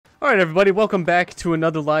Alright everybody, welcome back to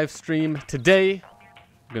another live stream. Today,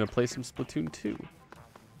 I'm going to play some Splatoon 2.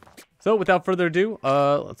 So, without further ado,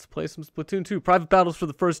 let's play some Splatoon 2. Private battles for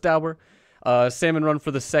the first hour, salmon run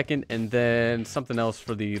for the second, and then something else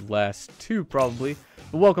for the last two, probably.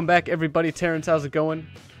 But welcome back everybody. Terrence, how's it going?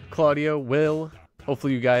 Claudio, Will,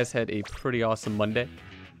 hopefully you guys had a pretty awesome Monday.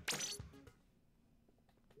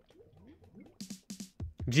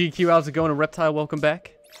 GQ, how's it going? And Reptile, welcome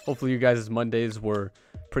back. Hopefully you guys' Mondays were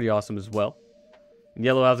pretty awesome as well. And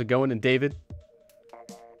Yellow, how's it going? And David.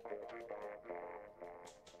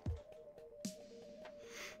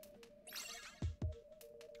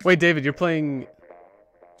 Wait, David, you're playing...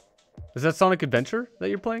 Is that Sonic Adventure that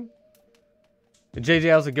you're playing? And JJ,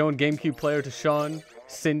 how's it going? GameCube player to Sean,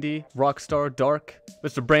 Cindy, Rockstar, Dark,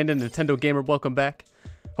 Mr. Brandon, Nintendo Gamer, welcome back.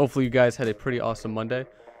 Hopefully you guys had a pretty awesome Monday.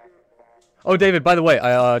 Oh, David, by the way,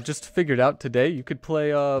 I just figured out today you could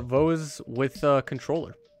play Voz with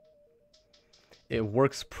controller. It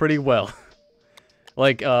works pretty well.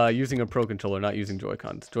 Like using a Pro controller, not using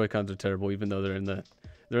Joy-Cons. Joy-Cons are terrible, even though they're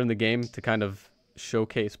in the game to kind of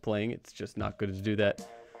showcase playing. It's just not good to do that.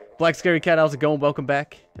 Black Scary Cat, how's it going? Welcome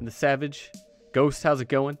back. And the Savage. Ghost, how's it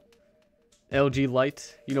going? LG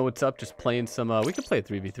Light, you know what's up? Just playing some. We could play a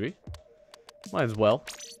 3v3. Might as well.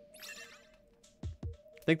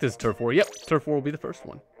 I think this is Turf War. Yep, Turf War will be the first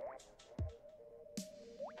one.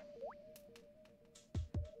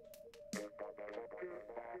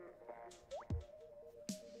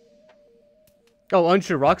 Oh,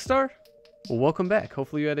 Unsure Rockstar? Well, welcome back.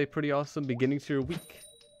 Hopefully you had a pretty awesome beginning to your week.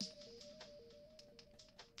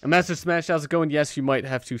 A Master Smash, how's it going? Yes, you might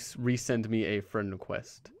have to resend me a friend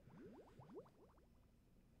request.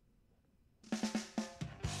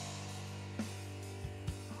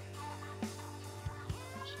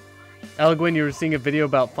 Alagwin, you were seeing a video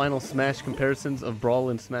about Final Smash comparisons of Brawl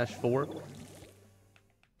and Smash 4.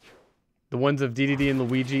 The ones of DDD and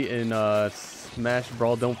Luigi in Smash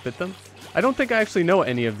Brawl don't fit them. I don't think I actually know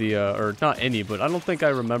any of the, or not any, but I don't think I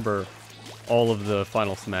remember all of the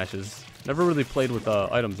Final Smashes. Never really played with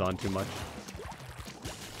items on too much.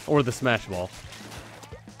 Or the Smash Ball.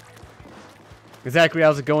 Zachary,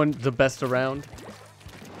 how's it going? The best around.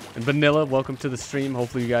 And Vanilla, welcome to the stream.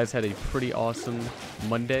 Hopefully you guys had a pretty awesome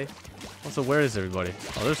Monday. Also, where is everybody?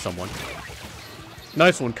 Oh, there's someone.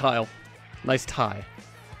 Nice one, Kyle. Nice tie.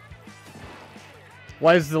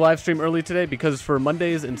 Why is the live stream early today? Because for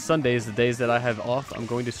Mondays and Sundays, the days that I have off, I'm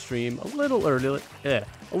going to stream a little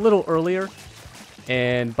earlier.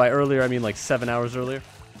 And by earlier, I mean like 7 hours earlier.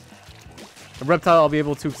 A Reptile, I'll be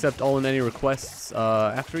able to accept all and any requests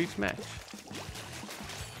after each match.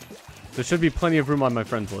 There should be plenty of room on my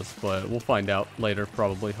friends list, but we'll find out later,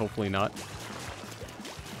 probably. Hopefully not.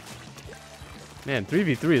 Man,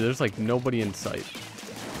 3v3, there's like nobody in sight.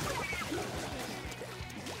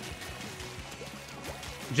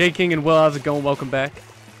 J King and Will, how's it going? Welcome back.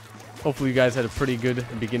 Hopefully you guys had a pretty good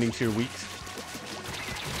beginning to your weeks.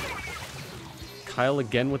 Kyle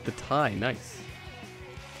again with the tie. Nice.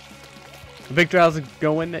 Victor, how's it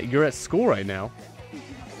going? You're at school right now.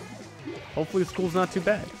 Hopefully the school's not too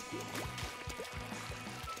bad.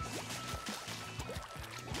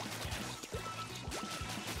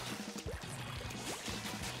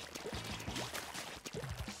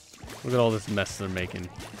 Look at all this mess they're making.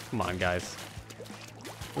 Come on, guys.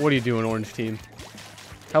 What are you doing, Orange Team?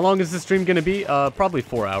 How long is this stream going to be? Probably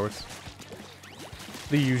 4 hours.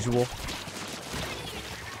 The usual.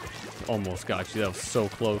 Almost got you. That was so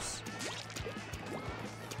close.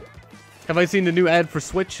 Have I seen the new ad for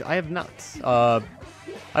Switch? I have not. I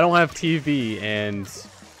don't have TV, and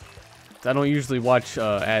I don't usually watch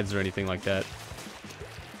ads or anything like that.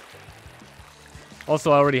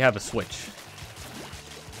 Also, I already have a Switch.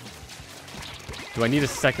 Do I need a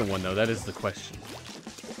second one, though? That is the question.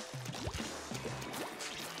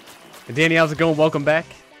 And Danny, how's it going? Welcome back.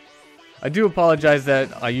 I do apologize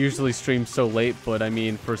that I usually stream so late, but I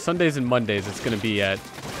mean, for Sundays and Mondays, it's gonna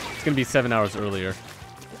be 7 hours earlier.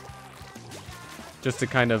 Just to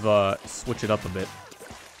kind of switch it up a bit.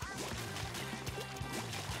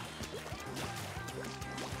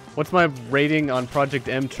 What's my rating on Project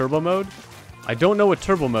M Turbo Mode? I don't know what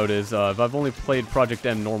Turbo Mode is. I've only played Project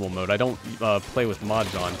M normal mode. I don't play with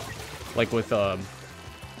mods on. Like with,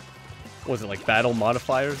 what was it, like battle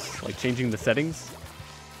modifiers? Like changing the settings?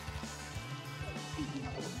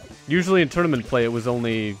 Usually in tournament play, it was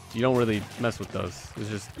only, you don't really mess with those. It was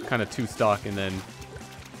just kind of 2 stock, and then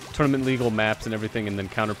tournament legal maps and everything, and then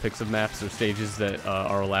counter picks of maps or stages that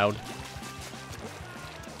are allowed.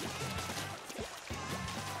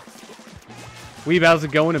 Weeb, how's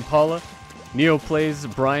it going? And Paula? Neo plays.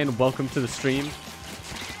 Brian, welcome to the stream.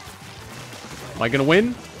 Am I gonna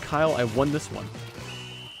win? Kyle, I won this one.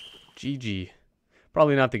 GG.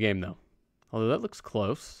 Probably not the game, though. Although that looks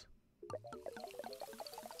close.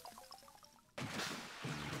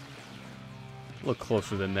 Look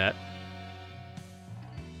closer than that.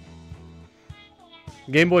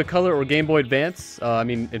 Game Boy Color or Game Boy Advance? I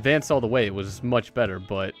mean, Advance all the way. It was much better,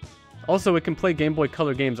 but also it can play Game Boy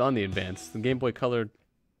Color games on the Advance. The Game Boy Color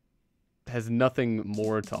has nothing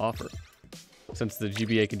more to offer, since the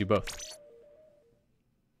GBA can do both.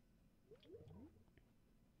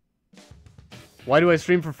 Why do I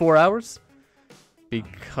stream for 4 hours?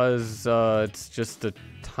 Because it's just a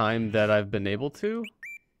time that I've been able to.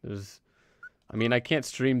 I mean, I can't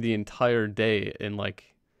stream the entire day in,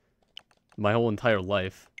 like, my whole entire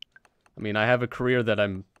life. I mean, I have a career that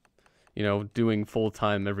I'm, you know, doing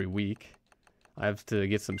full-time every week. I have to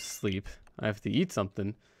get some sleep. I have to eat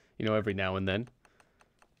something, you know, every now and then.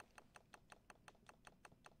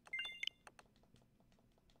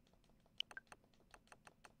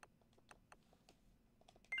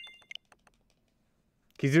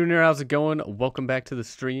 Kizunir, how's it going? Welcome back to the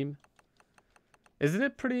stream. Isn't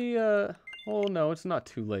it pretty, oh no, it's not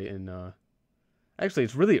too late in, actually,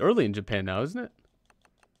 it's really early in Japan now, isn't it?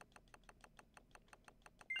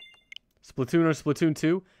 Splatoon or Splatoon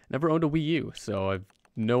 2? Never owned a Wii U, so I've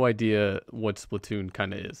no idea what Splatoon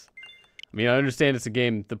kind of is. I mean, I understand it's a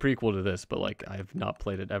game, the prequel to this, but, like, I've not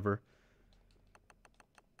played it ever.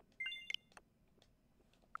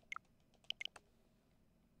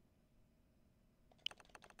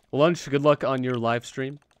 Lunch, good luck on your live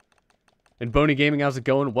stream. And Boney Gaming, how's it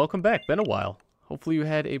going? Welcome back. Been a while. Hopefully you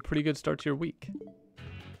had a pretty good start to your week.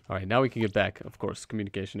 Alright, now we can get back. Of course,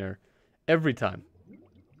 communication error. Every time.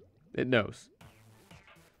 It knows.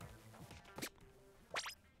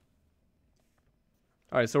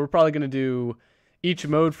 Alright, so we're probably going to do each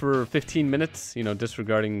mode for 15 minutes, you know,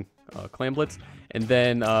 disregarding Clam Blitz. And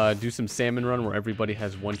then do some Salmon Run where everybody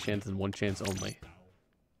has one chance and one chance only.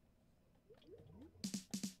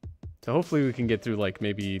 So hopefully we can get through like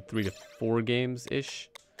maybe 3 to 4 games-ish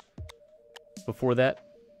before that.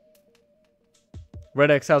 Red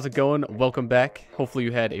X, how's it going? Welcome back. Hopefully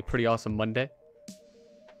you had a pretty awesome Monday.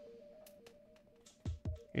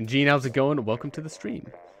 And Gene, how's it going? Welcome to the stream.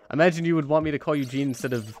 I imagine you would want me to call you Gene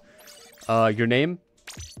instead of your name.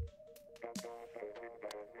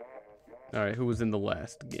 Alright, who was in the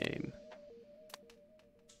last game?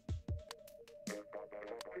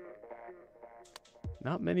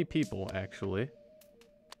 Not many people, actually.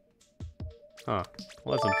 Huh.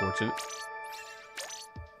 Well, that's unfortunate.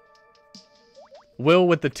 Will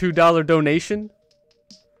with the $2 donation.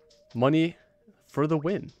 Money for the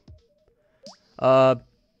win. I'll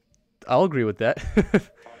agree with that.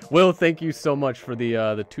 Will, thank you so much for the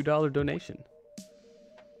 $2 donation.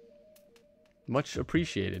 Much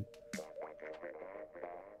appreciated.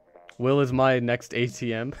 Will is my next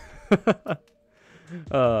ATM.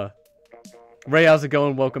 Ray, how's it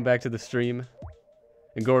going? Welcome back to the stream.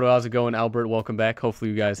 And Gordo, how's it going? Albert, welcome back.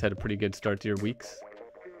 Hopefully you guys had a pretty good start to your weeks.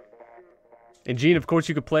 And Gene, of course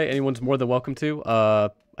you could play. Anyone's more than welcome to.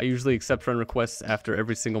 I usually accept friend requests after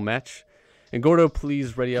every single match. And Gordo,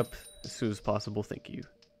 please ready up as soon as possible. Thank you.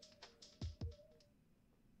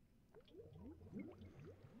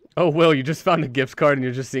 Oh, Will, you just found a gift card and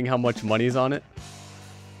you're just seeing how much money's on it?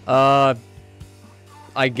 I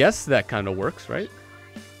guess that kind of works, right?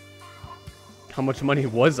 How much money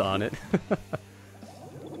was on it.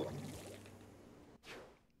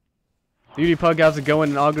 Beauty Pug, how's it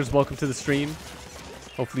going? And Augers, welcome to the stream.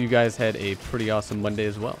 Hopefully you guys had a pretty awesome Monday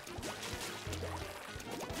as well.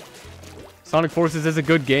 Sonic Forces is a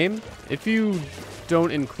good game. If you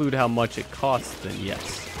don't include how much it costs, then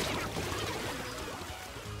yes.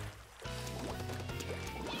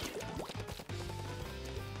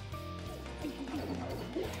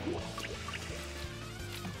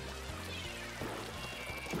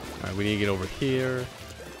 Alright, we need to get over here.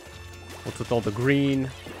 What's with all the green?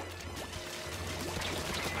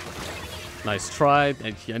 Nice try,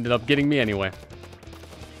 and he ended up getting me anyway.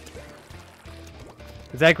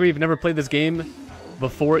 Zachary, you've never played this game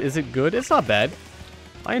before. Is it good? It's not bad.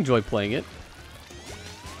 I enjoy playing it.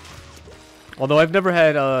 Although I've never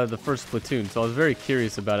had the first Splatoon, so I was very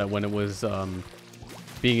curious about it when it was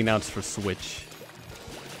being announced for Switch.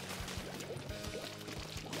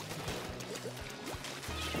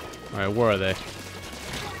 Alright, where are they?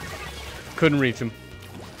 Couldn't reach them.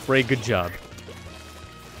 Ray, good job.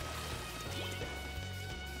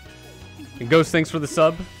 And Ghost, thanks for the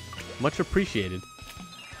sub. Much appreciated.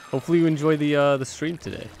 Hopefully you enjoy the stream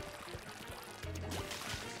today.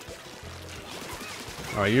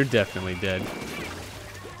 Alright, you're definitely dead.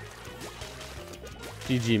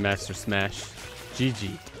 GG, Master Smash.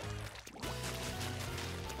 GG.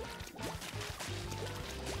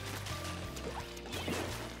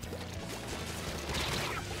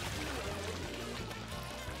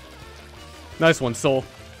 Nice one, Soul.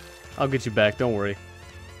 I'll get you back, don't worry.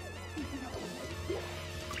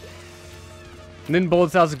 Nin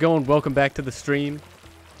Bullets, how's it going? Welcome back to the stream.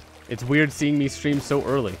 It's weird seeing me stream so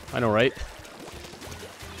early. I know, right?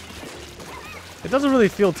 It doesn't really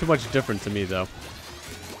feel too much different to me, though.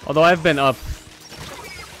 Although I've been up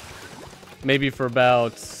maybe for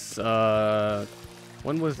about,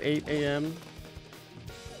 when was 8 a.m.?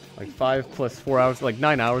 Like 5 plus 4 hours, like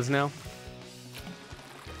 9 hours now.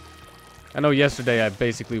 I know yesterday I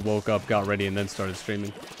basically woke up, got ready, and then started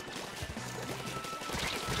streaming.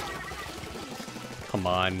 Come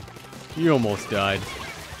on. You almost died.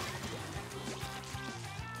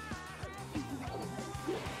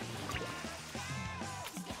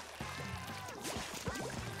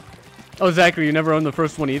 Oh, Zachary, you never owned the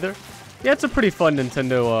first one either? Yeah, it's a pretty fun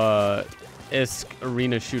Nintendo-esque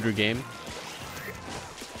arena shooter game.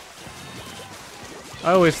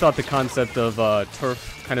 I always thought the concept of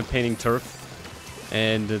turf, kind of painting turf,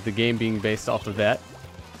 and the game being based off of that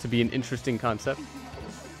to be an interesting concept.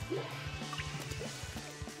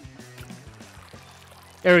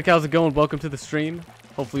 Eric, how's it going? Welcome to the stream.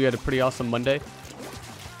 Hopefully you had a pretty awesome Monday.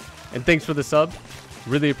 And thanks for the sub.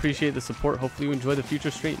 Really appreciate the support. Hopefully you enjoy the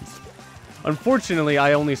future streams. Unfortunately,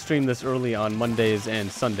 I only stream this early on Mondays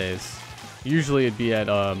and Sundays. Usually it'd be at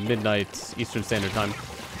midnight Eastern Standard Time.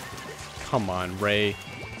 Come on, Ray.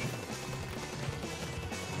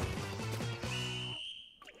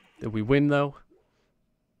 Did we win, though?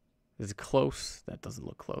 Is it close? That doesn't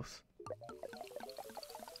look close.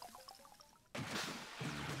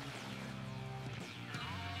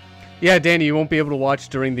 Yeah, Danny, you won't be able to watch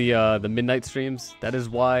during the midnight streams. That is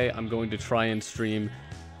why I'm going to try and stream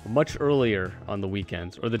much earlier on the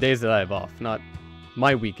weekends, or the days that I have off. Not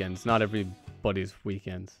my weekends, not everybody's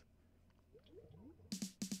weekends.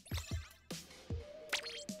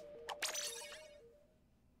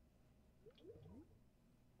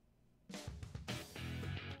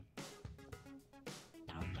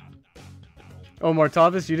 Oh,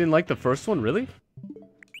 Martavis, you didn't like the first one, really?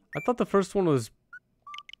 I thought the first one was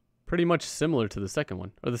pretty much similar to the second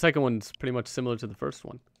one. Or the second one's pretty much similar to the first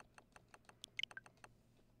one.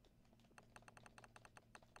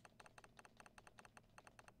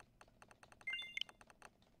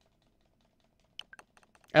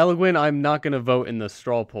 Elegwin, I'm not going to vote in the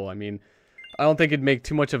straw poll. I mean, I don't think it'd make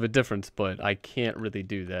too much of a difference, but I can't really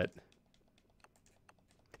do that.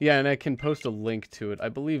 Yeah, and I can post a link to it. I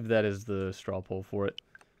believe that is the straw poll for it.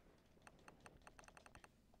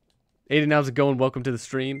 Aiden, how's it going? Welcome to the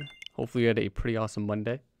stream. Hopefully you had a pretty awesome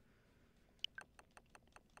Monday.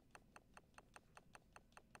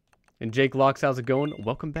 And Jake Locks, how's it going?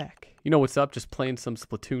 Welcome back. You know what's up? Just playing some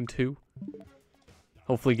Splatoon 2.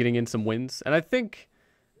 Hopefully getting in some wins. And I think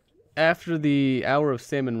after the hour of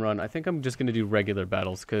Salmon Run, I think I'm just going to do regular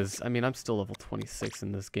battles. Because, I mean, I'm still level 26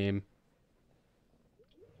 in this game.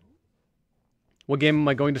 What game am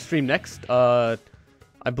I going to stream next? I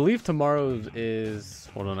believe tomorrow is...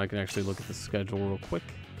 Hold on, I can actually look at the schedule real quick.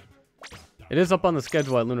 It is up on the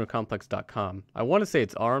schedule at Lunarcomplex.com. I want to say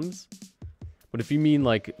it's ARMS, but if you mean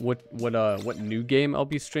like what new game I'll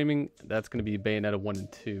be streaming, that's going to be Bayonetta 1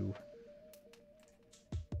 and 2.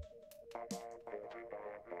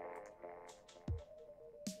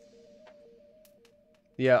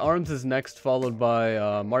 Yeah, ARMS is next, followed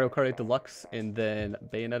by Mario Kart 8 Deluxe, and then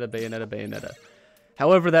Bayonetta.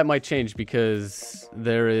 However, that might change because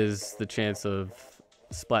there is the chance of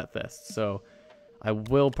Splatfest, so I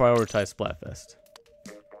will prioritize Splatfest.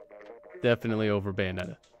 Definitely over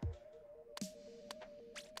Bayonetta.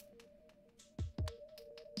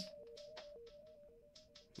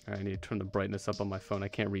 Alright, I need to turn the brightness up on my phone. I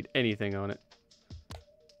can't read anything on it.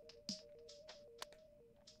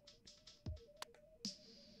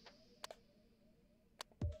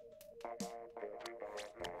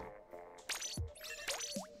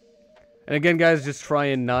 And again, guys, just try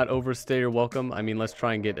and not overstay your welcome. I mean, let's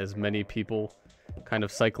try and get as many people kind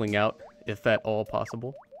of cycling out, if at all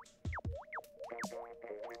possible.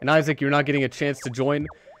 And Isaac, you're not getting a chance to join.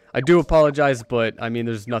 I do apologize, but I mean,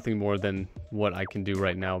 there's nothing more than what I can do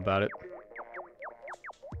right now about it.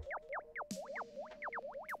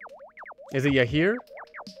 Is it Yahir?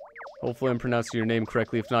 Hopefully I'm pronouncing your name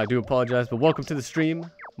correctly. If not, I do apologize, but welcome to the stream.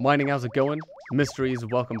 Mining, how's it going? Mysteries,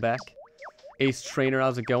 welcome back. Ace Trainer,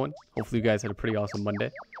 how's it going? Hopefully you guys had a pretty awesome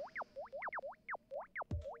Monday.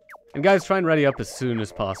 And guys, try and ready up as soon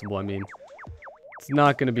as possible. I mean, it's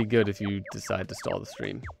not going to be good if you decide to stall the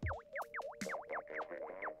stream.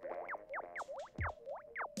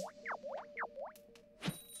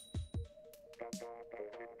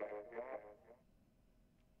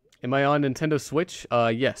 Am I on Nintendo Switch?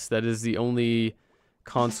 Yes, that is the only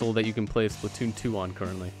console that you can play Splatoon 2 on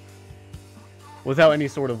currently. Without any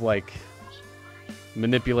sort of, like,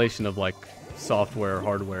 manipulation of, like, software or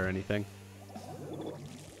hardware or anything.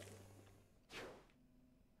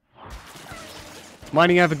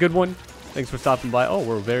 Mining, have a good one. Thanks for stopping by. Oh,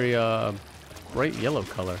 we're very, bright yellow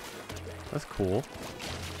color. That's cool.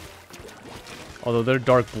 Although they're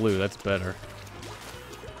dark blue, that's better.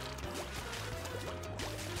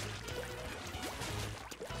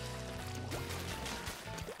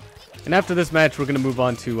 And after this match, we're going to move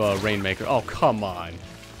on to Rainmaker. Oh, come on.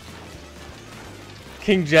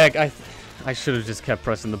 King Jack, I should have just kept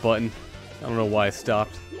pressing the button. I don't know why I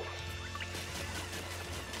stopped.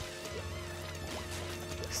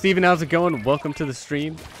 Steven, how's it going? Welcome to the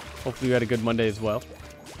stream. Hopefully you had a good Monday as well.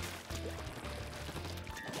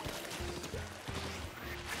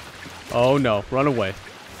 Oh no, run away.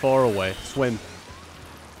 Far away. Swim.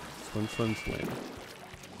 Swim, swim, swim.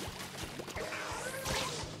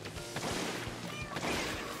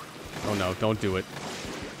 Oh no, don't do it.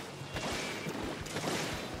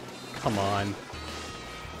 Come on.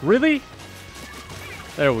 Really?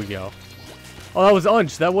 There we go. Oh, that was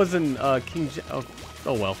Unch. That wasn't King J.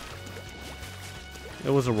 Oh well. It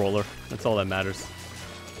was a roller. That's all that matters.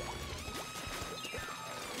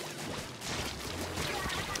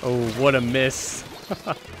 Oh, what a miss.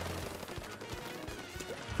 If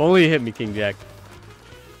only you hit me, King Jack.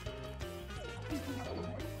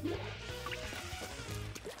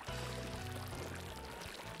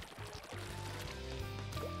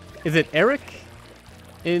 Is it Eric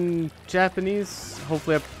in Japanese?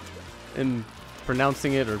 Hopefully I'm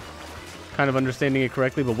pronouncing it or kind of understanding it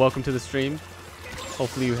correctly, but welcome to the stream.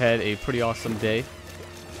 Hopefully you had a pretty awesome day.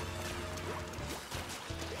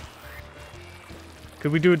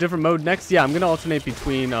 Could we do a different mode next? Yeah, I'm going to alternate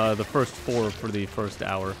between the first 4 for the first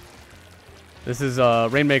hour. This is,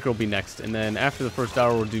 Rainmaker will be next, and then after the first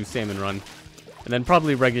hour we'll do Salmon Run. And then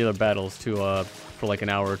probably regular battles too, for like an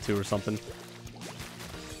hour or 2 or something.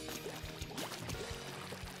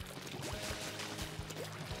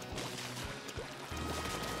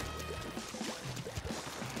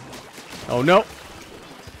 Oh no!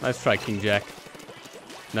 Nice try, King Jack.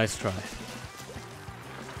 Nice try.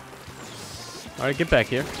 Alright, get back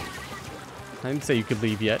here. I didn't say you could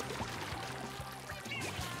leave yet.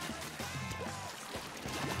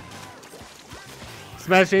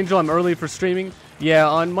 Smash Angel, I'm early for streaming. Yeah,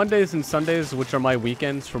 on Mondays and Sundays, which are my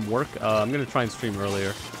weekends from work, I'm going to try and stream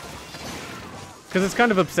earlier. Because it's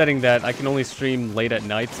kind of upsetting that I can only stream late at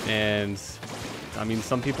night, and I mean,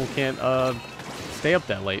 some people can't stay up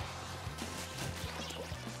that late.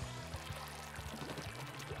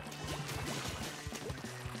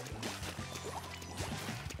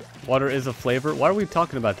 Water is a flavor. Why are we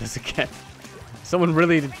talking about this again? Someone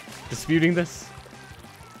really disputing this?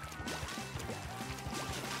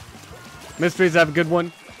 Mysteries, have a good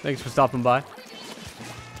one. Thanks for stopping by.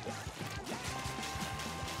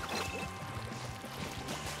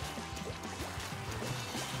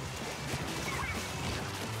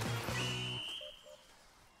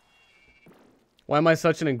 Why am I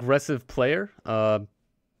such an aggressive player? I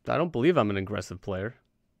don't believe I'm an aggressive player.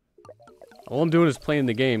 All I'm doing is playing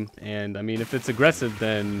the game, and I mean, if it's aggressive,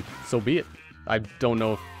 then so be it. I don't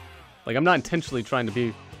know if, like, I'm not intentionally trying to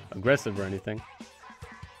be aggressive or anything.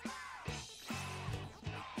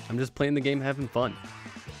 I'm just playing the game, having fun.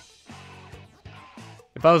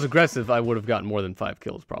 If I was aggressive, I would have gotten more than 5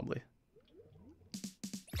 kills, probably.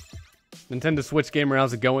 Nintendo Switch Gamer,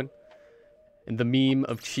 how's it going? And the meme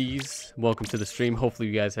of cheese, welcome to the stream. Hopefully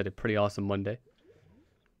you guys had a pretty awesome Monday.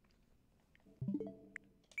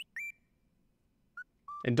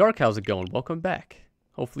 And Dark, how's it going? Welcome back.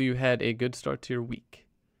 Hopefully you had a good start to your week.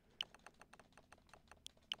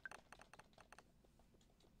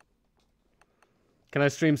 Can I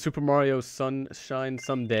stream Super Mario Sunshine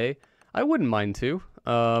someday? I wouldn't mind to.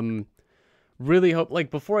 Really hope,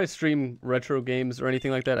 like, before I stream retro games or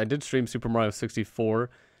anything like that, I did stream Super Mario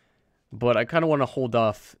 64, but I kind of want to hold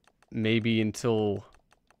off maybe until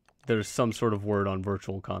there's some sort of word on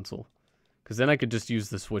Virtual Console. Because then I could just use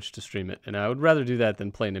the Switch to stream it. And I would rather do that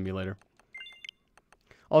than play an emulator.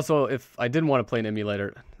 Also, if I didn't want to play an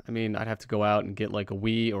emulator, I mean, I'd have to go out and get like a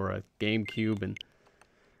Wii or a GameCube. And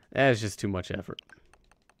it's just too much effort.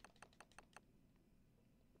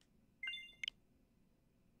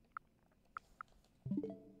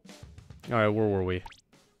 Alright, where were we?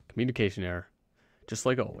 Communication error. Just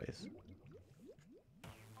like always.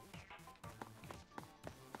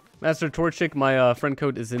 Master Torchic, my friend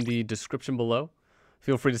code is in the description below.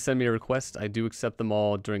 Feel free to send me a request. I do accept them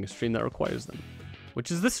all during a stream that requires them.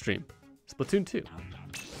 Which is this stream. Splatoon 2.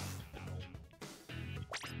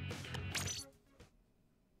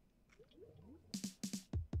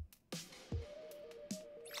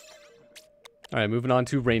 Alright, moving on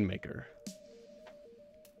to Rainmaker.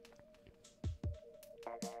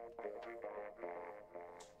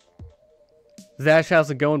 Zash, how's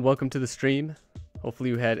it going? Welcome to the stream. Hopefully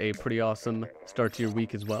you had a pretty awesome start to your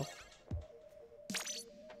week as well.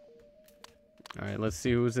 Alright, let's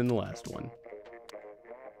see who was in the last one.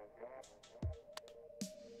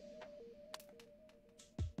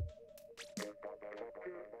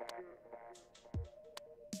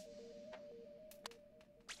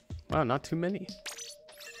 Wow, not too many.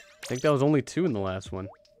 I think that was only 2 in the last one.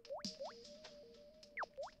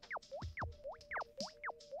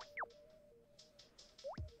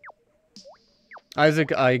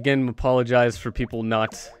 Isaac, I again apologize for people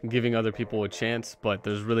not giving other people a chance, but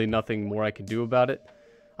there's really nothing more I can do about it.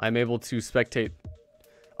 I'm able to spectate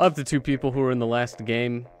up to 2 people who were in the last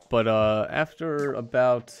game, but after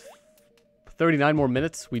about 39 more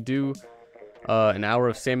minutes, we do an hour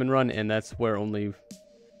of Salmon Run, and that's where only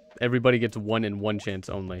everybody gets 1 and 1 chance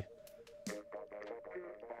only.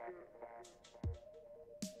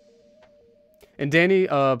 And Danny,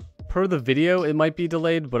 per the video, it might be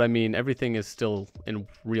delayed, but I mean, everything is still in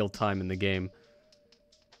real time in the game.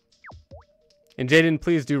 And Jaden,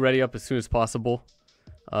 please do ready up as soon as possible.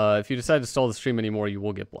 If you decide to stall the stream anymore, you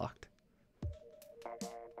will get blocked.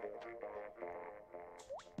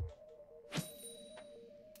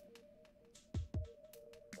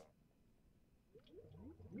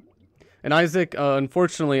 And Isaac,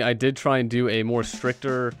 unfortunately, I did try and do a more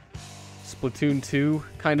stricter Splatoon 2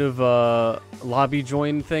 kind of lobby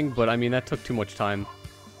join thing, but I mean, that took too much time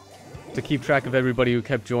to keep track of everybody who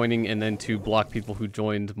kept joining and then to block people who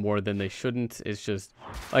joined more than they shouldn't. It's just,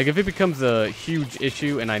 like, if it becomes a huge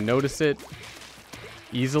issue and I notice it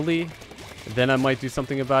easily, then I might do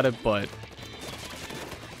something about it, but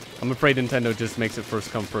I'm afraid Nintendo just makes it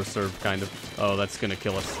first come, first serve, kind of. Oh, that's gonna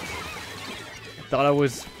kill us. Thought I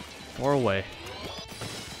was far away.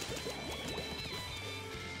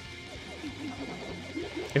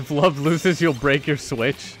 If love loses, you'll break your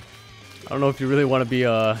Switch. I don't know if you really want to be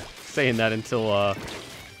saying that until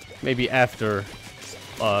maybe after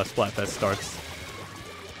Splatfest starts.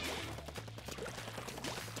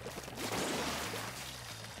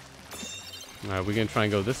 Alright, we're gonna try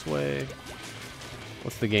and go this way.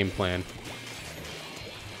 What's the game plan?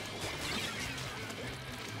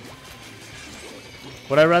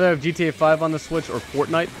 Would I rather have GTA 5 on the Switch or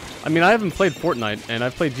Fortnite? I mean, I haven't played Fortnite, and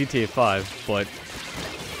I've played GTA 5, but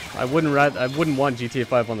I wouldn't want GTA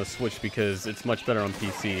 5 on the Switch because it's much better on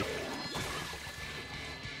PC.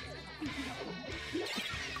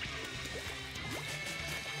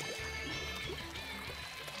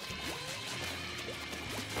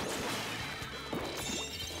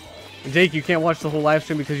 Jake, you can't watch the whole live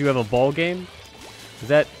stream because you have a ball game? Is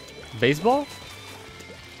that baseball?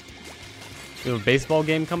 You have a baseball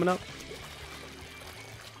game coming up?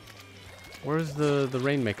 Where's the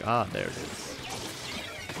Rainmaker? Ah, there it is.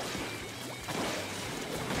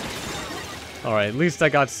 Alright, at least I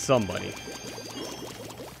got somebody.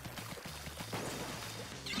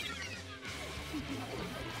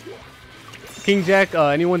 King Jack,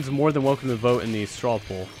 anyone's more than welcome to vote in the straw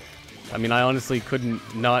poll. I mean, I honestly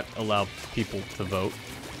couldn't not allow people to vote.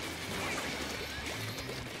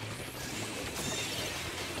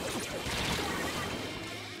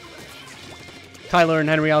 Tyler and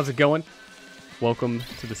Henry, how's it going? Welcome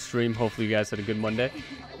to the stream. Hopefully you guys had a good Monday.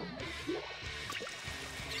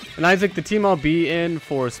 And Isaac, the team I'll be in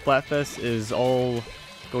for Splatfest is all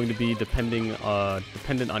going to be dependent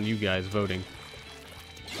on you guys voting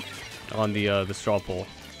on the straw poll.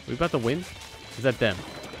 Are we about to win? Is that them?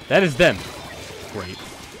 That is them. Great.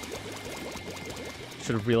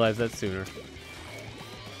 Should have realized that sooner.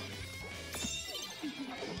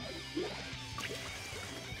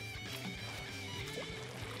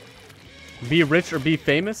 Be rich or be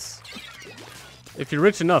famous? If you're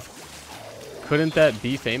rich enough, couldn't that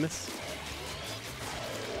be famous?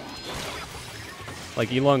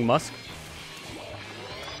 Like Elon Musk?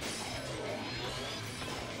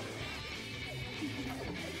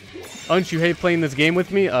 Don't you hate playing this game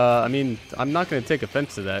with me? I mean, I'm not going to take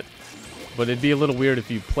offense to that. But it'd be a little weird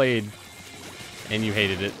if you played and you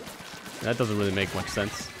hated it. That doesn't really make much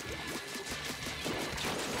sense.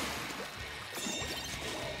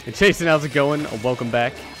 And Jason, how's it going? Welcome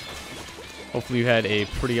back. Hopefully you had a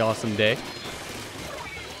pretty awesome day.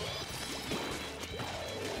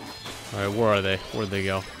 Alright, where are they? Where'd they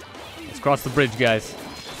go? Let's cross the bridge, guys.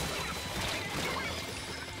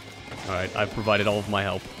 Alright, I've provided all of my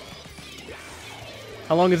help.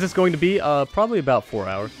 How long is this going to be? Probably about 4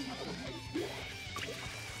 hours.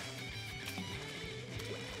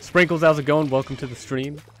 Sprinkles, how's it going? Welcome to the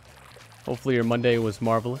stream. Hopefully your Monday was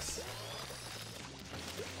marvelous.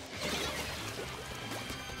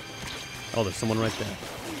 Oh, there's someone right there.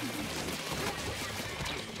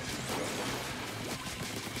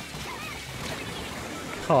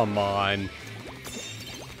 Come on.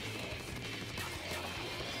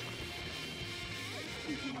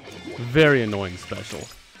 Very annoying special,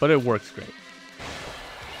 but it works great.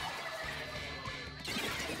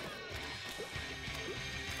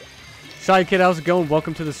 Shy Kid, how's it going?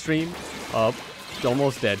 Welcome to the stream.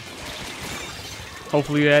 Almost dead.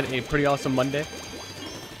 Hopefully you had a pretty awesome Monday.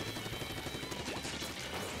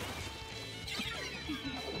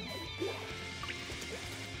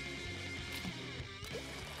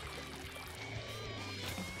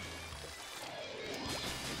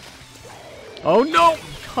 Oh no!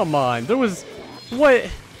 Come on. There was... What?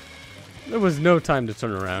 There was no time to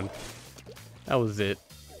turn around. That was it.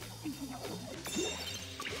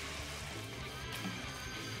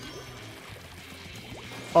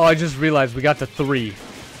 Oh, I just realized we got to 3.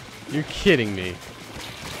 You're kidding me.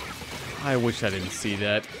 I wish I didn't see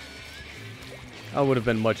that. I would have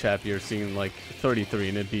been much happier seeing like 33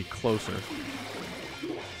 and it'd be closer.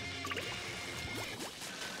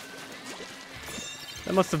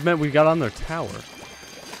 That must have meant we got on their tower.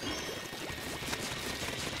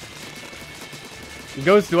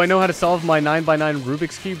 Ghost, do I know how to solve my 9x9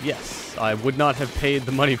 Rubik's Cube? Yes. I would not have paid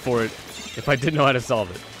the money for it if I didn't know how to solve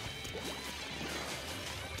it.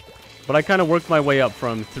 But I kind of worked my way up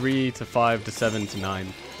from 3 to 5 to 7 to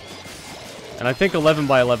 9. And I think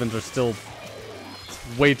 11x11s are still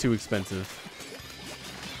way too expensive.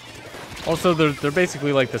 Also, they're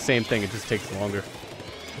basically like the same thing. It just takes longer.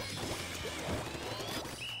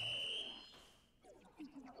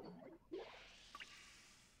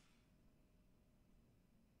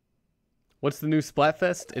 What's the new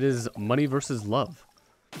Splatfest? It is money versus love.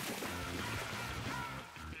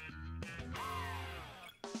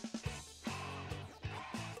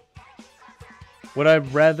 Would I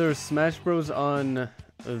rather Smash Bros on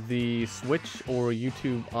the Switch or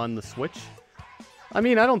YouTube on the Switch? I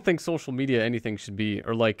mean, I don't think social media anything should be,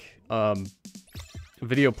 or like,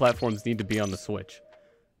 video platforms need to be on the Switch.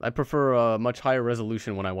 I prefer a much higher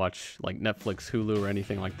resolution when I watch like Netflix, Hulu, or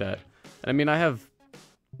anything like that. And I mean, I have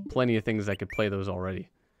plenty of things that could play those already.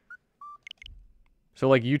 So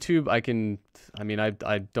like YouTube,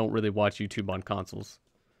 I don't really watch YouTube on consoles.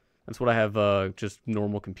 That's what I have just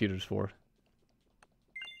normal computers for.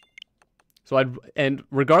 So and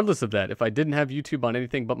regardless of that, if I didn't have YouTube on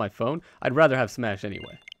anything but my phone, I'd rather have Smash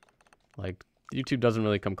anyway. Like, YouTube doesn't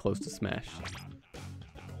really come close to Smash.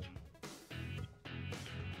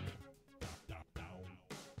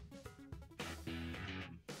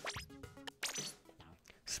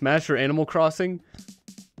 Smash or Animal Crossing?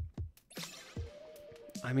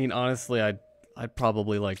 I mean, honestly, I'd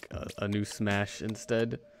probably like a new Smash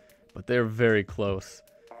instead, but they're very close.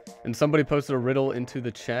 And somebody posted a riddle into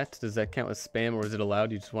the chat. Does that count as spam or is it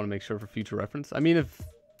allowed? You just want to make sure for future reference. I mean, if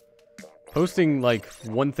posting like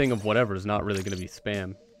one thing of whatever is not really going to be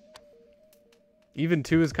spam. Even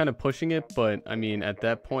 2 is kind of pushing it, but I mean, at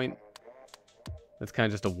that point, that's kind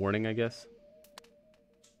of just a warning, I guess.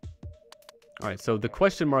 Alright, so the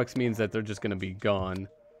question marks means that they're just going to be gone.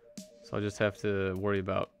 So I just have to worry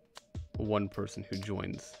about one person who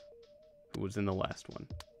joins, who was in the last one.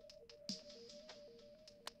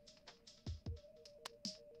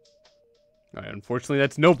 Alright, unfortunately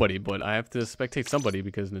that's nobody, but I have to spectate somebody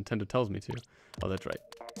because Nintendo tells me to. Oh, that's right.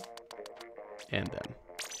 And them.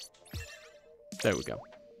 There we go.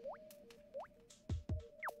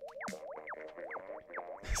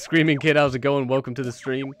 Screaming Kid, how's it going? Welcome to the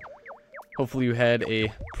stream. Hopefully you had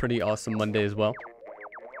a pretty awesome Monday as well.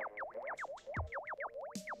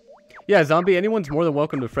 Yeah, Zombie, anyone's more than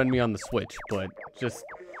welcome to friend me on the Switch, but just...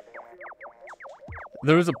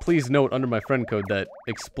 There is a please note under my friend code that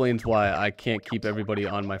explains why I can't keep everybody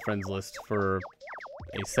on my friends list for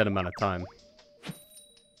a set amount of time.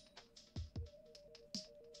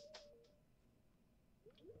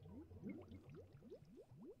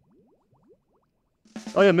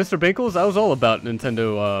 Oh yeah, Mr. Binkles, I was all about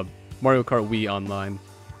Nintendo Mario Kart Wii Online.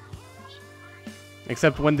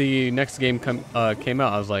 Except when the next game came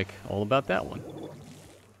out, I was like, all about that one.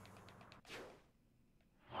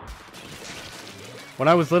 When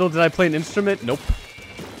I was little, did I play an instrument? Nope.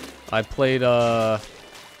 I played the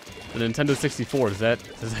Nintendo 64. Does that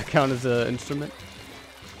count as an instrument?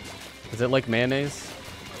 Is it like mayonnaise?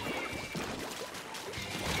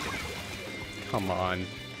 Come on.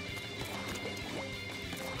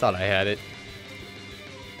 Thought I had it.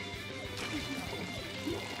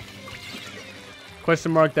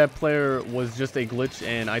 Question mark, that player was just a glitch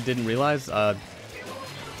and I didn't realize. I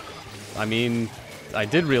mean, I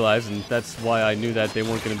did realize, and that's why I knew that they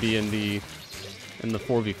weren't going to be in the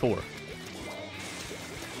 4v4.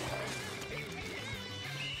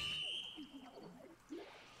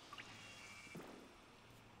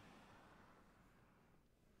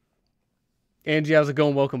 Angie, how's it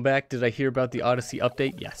going? Welcome back. Did I hear about the Odyssey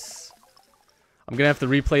update? Yes. I'm gonna have to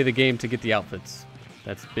replay the game to get the outfits.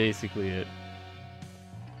 That's basically it.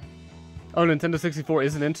 Oh, Nintendo 64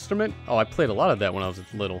 is an instrument? Oh, I played a lot of that when I was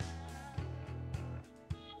little.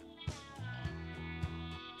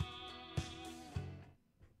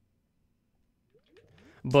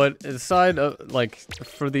 But aside, like,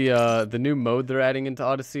 for the new mode they're adding into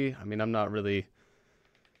Odyssey, I mean, I'm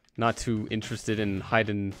not too interested in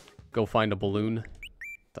hide and go find a balloon.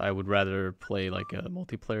 I would rather play, like, a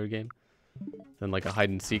multiplayer game than, like, a hide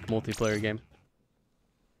and seek multiplayer game.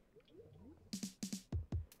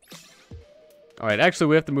 Alright, actually,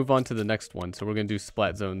 we have to move on to the next one, so we're gonna do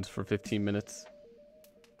Splat Zones for 15 minutes.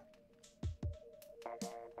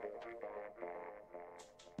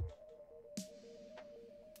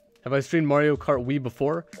 Have I streamed Mario Kart Wii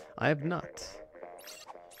before? I have not.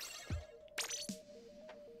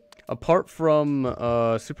 Apart from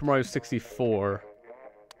Super Mario 64,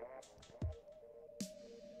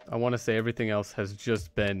 I want to say everything else has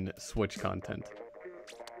just been Switch content.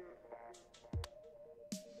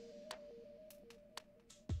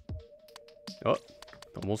 Oh,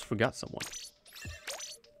 almost forgot someone.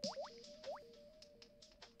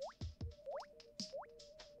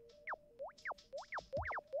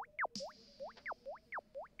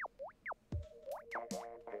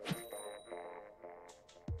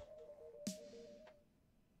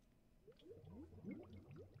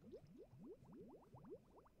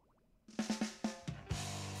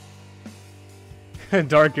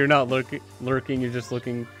 Dark, you're not lurking, you're just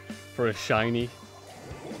looking for a shiny.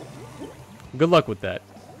 Good luck with that.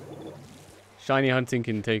 Shiny hunting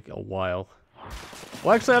can take a while.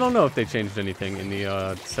 Well, actually, I don't know if they changed anything in the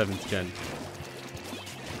 7th gen.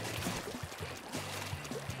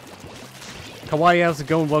 Kawaii, how's it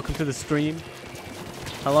going? Welcome to the stream.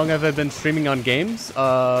 How long have I been streaming on games?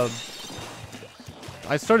 I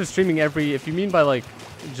started streaming if you mean by, like,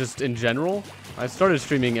 just in general, I started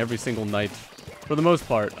streaming every single night. For the most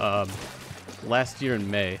part, last year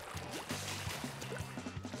in May.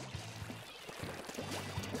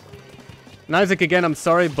 And Isaac, again, I'm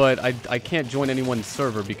sorry, but I can't join anyone's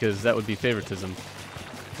server because that would be favoritism.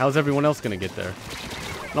 How's everyone else going to get there?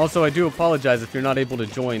 And also, I do apologize if you're not able to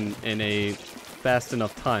join in a fast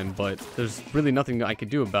enough time, but there's really nothing I could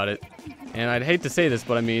do about it. And I'd hate to say this,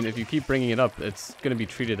 but I mean, if you keep bringing it up, it's going to be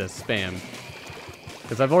treated as spam.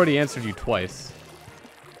 Because I've already answered you twice.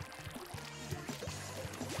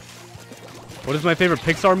 What is my favorite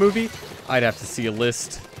Pixar movie? I'd have to see a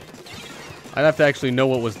list. I'd have to actually know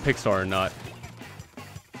what was Pixar or not.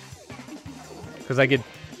 Because I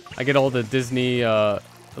get all the Disney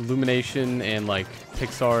Illumination and like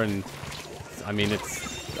Pixar, and I mean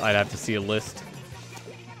I'd have to see a list.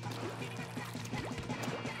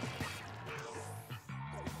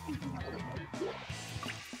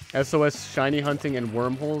 SOS shiny hunting and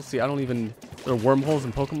wormholes. See, I don't even. There are wormholes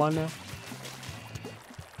in Pokemon now.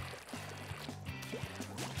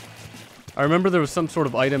 I remember there was some sort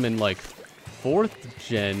of item in, like, 4th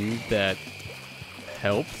gen that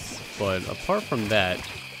helps, but apart from that...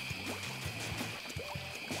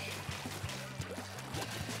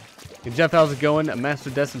 Hey, Jeff, how's it going? Master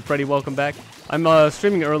Des and Freddy, welcome back. I'm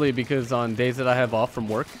streaming early because on days that I have off from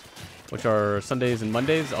work, which are Sundays and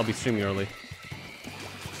Mondays, I'll be streaming early.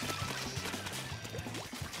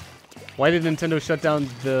 Why did Nintendo shut down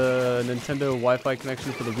the Nintendo Wi-Fi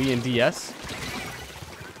connection for the Wii and DS?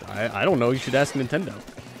 I don't know. You should ask Nintendo.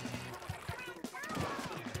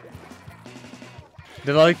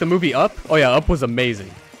 Did I like the movie Up? Oh yeah, Up was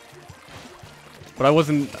amazing. But I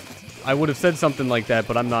would have said something like that,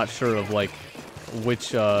 but I'm not sure of like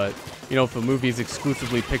which, you know, if a movie is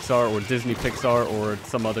exclusively Pixar or Disney Pixar or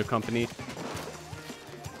some other company.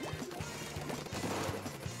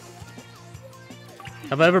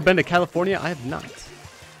 Have I ever been to California? I have not.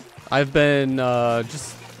 I've been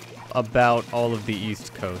just about all of the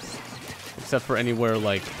East Coast, except for anywhere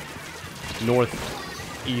like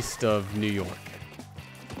northeast of New York.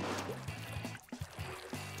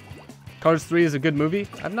 Cars 3 is a good movie.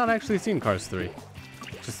 I've not actually seen Cars 3.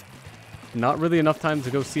 Just not really enough time to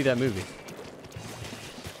go see that movie.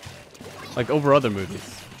 Like over other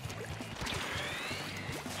movies.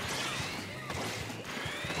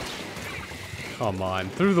 Come on,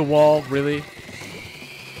 through the wall, really?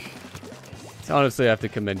 Honestly, I have to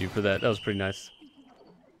commend you for that. That was pretty nice.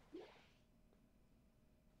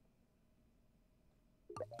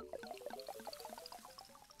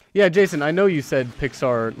 Yeah, Jason, I know you said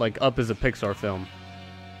Pixar, like, Up is a Pixar film.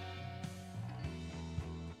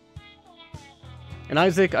 And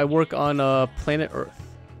Isaac, I work on Planet Earth.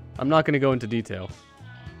 I'm not going to go into detail.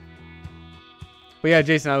 But yeah,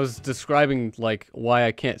 Jason, I was describing like why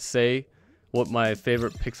I can't say what my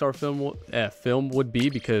favorite Pixar film would be,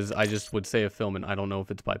 because I just would say a film and I don't know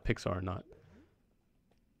if it's by Pixar or not.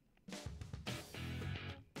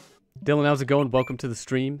 Dylan, how's it going? Welcome to the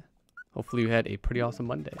stream. Hopefully you had a pretty awesome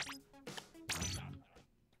Monday.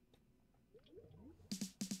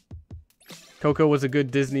 Coco was a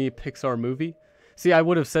good Disney Pixar movie. See, I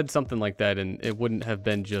would have said something like that and it wouldn't have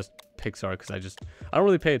been just Pixar, because I don't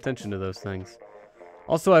really pay attention to those things.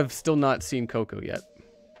 Also, I've still not seen Coco yet.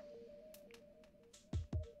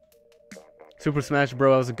 Super Smash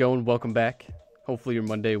Bro, how's it going? Welcome back. Hopefully your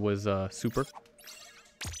Monday was super.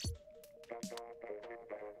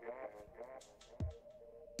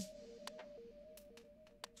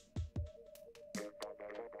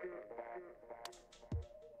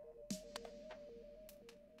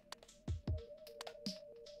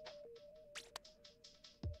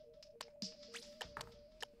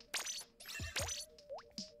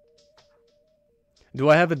 Do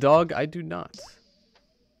I have a dog? I do not.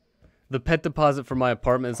 The pet deposit for my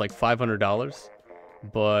apartment is like $500,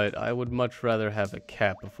 but I would much rather have a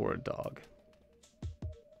cat before a dog.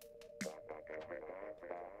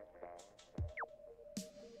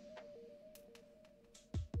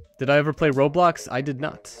 Did I ever play Roblox? I did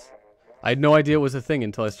not. I had no idea it was a thing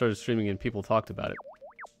until I started streaming and people talked about it.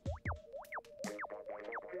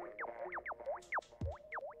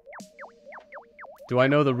 Do I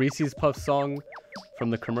know the Reese's Puffs song from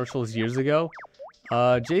the commercials years ago?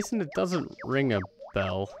 Jason, it doesn't ring a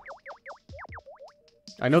bell.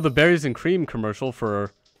 I know the berries and cream commercial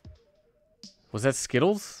for... Was that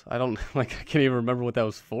Skittles? I don't... I can't even remember what that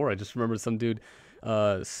was for. I just remember some dude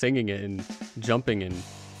singing it and jumping and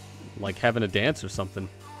like having a dance or something.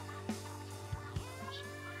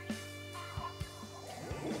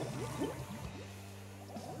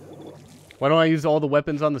 Why don't I use all the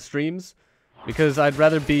weapons on the streams? Because I'd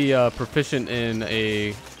rather be proficient in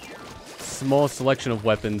a small selection of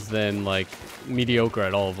weapons than like mediocre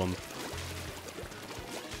at all of them.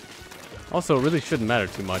 Also, it really shouldn't matter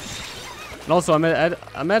too much. And also, I'm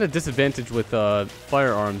at a disadvantage with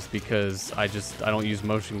firearms because I don't use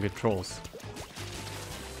motion controls.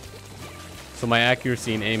 So my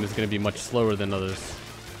accuracy and aim is going to be much slower than others.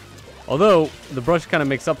 Although the brush kind of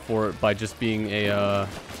makes up for it by just being a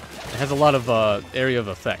it has a lot of area of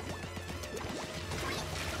effect.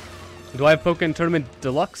 Do I have Pokken Tournament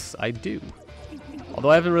Deluxe? I do. Although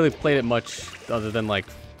I haven't really played it much other than like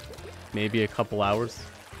maybe a couple hours.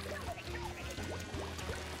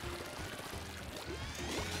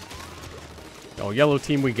 Oh, yellow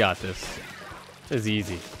team, we got this. This is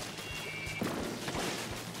easy.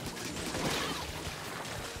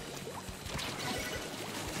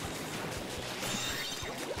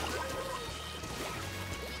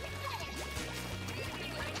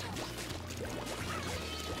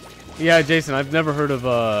 Yeah, Jason, I've never heard of,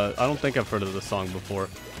 I don't think I've heard of the song before.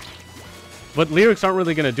 But lyrics aren't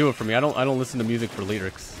really gonna do it for me. I don't listen to music for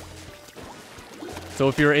lyrics. So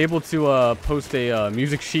if you're able to, post a,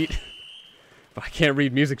 music sheet... I can't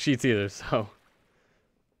read music sheets either, so...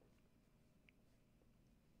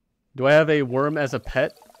 Do I have a worm as a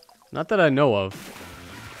pet? Not that I know of.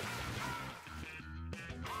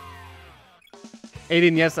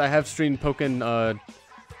 Aiden, yes, I have streamed Pokken,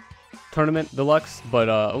 Tournament Deluxe, but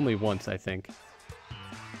only once, I think.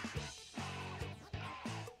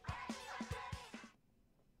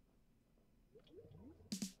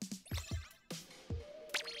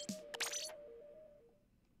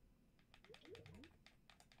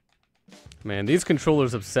 Man, these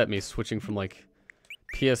controllers upset me switching from like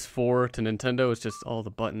PS4 to Nintendo. It's just all the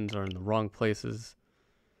buttons are in the wrong places.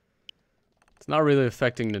 It's not really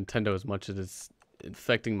affecting Nintendo as much as it's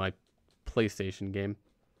affecting my PlayStation game.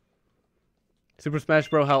 Super Smash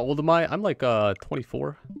Bro, how old am I? I'm like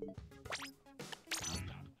 24.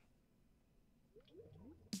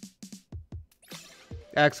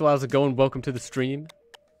 Axel, how's it going? Welcome to the stream.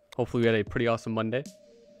 Hopefully we had a pretty awesome Monday.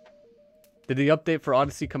 Did the update for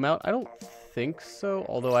Odyssey come out? I don't think so,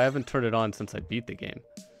 although I haven't turned it on since I beat the game.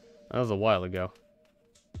 That was a while ago.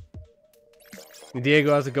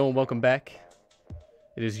 Diego, how's it going? Welcome back.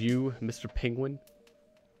 It is you, Mr. Penguin.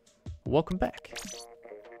 Welcome back.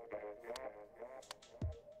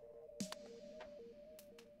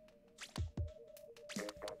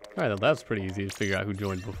 Alright, that was pretty easy to figure out who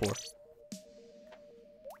joined before.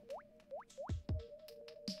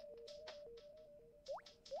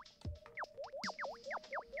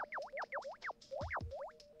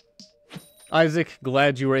 Isaac,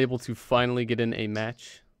 glad you were able to finally get in a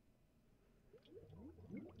match.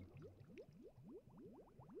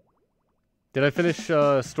 Did I finish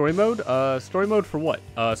story mode? Story mode for what?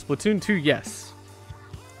 Splatoon 2, yes.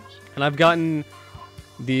 And I've gotten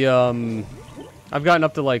the I've gotten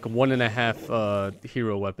up to like 1.5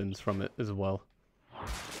 hero weapons from it as well.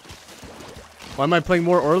 Why am I playing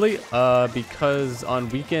more early? Because on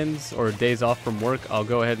weekends or days off from work, I'll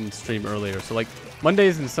go ahead and stream earlier. So like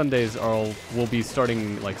Mondays and Sundays will be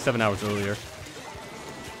starting like 7 hours earlier.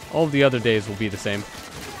 All the other days will be the same.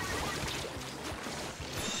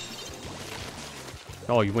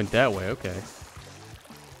 Oh, you went that way, okay.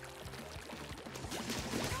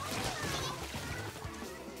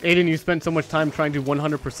 Aiden, you spent so much time trying to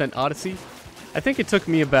 100% Odyssey? I think it took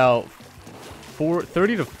me about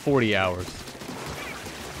 30 to 40 hours.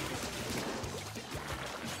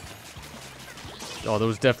 Oh, there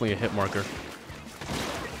was definitely a hit marker.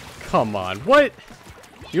 Come on, what?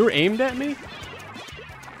 You were aimed at me?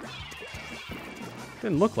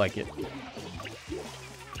 Didn't look like it.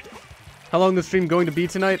 How long is the stream going to be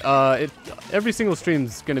tonight? Every single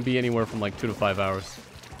stream's going to be anywhere from like 2 to 5 hours.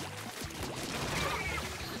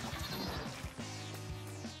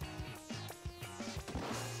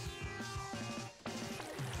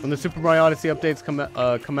 When the Super Mario Odyssey updates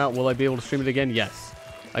come out, will I be able to stream it again? Yes.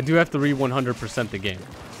 I do have to re-100% the game.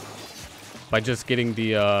 By just getting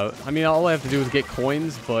the, I mean, all I have to do is get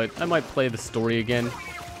coins, but I might play the story again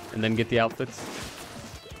and then get the outfits.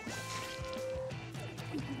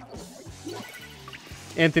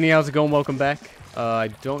 Anthony, how's it going? Welcome back. I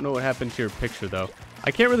don't know what happened to your picture, though. I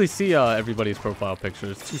can't really see everybody's profile picture.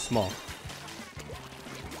 It's too small.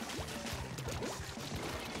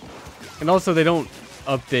 And also, they don't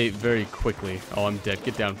update very quickly. Oh, I'm dead.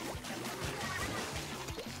 Get down.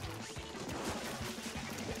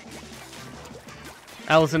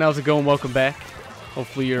 Allison, how's it going? Welcome back.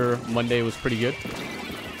 Hopefully your Monday was pretty good.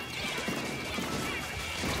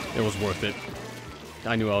 It was worth it.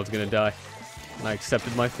 I knew I was going to die. And I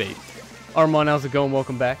accepted my fate. Armand, how's it going?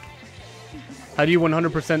 Welcome back. How do you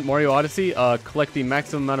 100% Mario Odyssey? Collect the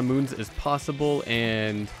maximum amount of moons as possible,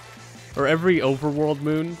 or every overworld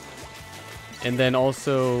moon. And then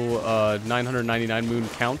also 999 moon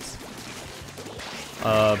counts.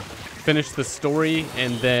 Finish the story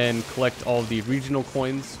and then collect all the regional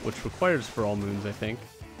coins, which requires for all moons, I think.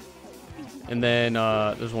 And then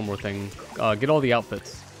there's one more thing. Get all the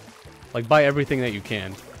outfits. Like, buy everything that you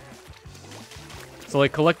can. So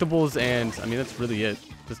like collectibles and, I mean, that's really it.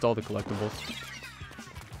 Just all the collectibles.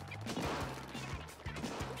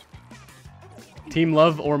 Team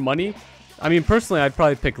love or money? I mean, personally, I'd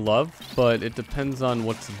probably pick love, but it depends on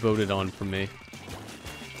what's voted on for me.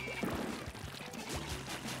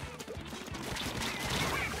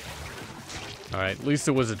 Alright, at least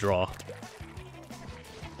it was a draw.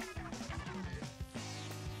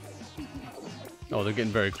 Oh, they're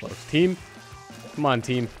getting very close. Team? Come on,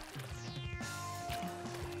 team.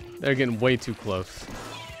 They're getting way too close.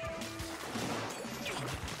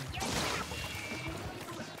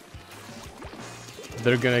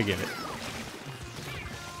 They're gonna get it.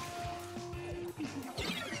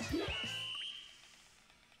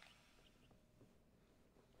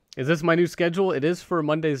 Is this my new schedule? It is for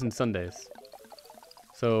Mondays and Sundays.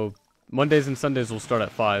 So, Mondays and Sundays will start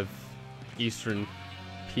at 5 Eastern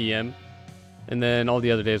PM. And then all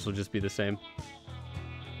the other days will just be the same.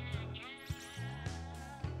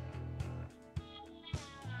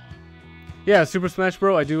 Yeah, Super Smash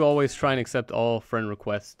Bro, I do always try and accept all friend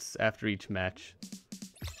requests after each match.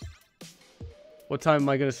 What time am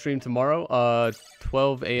I going to stream tomorrow?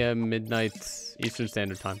 12 a.m. midnight Eastern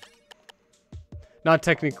Standard Time. Not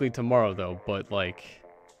technically tomorrow, though, but like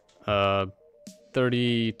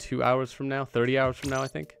 32 hours from now? 30 hours from now, I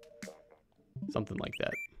think? Something like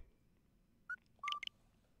that.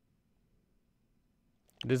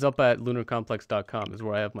 It is up at Lunarcomplex.com is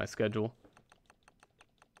where I have my schedule.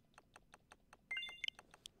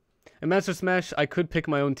 In Master Smash, I could pick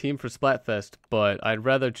my own team for Splatfest, but I'd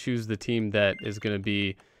rather choose the team that is going to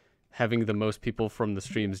be having the most people from the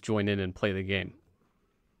streams join in and play the game.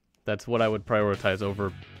 That's what I would prioritize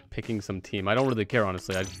over picking some team. I don't really care,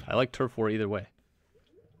 honestly. I like Turf War either way.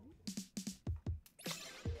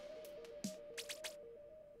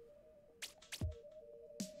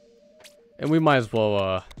 And we might as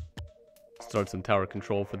well start some tower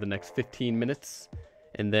control for the next 15 minutes,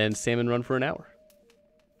 and then salmon run for an hour.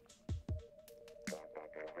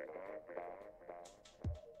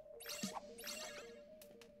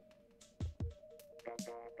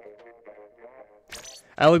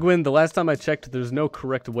 Alleguin, the last time I checked, there's no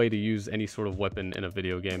correct way to use any sort of weapon in a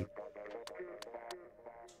video game.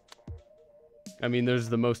 I mean, there's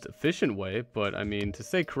the most efficient way, but I mean, to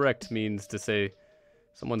say correct means to say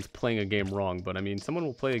someone's playing a game wrong, but I mean, someone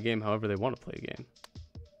will play a game however they want to play a game.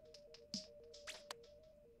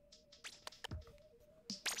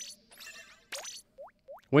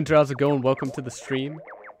 Winter, how's it going? Welcome to the stream.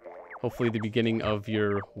 Hopefully the beginning of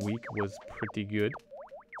your week was pretty good.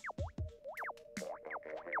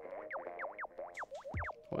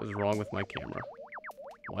 What is wrong with my camera?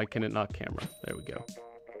 Why can it not camera? There we go.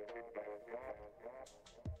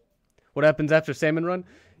 What happens after Salmon Run?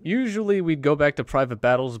 Usually we'd go back to private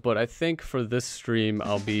battles, but I think for this stream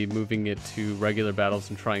I'll be moving it to regular battles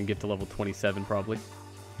and try and get to level 27 probably.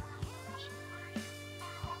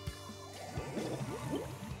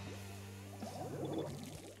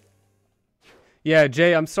 Yeah,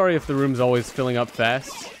 Jay, I'm sorry if the room's always filling up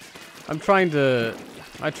fast. I try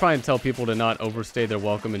and tell people to not overstay their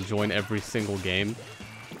welcome and join every single game.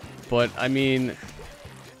 But, I mean,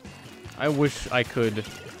 I wish I could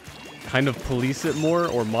kind of police it more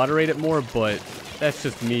or moderate it more, but that's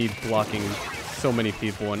just me blocking so many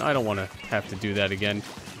people, and I don't want to have to do that again.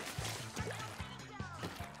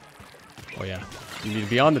 Oh, yeah. You need to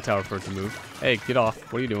be on the tower for it to move. Hey, get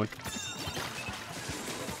off. What are you doing?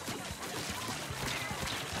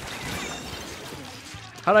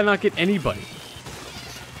 How did I not get anybody?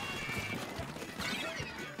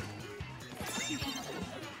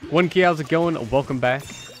 One Key, how's it going? Welcome back.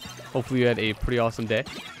 Hopefully you had a pretty awesome day.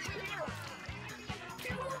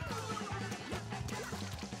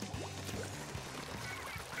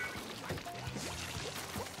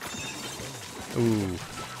 Ooh.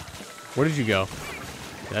 Where did you go?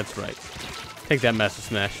 That's right. Take that, Master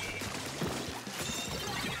Smash.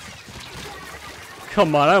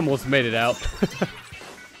 Come on, I almost made it out.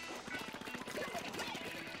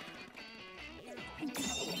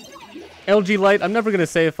 LG Light, I'm never going to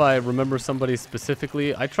say if I remember somebody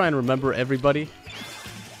specifically. I try and remember everybody.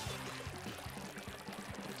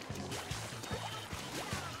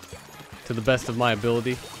 To the best of my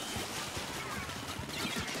ability.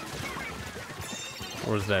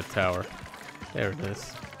 Where's that tower? There it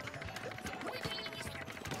is.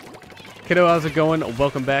 Kiddo, how's it going?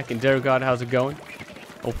 Welcome back. And Daragod, how's it going?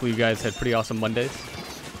 Hopefully you guys had pretty awesome Mondays.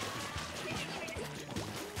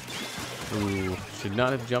 Ooh, should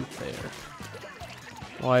not have jumped there.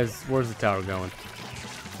 Where's the tower going?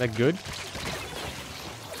 Is that good?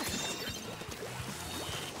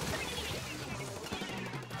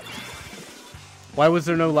 Why was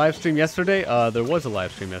there no live stream yesterday? There was a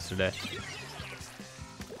live stream yesterday.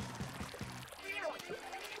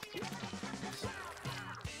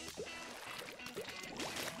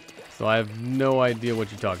 So I have no idea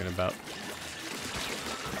what you're talking about.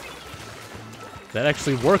 That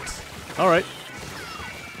actually worked. Alright.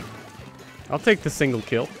 I'll take the single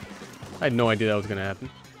kill. I had no idea that was going to happen.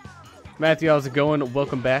 Matthew, how's it going?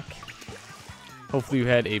 Welcome back. Hopefully you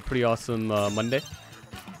had a pretty awesome Monday.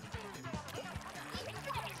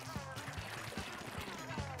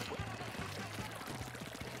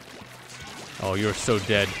 Oh, you're so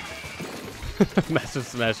dead. Massive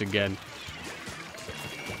Smash again.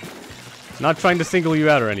 Not trying to single you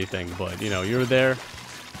out or anything, but, you know, you're there.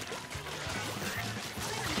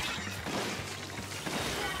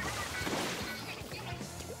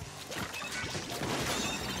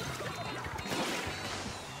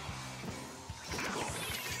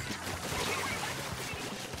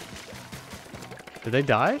 Did they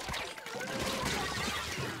die?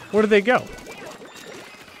 Where did they go?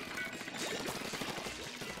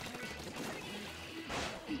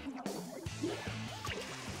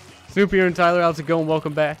 Snoopy and Tyler, how's it going?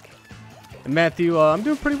 Welcome back. And Matthew, I'm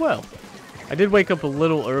doing pretty well. I did wake up a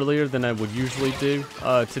little earlier than I would usually do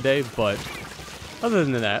today, but other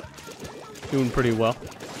than that, doing pretty well.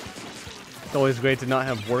 It's always great to not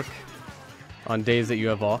have work on days that you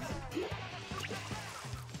have off.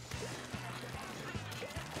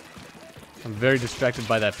 I'm very distracted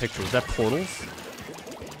by that picture. Was that portals?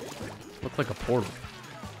 Looked like a portal.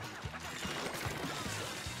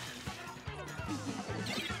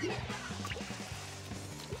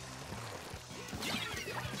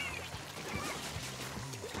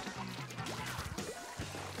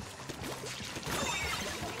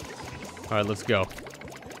 Alright, let's go.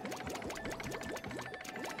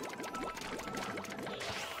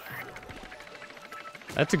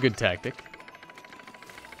 That's a good tactic.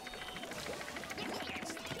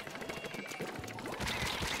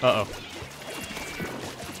 Uh-oh.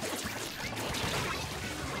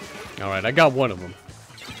 Alright, I got one of them.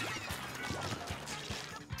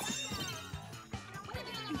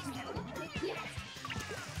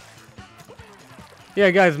 Yeah,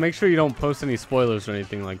 guys, make sure you don't post any spoilers or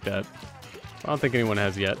anything like that. I don't think anyone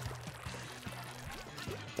has yet.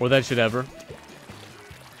 Or that should ever.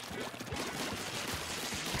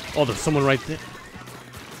 Oh, there's someone right there.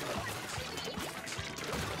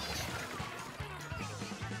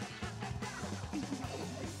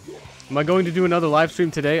 Am I going to do another live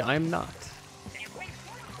stream today? I am not.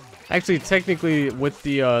 Actually, technically, with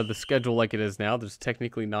the schedule like it is now, there's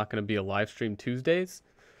technically not going to be a live stream Tuesdays.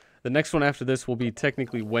 The next one after this will be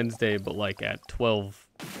technically Wednesday, but like at 12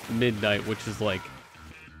 midnight, which is like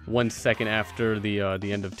 1 second after the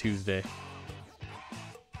end of Tuesday.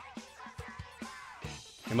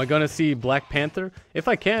 Am I gonna see Black Panther? If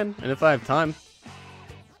I can, and if I have time.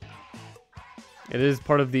 It is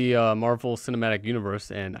part of the Marvel Cinematic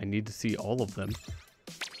Universe, and I need to see all of them.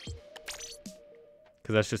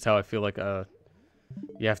 Because that's just how I feel like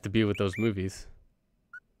you have to be with those movies.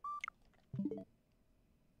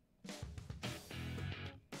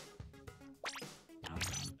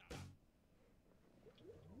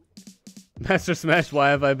 Master Smash, why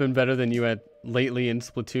have I been better than you at lately in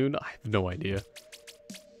Splatoon? I have no idea.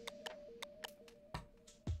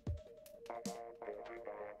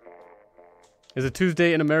 Is it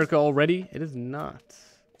Tuesday in America already? It is not.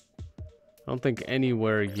 I don't think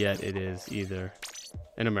anywhere yet it is either.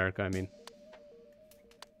 In America, I mean.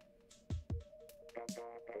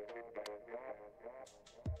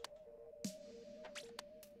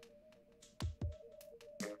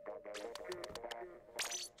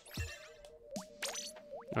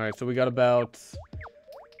 Alright, so we got about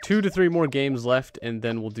 2 to 3 more games left, and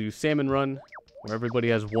then we'll do Salmon Run, where everybody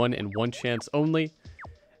has 1 and 1 chance only.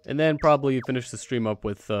 And then probably finish the stream up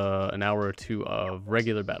with an hour or 2 of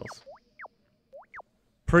regular battles.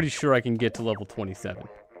 Pretty sure I can get to level 27.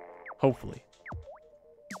 Hopefully.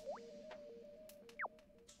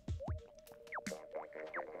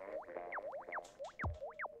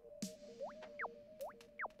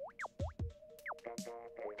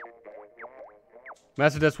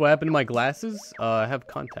 Master Death, what happened to my glasses? I have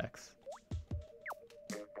contacts.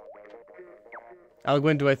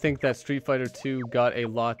 Alguin, do I think that Street Fighter 2 got a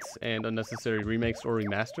lot and unnecessary remakes or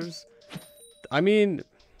remasters? I mean,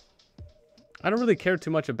 I don't really care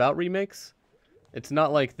too much about remakes. It's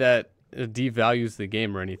not like that it devalues the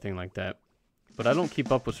game or anything like that. But I don't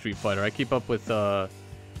keep up with Street Fighter. I keep up with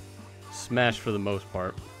Smash for the most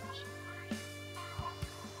part.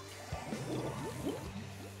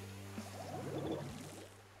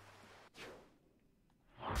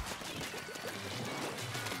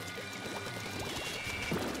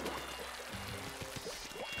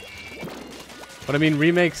 But I mean,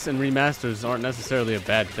 remakes and remasters aren't necessarily a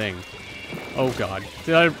bad thing. Oh god.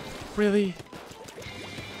 Did I really?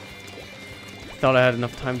 Thought I had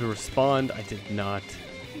enough time to respond. I did not.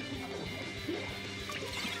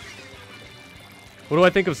 What do I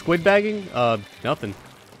think of squid bagging? Nothing.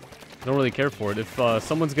 I don't really care for it. If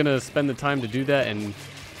someone's gonna spend the time to do that and,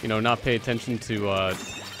 you know, not pay attention to, I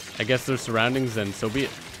guess, their surroundings, then so be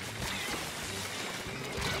it.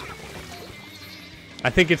 I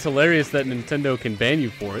think it's hilarious that Nintendo can ban you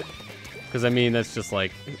for it. Because, I mean, that's just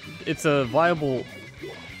like... It's a viable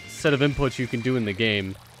set of inputs you can do in the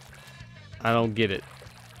game. I don't get it.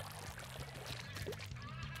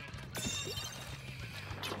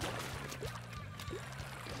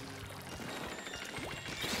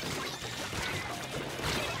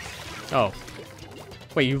 Oh.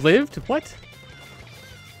 Wait, you lived? What?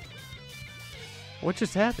 What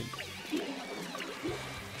just happened?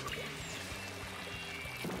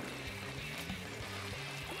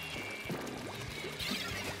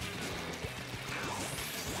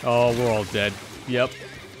 Oh, we're all dead. Yep.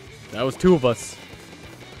 That was 2 of us.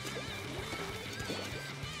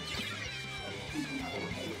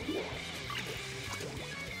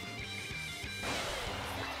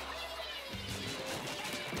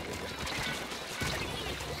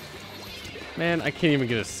 Man, I can't even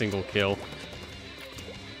get a single kill.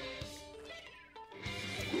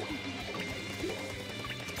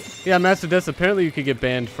 Yeah, Master Death, apparently you could get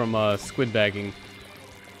banned from squid bagging.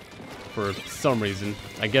 For some reason.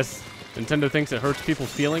 I guess Nintendo thinks it hurts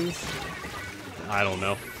people's feelings? I don't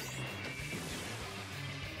know.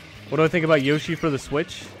 What do I think about Yoshi for the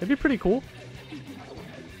Switch? It'd be pretty cool.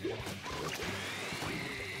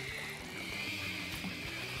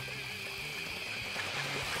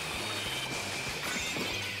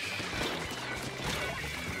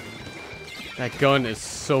 That gun is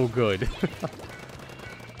so good.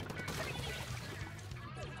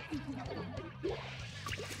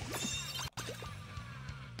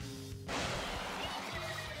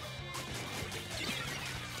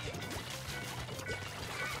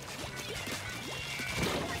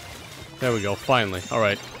 There we go, finally.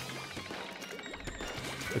 Alright.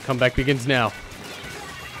 The comeback begins now.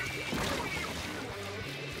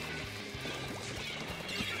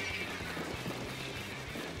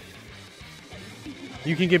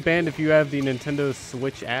 You can get banned if you have the Nintendo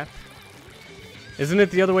Switch app. Isn't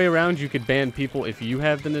it the other way around? You could ban people if you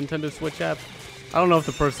have the Nintendo Switch app? I don't know if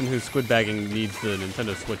the person who's squid bagging needs the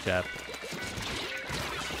Nintendo Switch app.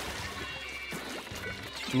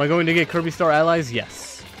 Am I going to get Kirby Star Allies?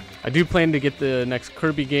 Yes. I do plan to get the next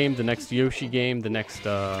Kirby game, the next Yoshi game, the next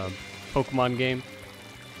Pokemon game.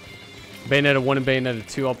 Bayonetta 1 and Bayonetta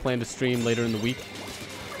 2 I'll plan to stream later in the week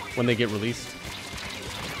when they get released.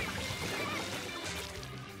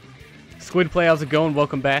 Squid Play, how's it going?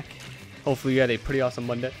 Welcome back. Hopefully you had a pretty awesome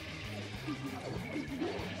Monday.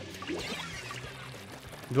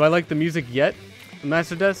 Do I like the music yet,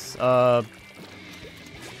 Master Des? I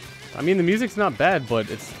mean, the music's not bad, but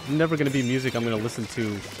it's never going to be music I'm going to listen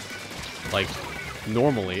to, like,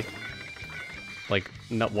 normally. Like,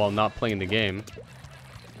 while not playing the game.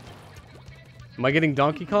 Am I getting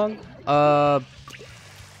Donkey Kong?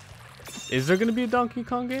 Is there going to be a Donkey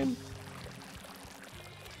Kong game?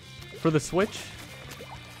 For the Switch?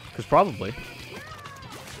 Because probably.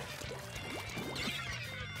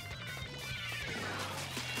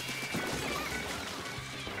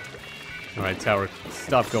 Alright, tower,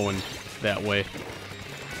 stop going that way.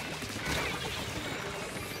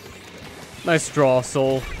 Nice draw,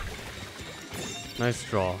 Soul. Nice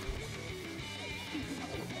draw.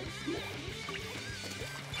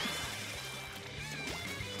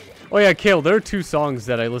 Oh yeah, Kale, there are 2 songs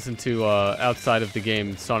that I listen to outside of the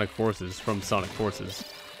game Sonic Forces, from Sonic Forces.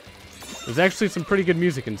 There's actually some pretty good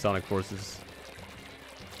music in Sonic Forces.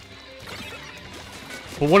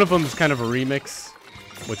 But one of them is kind of a remix,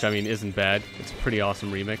 which, I mean, isn't bad. It's a pretty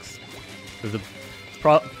awesome remix. There's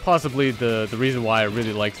possibly the reason why I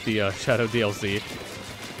really liked the Shadow DLC.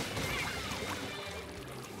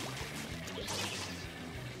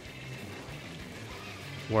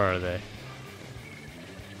 Where are they?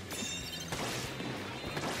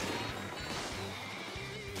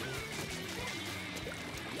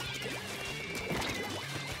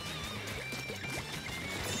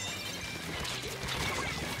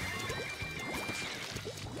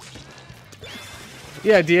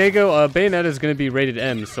 Yeah, Diego, Bayonetta is going to be rated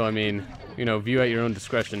M, so I mean, you know, view at your own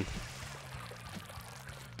discretion.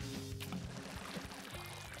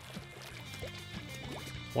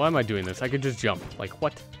 Why am I doing this? I could just jump. Like,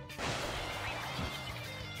 what?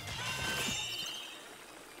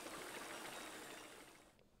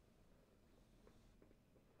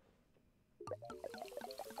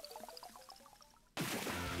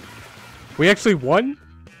 We actually won?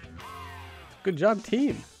 Good job,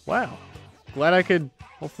 team. Wow. Glad I could...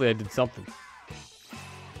 Hopefully I did something.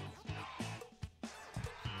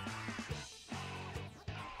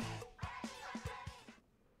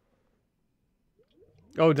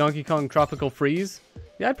 Oh, Donkey Kong Tropical Freeze?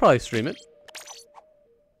 Yeah, I'd probably stream it.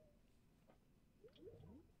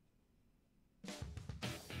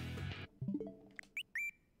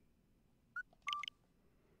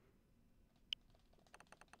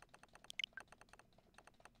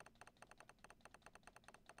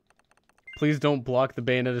 Please don't block the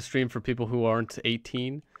Bayonetta stream for people who aren't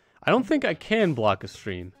 18. I don't think I can block a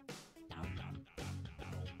stream.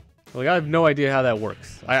 Like, I have no idea how that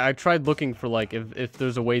works. I tried looking for, like, if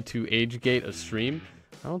there's a way to age gate a stream.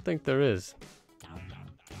 I don't think there is.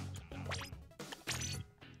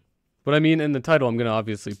 But I mean, in the title, I'm going to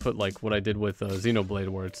obviously put, like, what I did with Xenoblade,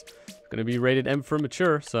 where it's going to be rated M for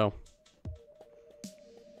mature, so...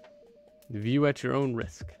 View at your own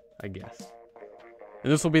risk, I guess.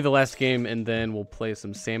 And this will be the last game, and then we'll play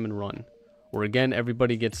some Salmon Run. Where, again,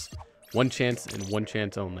 everybody gets one chance and one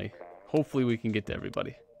chance only. Hopefully we can get to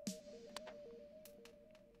everybody.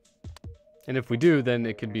 And if we do, then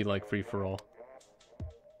it could be, like, free-for-all.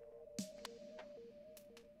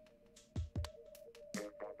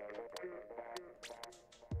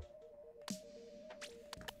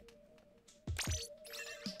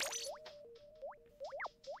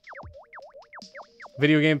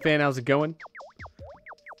 Video game fan, how's it going?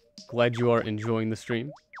 Glad you are enjoying the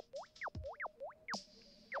stream.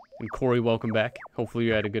 And Corey, welcome back. Hopefully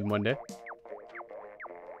you had a good Monday.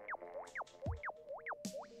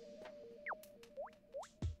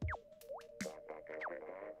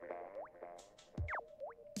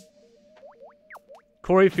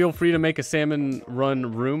 Corey, feel free to make a Salmon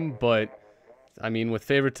Run room, but I mean, with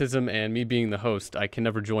favoritism and me being the host, I can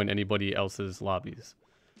never join anybody else's lobbies.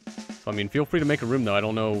 So I mean, feel free to make a room though. I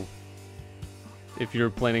don't know if you're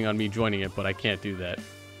planning on me joining it, but I can't do that.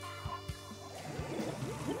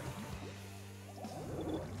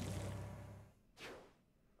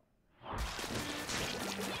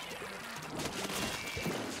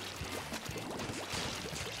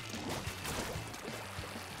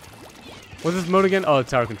 What's this mode again? Oh,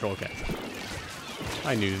 tower control, okay.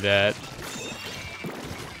 I knew that.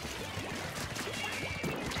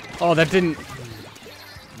 Oh, that didn't...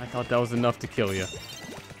 I thought that was enough to kill you.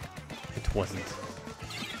 It wasn't.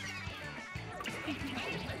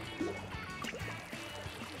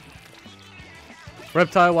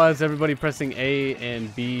 Reptile, why is everybody pressing A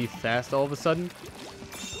and B fast all of a sudden?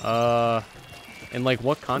 In like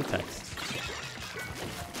what context?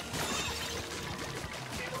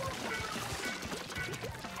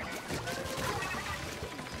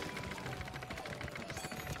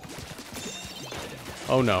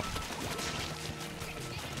 Oh no.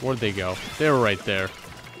 Where'd they go? They were right there.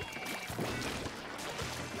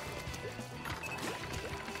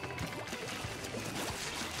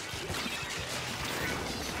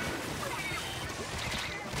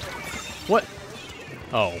 What?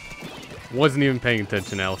 Oh. Wasn't even paying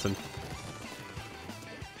attention, Allison.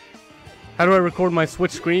 How do I record my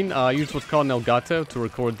Switch screen? Use what's called an Elgato to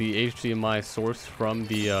record the HDMI source from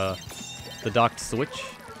the docked Switch.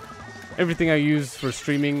 Everything I use for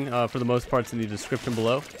streaming, for the most part, is in the description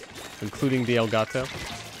below, including the Elgato.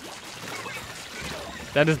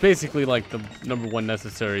 That is basically like the #1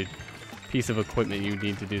 necessary piece of equipment you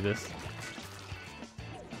need to do this.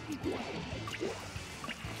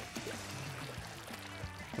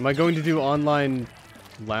 Am I going to do online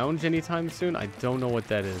lounge anytime soon? I don't know what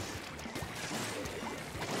that is.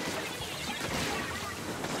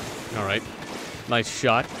 Alright. Nice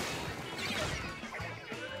shot.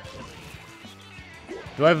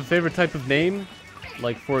 Do I have a favorite type of name?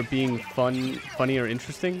 Like for it being fun, funny, or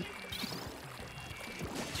interesting?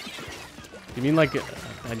 You mean like...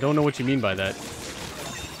 I don't know what you mean by that.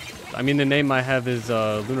 I mean the name I have is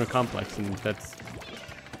Lunarcomplex, and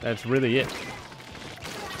that's really it.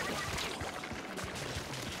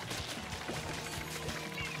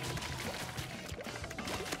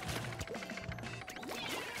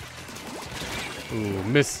 Ooh,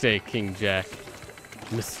 mistake, King Jack.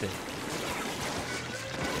 Mistake.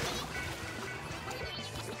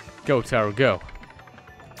 Go, Tower, go.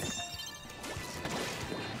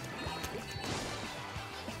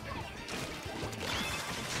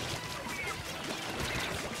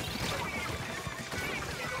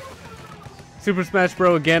 Super Smash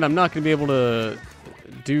Bros. Again, I'm not going to be able to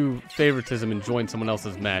do favoritism and join someone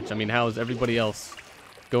else's match. I mean, how is everybody else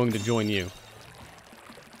going to join you?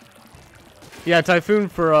 Yeah, Typhoon,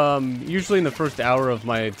 for usually in the first hour of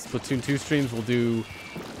my Splatoon 2 streams, we'll do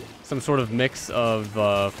some sort of mix of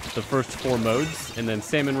the first 4 modes, and then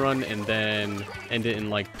Salmon Run, and then end it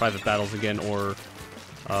in like private battles again, or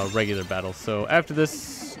regular battles. So after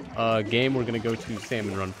this game, we're going to go to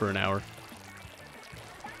Salmon Run for an hour.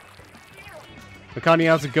 Makani,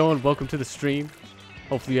 how's it going? Welcome to the stream.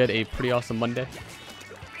 Hopefully you had a pretty awesome Monday.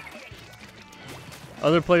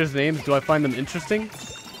 Other players' names, do I find them interesting?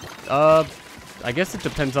 I guess it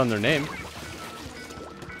depends on their name.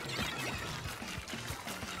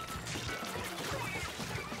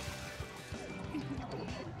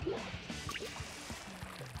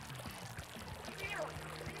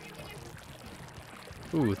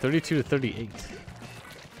 Ooh, 32 to 38.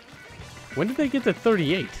 When did they get to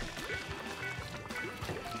 38?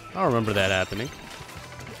 I don't remember that happening.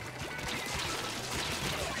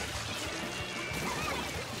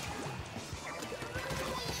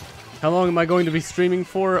 How long am I going to be streaming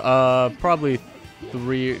for? Probably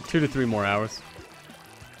 2 to 3 more hours.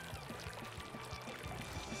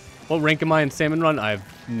 What rank am I in Salmon Run? I have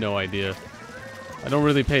no idea. I don't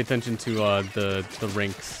really pay attention to the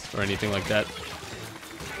ranks or anything like that.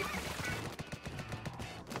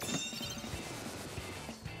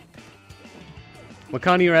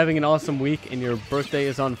 Makani, you're having an awesome week, and your birthday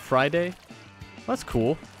is on Friday? That's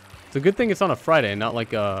cool. It's a good thing it's on a Friday, not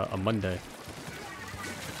like a Monday.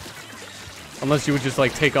 Unless you would just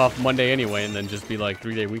like take off Monday anyway, and then just be like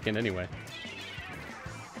 3-day weekend anyway.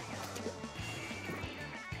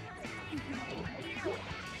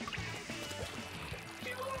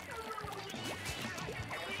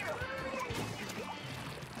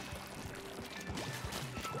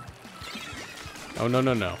 Oh, no,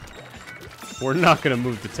 no, no. We're not going to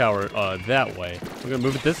move the tower that way. We're going to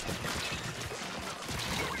move it this way.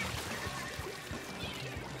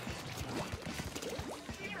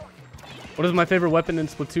 What is my favorite weapon in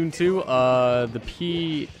Splatoon 2? The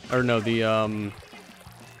P... Or no, the, I was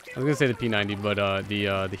going to say the P90, but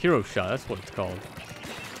the Hero Shot. That's what it's called.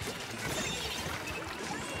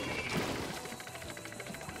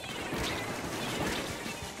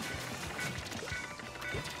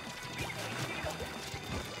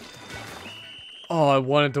 Oh, I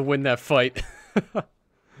wanted to win that fight.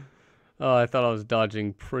 Oh, I thought I was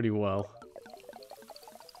dodging pretty well.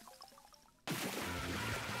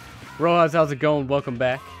 Rojas, how's it going? Welcome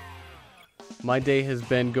back. My day has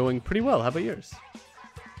been going pretty well. How about yours?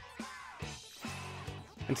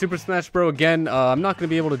 And Super Smash Bros. Again, I'm not going to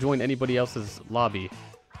be able to join anybody else's lobby.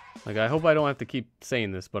 Like, I hope I don't have to keep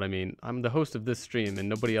saying this, but I mean, I'm the host of this stream, and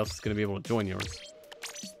nobody else is going to be able to join yours.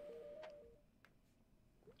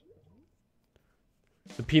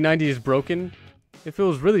 The P90 is broken. If it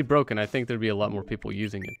was really broken, I think there'd be a lot more people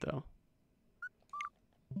using it, though.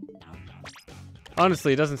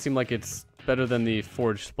 Honestly, it doesn't seem like it's better than the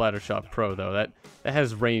Forged Splattershot Pro, though. That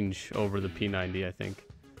has range over the P90, I think.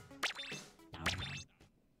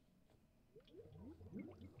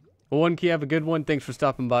 Well, One Key, have a good one. Thanks for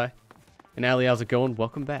stopping by. And Ali, how's it going?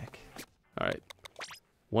 Welcome back. Alright.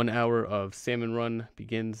 1 hour of Salmon Run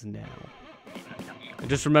begins now. And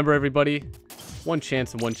just remember, everybody, one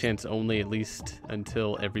chance and one chance only, at least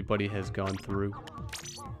until everybody has gone through.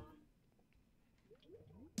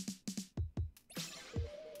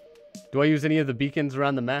 Do I use any of the beacons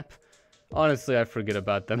around the map? Honestly, I forget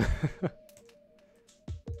about them.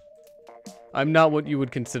 I'm not what you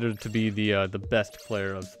would consider to be the best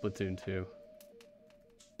player of Splatoon 2.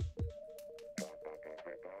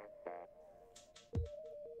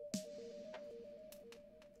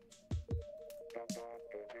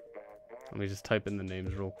 Let me just type in the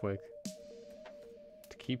names real quick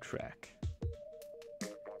to keep track.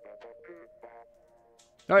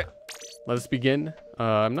 Alright, let us begin.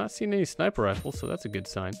 I'm not seeing any sniper rifles, so that's a good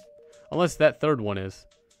sign. Unless that third one is.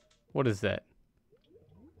 What is that?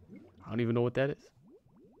 I don't even know what that is.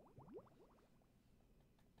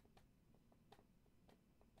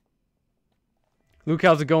 Luke,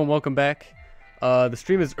 how's it going? Welcome back. The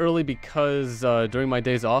stream is early because during my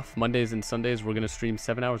days off, Mondays and Sundays, we're going to stream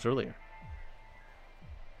 7 hours earlier.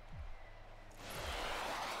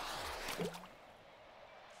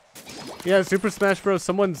 Yeah, Super Smash Bros.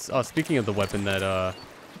 Someone's speaking of the weapon that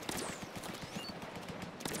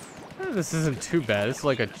this isn't too bad. It's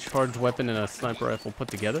like a charged weapon and a sniper rifle put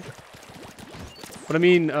together. But I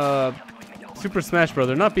mean, Super Smash Bros.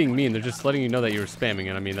 They're not being mean. They're just letting you know that you're spamming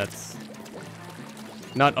it. I mean, that's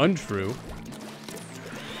not untrue.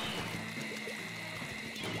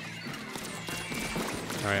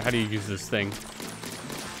 All right, how do you use this thing?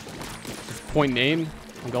 Just point and aim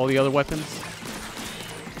like all the other weapons.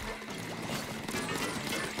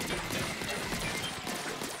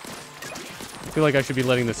 I feel like I should be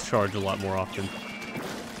letting this charge a lot more often.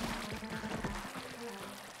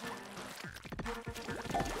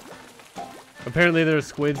 Apparently there are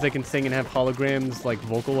squids that can sing and have holograms like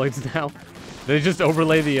Vocaloids now. They just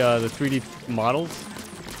overlay the 3D models.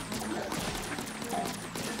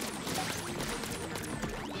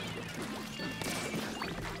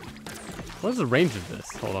 What is the range of this?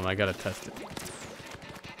 Hold on, I gotta test it.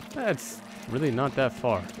 That's really not that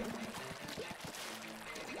far.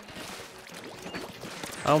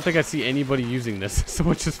 I don't think I see anybody using this.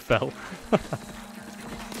 Someone just fell.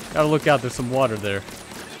 Gotta look out, there's some water there.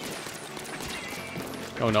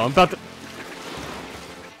 Oh no, I'm about to...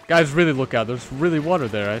 Guys, really look out, there's really water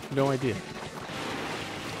there. I have no idea.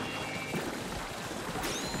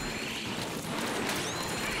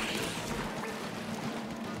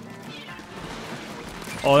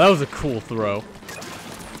 Oh, that was a cool throw.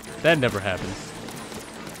 That never happens.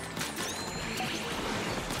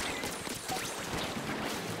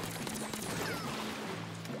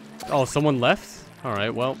 Oh, someone left?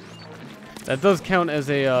 Alright, well. That does count as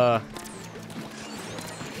a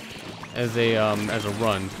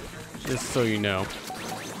run. Just so you know.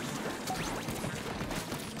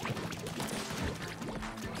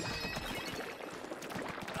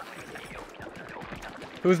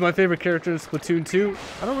 Who's my favorite character in Splatoon 2?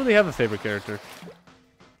 I don't really have a favorite character.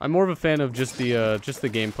 I'm more of a fan of just the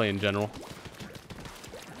gameplay in general.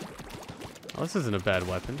 Oh, this isn't a bad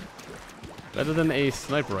weapon. Better than a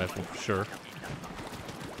sniper rifle, for sure.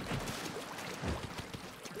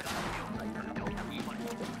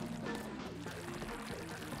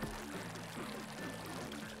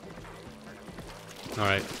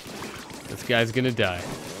 Alright. This guy's gonna die.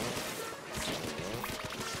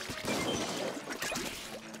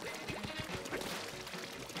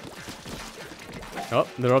 Oh,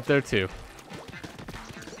 they're up there too.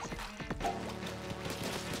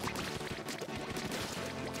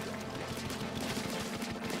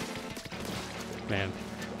 Man.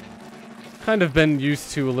 Kind of been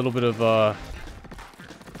used to a little bit of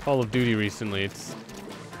Call of Duty recently. It's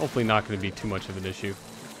hopefully not going to be too much of an issue.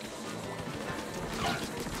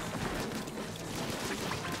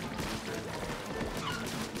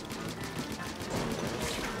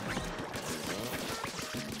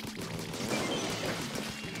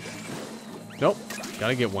 Nope,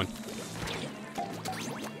 gotta get one.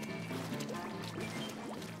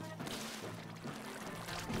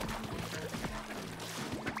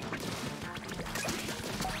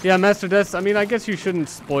 Yeah, Master Des, I mean, I guess you shouldn't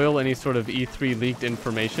spoil any sort of E3 leaked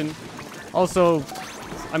information. Also,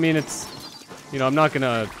 I mean, it's, you know, I'm not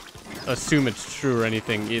gonna assume it's true or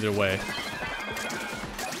anything either way.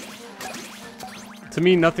 To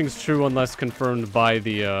me, nothing's true unless confirmed by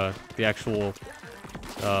the actual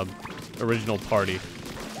original party.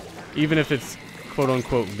 Even if it's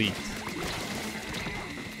quote-unquote leaked.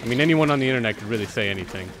 I mean, anyone on the internet could really say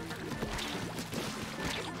anything.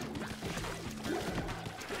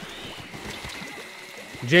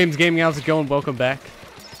 James Gaming, how's it going? Welcome back.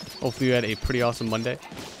 Hopefully you had a pretty awesome Monday.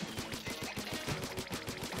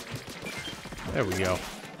 There we go.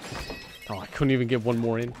 Oh, I couldn't even get one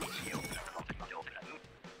more in.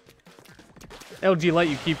 LG Light,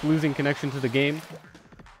 you keep losing connection to the game.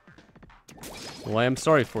 Well, I am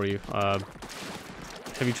sorry for you. Have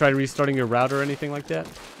you tried restarting your router or anything like that?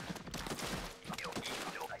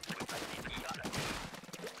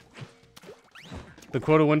 The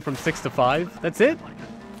quota went from 6 to 5? That's it?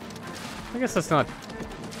 I guess that's not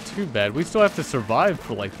too bad. We still have to survive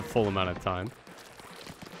for like the full amount of time.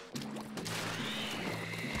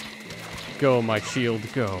 Go, my shield,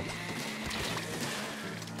 go.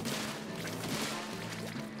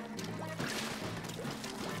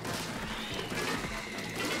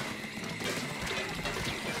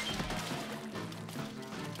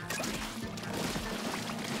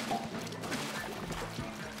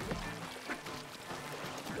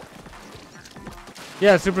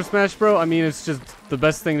 Yeah, Super Smash Bro. I mean, it's just the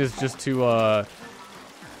best thing is just to,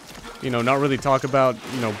 you know, not really talk about,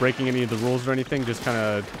 you know, breaking any of the rules or anything. Just kind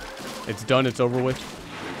of, it's done, it's over with.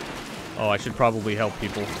 Oh, I should probably help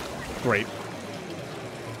people. Great.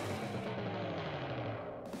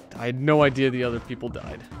 I had no idea the other people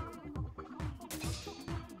died.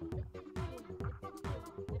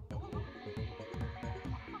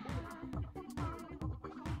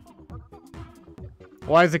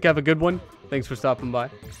 Well, Isaac, have a good one. Thanks for stopping by.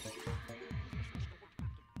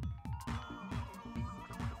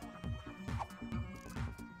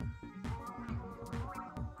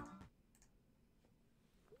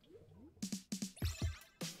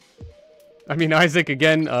 I mean, Isaac,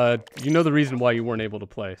 again, you know the reason why you weren't able to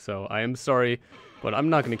play, so I am sorry, but I'm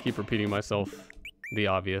not going to keep repeating myself the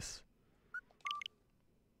obvious.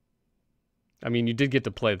 I mean, you did get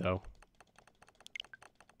to play, though.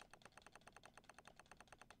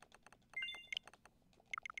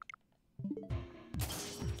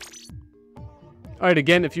 Alright,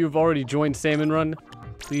 again, if you have already joined Salmon Run,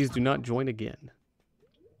 please do not join again.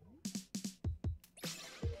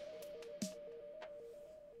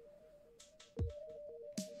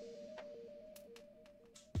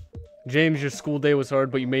 James, your school day was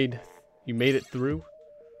hard, but you made it through.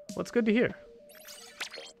 Well, that's good to hear.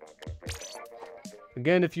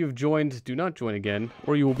 Again, if you have joined, do not join again,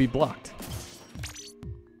 or you will be blocked.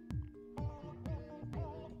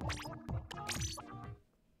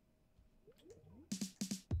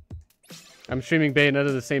 I'm streaming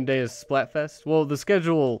Bayonetta the same day as Splatfest. Well, the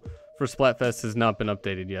schedule for Splatfest has not been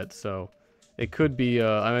updated yet, so it could be,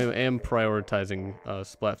 I am prioritizing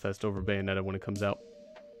Splatfest over Bayonetta when it comes out.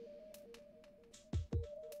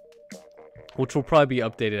 Which will probably be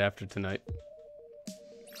updated after tonight.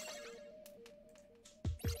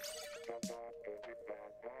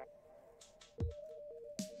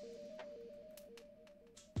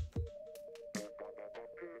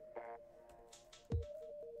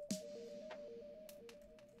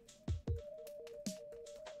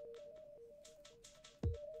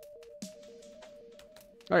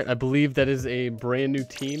 Alright, I believe that is a brand new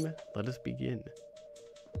team. Let us begin.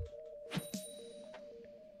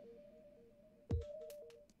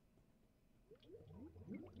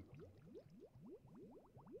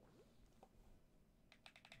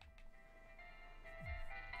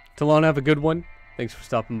 Talon, have a good one. Thanks for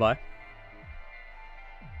stopping by.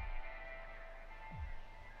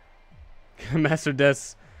 Master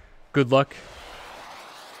Des, good luck.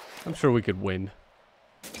 I'm sure we could win.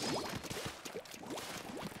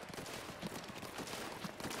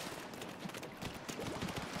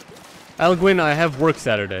 Alguin, I have work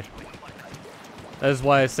Saturday. That is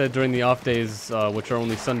why I said during the off days, which are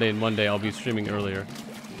only Sunday and Monday, I'll be streaming earlier.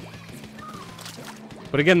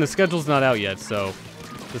 But again, the schedule's not out yet, so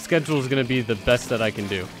the schedule is going to be the best that I can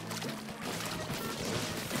do.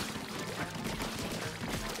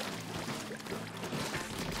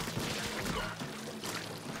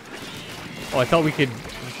 Oh, I thought we could...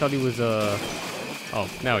 I thought he was, Oh,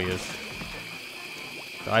 now he is.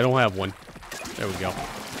 I don't have one. There we go.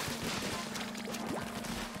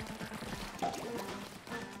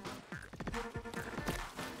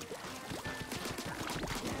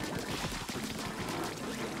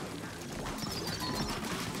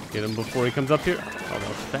 Get him before he comes up here. Oh, that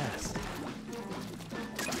was fast.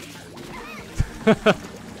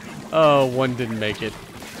 Oh, one didn't make it.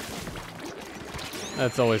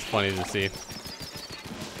 That's always funny to see.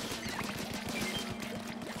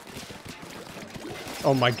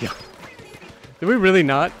 Oh my god. Did we really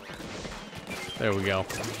not? There we go.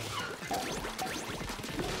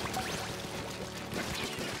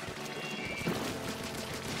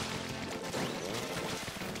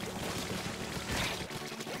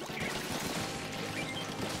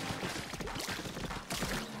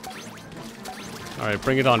 Alright,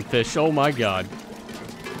 bring it on, fish. Oh my god.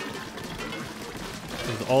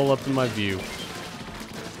 It's all up in my view.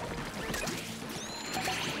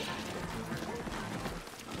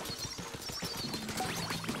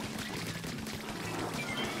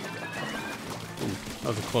 Ooh, that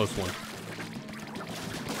was a close one.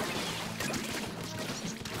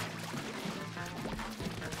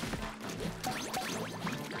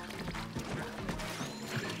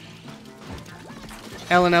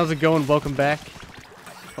 Alan, how's it going? Welcome back.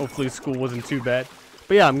 Hopefully school wasn't too bad.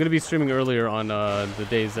 But yeah, I'm going to be streaming earlier on the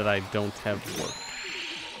days that I don't have work.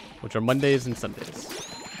 Which are Mondays and Sundays.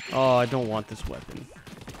 Oh, I don't want this weapon.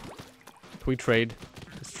 Can we trade?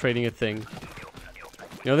 Is trading a thing?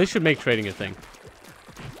 You know, they should make trading a thing.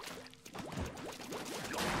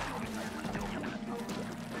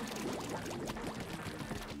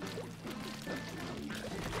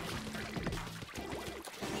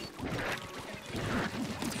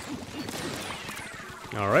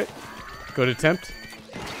 Alright. Good attempt.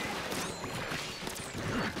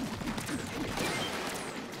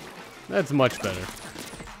 That's much better.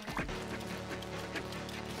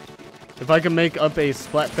 If I could make up a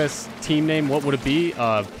Splatfest team name, what would it be?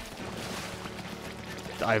 I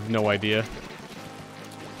have no idea.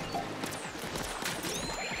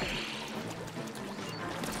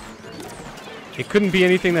 It couldn't be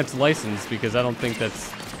anything that's licensed because I don't think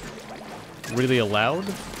that's really allowed.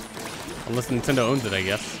 Unless Nintendo owns it, I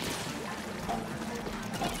guess.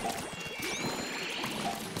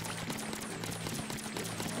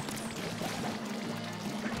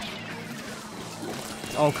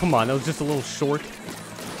 Oh, come on. That was just a little short.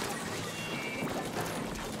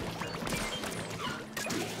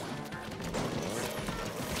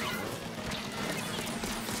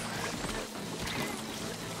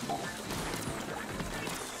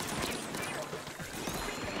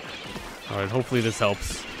 Alright, hopefully this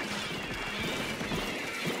helps.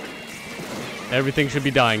 Everything should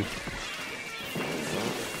be dying.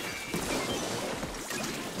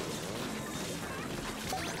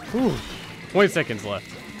 Whew. 20 seconds left.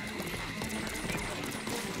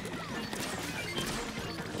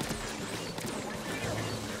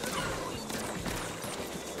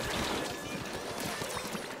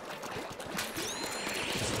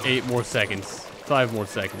 Just 8 more seconds. 5 more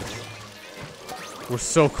seconds. We're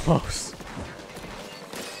so close.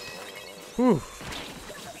 Whew.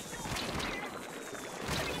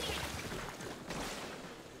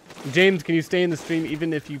 James, can you stay in the stream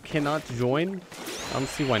even if you cannot join? I don't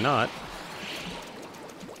see why not.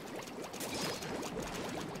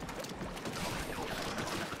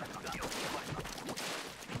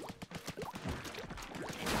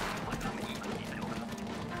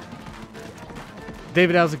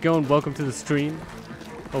 David, how's it going? Welcome to the stream.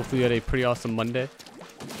 Hopefully you had a pretty awesome Monday.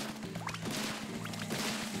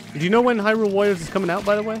 Do you know when Hyrule Warriors is coming out,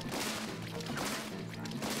 by the way?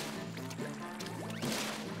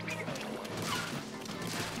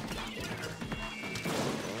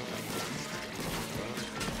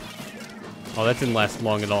 Oh, that didn't last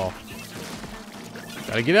long at all.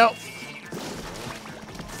 Gotta get out.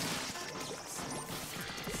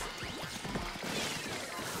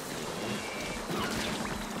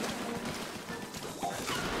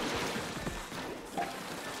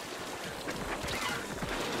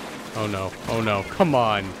 Oh no, oh no, come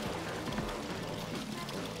on.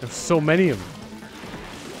 There's so many of them.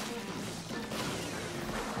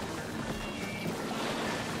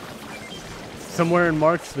 Somewhere in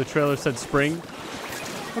March, the trailer said spring.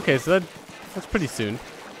 Okay, so that's pretty soon.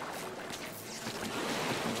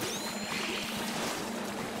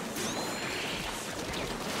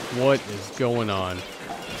 What is going on?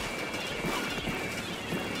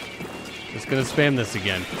 Just gonna spam this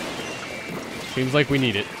again. Seems like we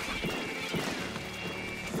need it.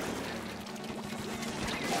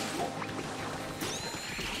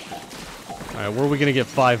 Alright, where are we gonna get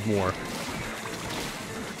 5 more?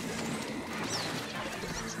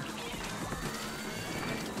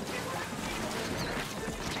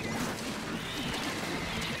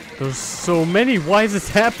 There's so many. Why is this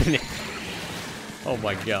happening? Oh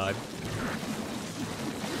my god.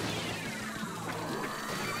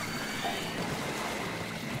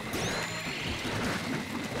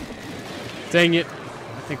 Dang it.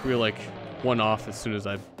 I think we were like one off as soon as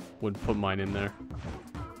I would put mine in there.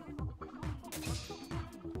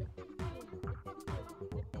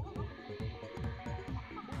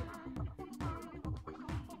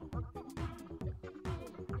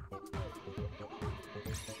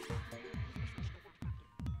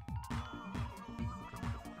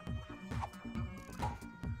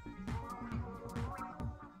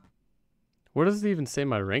 Where does it even say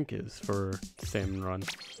my rank is for Salmon Run?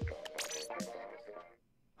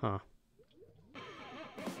 Huh.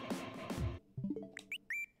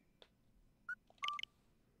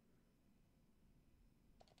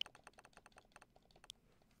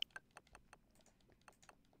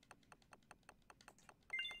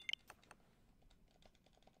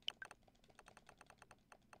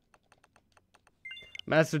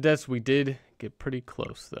 Master Desk, we did get pretty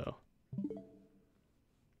close though.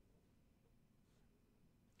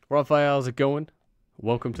 Raphael, how's it going?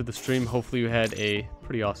 Welcome to the stream. Hopefully you had a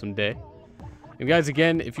pretty awesome day. And guys,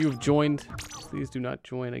 again, if you've joined, please do not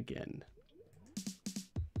join again.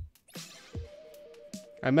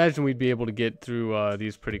 I imagine we'd be able to get through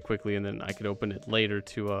these pretty quickly, and then I could open it later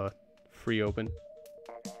to free open.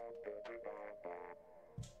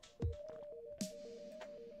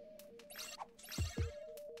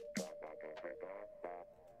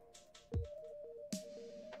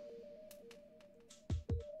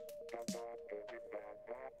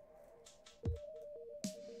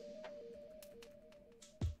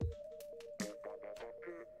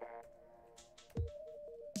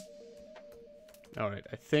 Alright,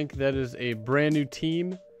 I think that is a brand new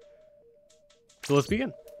team. So let's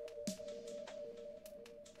begin.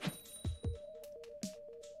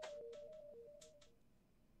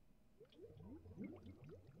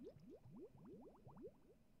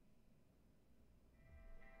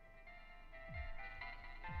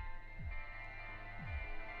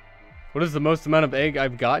 What is the most amount of egg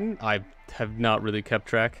I've gotten? I have not really kept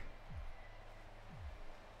track.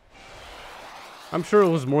 I'm sure it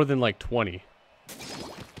was more than like 20.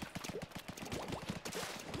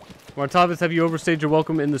 Martavis, have you overstayed your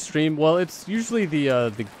welcome in the stream? Well, it's usually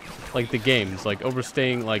the games, like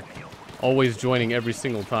overstaying, like always joining every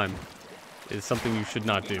single time is something you should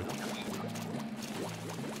not do.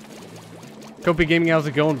 Kopi Gaming, how's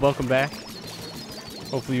it going? Welcome back.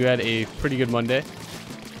 Hopefully you had a pretty good Monday.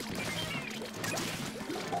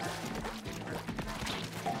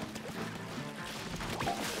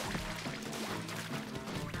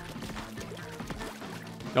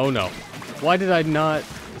 Oh no. Why did I not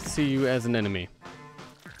see you as an enemy?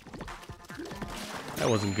 That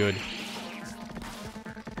wasn't good.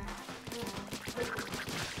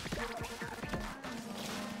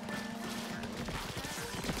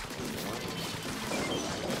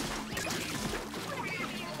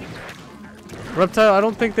 Reptile, I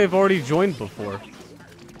don't think they've already joined before.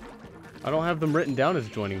 I don't have them written down as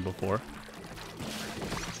joining before.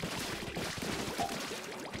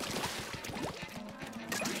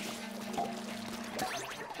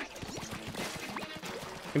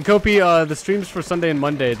 And Kopi, the streams for Sunday and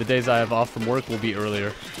Monday, the days I have off from work, will be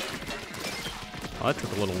earlier. Oh, that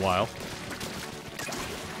took a little while.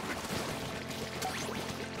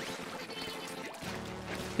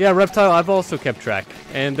 Yeah, Reptile, I've also kept track.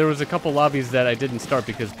 And there was a couple lobbies that I didn't start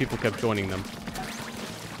because people kept joining them.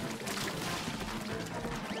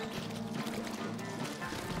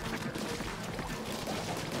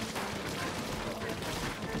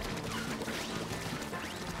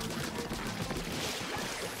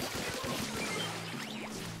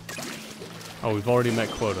 Oh, we've already met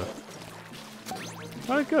quota.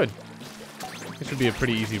 Alright, good. It should be a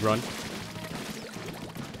pretty easy run.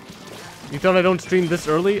 You thought I don't stream this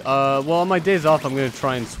early? Well, on my days off, I'm going to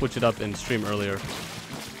try and switch it up and stream earlier.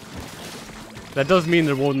 That does mean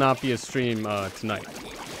there will not be a stream tonight.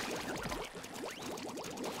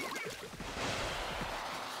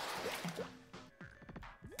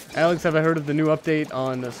 Alex, have I heard of the new update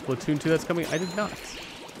on Splatoon 2 that's coming? I did not.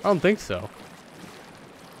 I don't think so.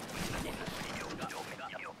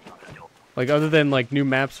 Like, other than, like, new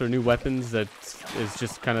maps or new weapons, that is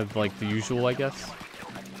just kind of, like, the usual, I guess.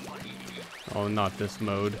 Oh, not this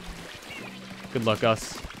mode. Good luck,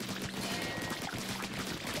 us.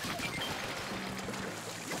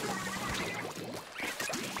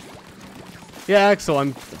 Yeah, Axel,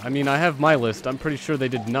 I mean, I have my list. I'm pretty sure they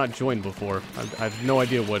did not join before. I have no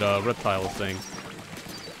idea what Reptile is saying.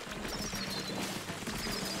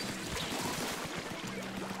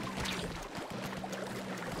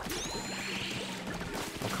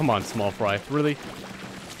 Come on, small fry. Really?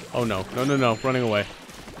 Oh no. No, no, no. Running away.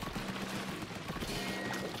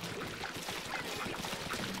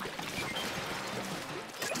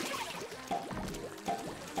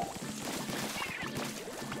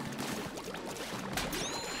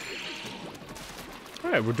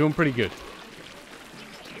 Alright, we're doing pretty good.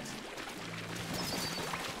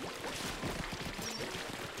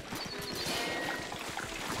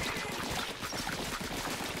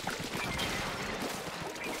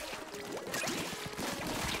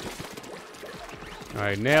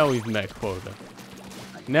 Alright, now we've met quota.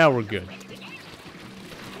 Now we're good.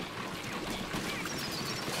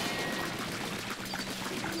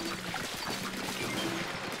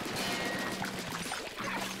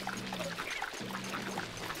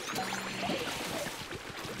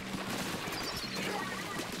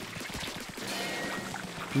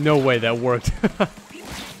 No way that worked.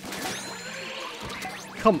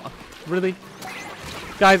 Come on. Really?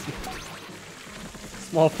 Guys.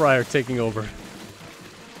 Small fryer taking over.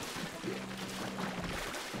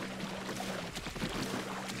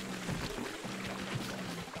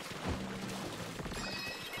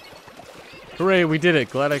 Hooray, we did it.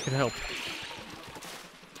 Glad I could help.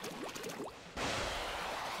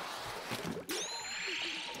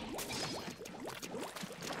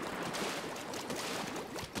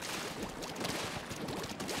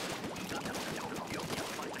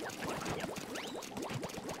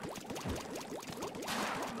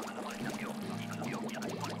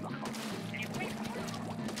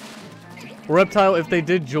 Reptile, if they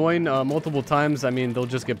did join multiple times, I mean, they'll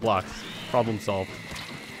just get blocked. Problem solved.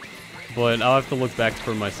 But I'll have to look back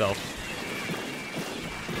for myself.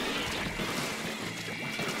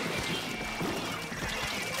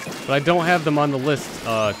 But I don't have them on the list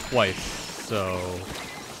twice, so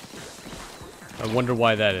I wonder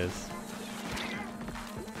why that is.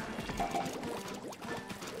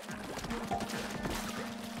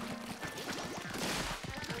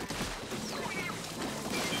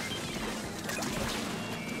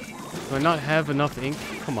 Do I not have enough ink?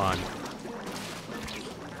 Come on.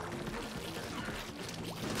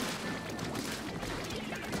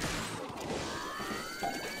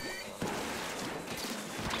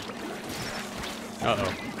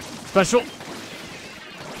 Uh-oh. Special!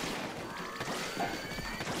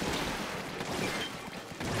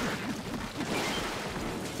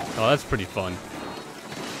 Oh, that's pretty fun.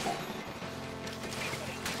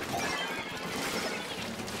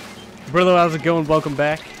 Brillo, how's it going? Welcome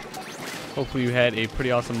back. Hopefully you had a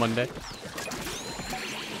pretty awesome Monday.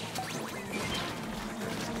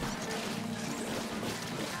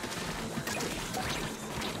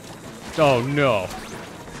 Oh no.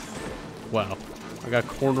 Wow. I got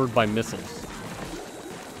cornered by missiles.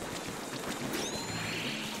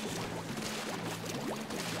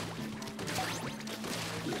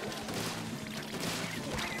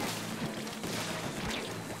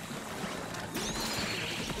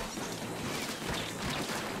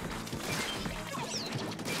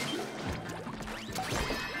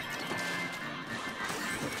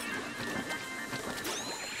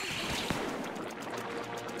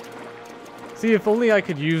 See, if only I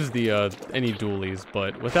could use the any dualies,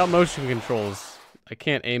 but without motion controls, I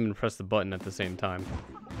can't aim and press the button at the same time.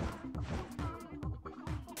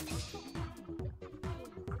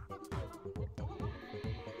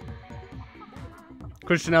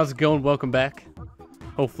 Christian, how's it going? Welcome back.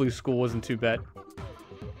 Hopefully school wasn't too bad.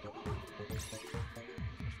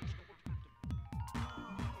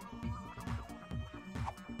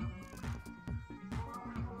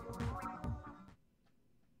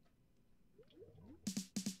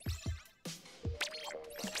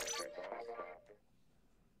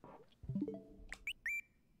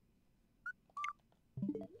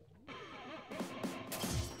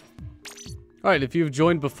 Alright, if you've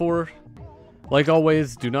joined before, like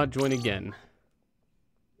always, do not join again.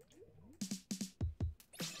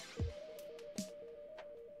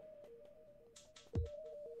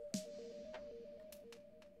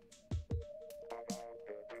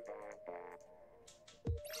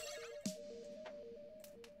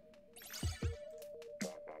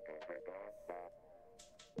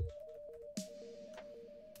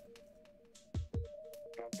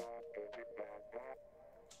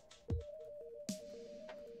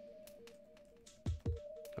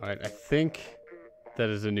 Alright, I think that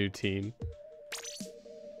is a new team.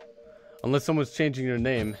 Unless someone's changing their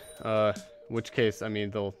name. In which case, I mean,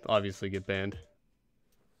 they'll obviously get banned.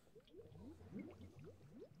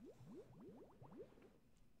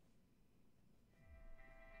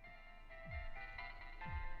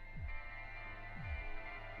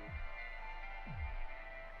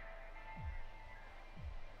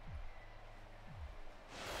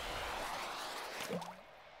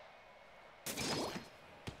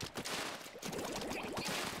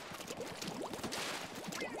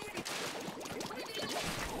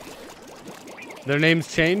 Their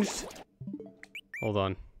names changed? Hold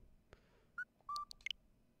on.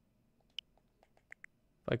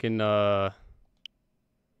 I can,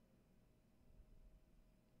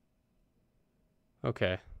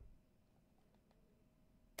 okay.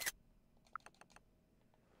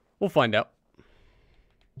 We'll find out.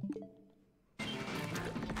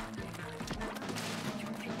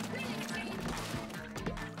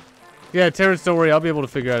 Yeah, Terrence, don't worry. I'll be able to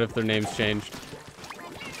figure out if their name's changed.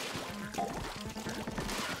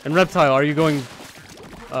 And Reptile, are you going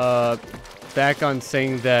back on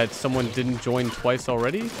saying that someone didn't join twice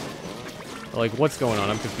already? Like, what's going on?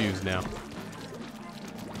 I'm confused now.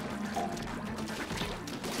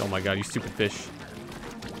 Oh my god, you stupid fish.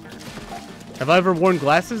 Have I ever worn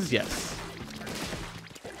glasses? Yes.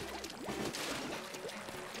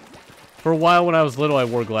 For a while when I was little, I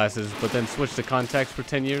wore glasses, but then switched to contacts for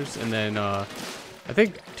 10 years, and then, I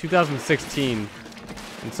think 2016,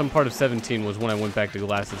 and some part of 17 was when I went back to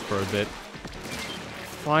glasses for a bit.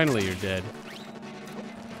 Finally, you're dead.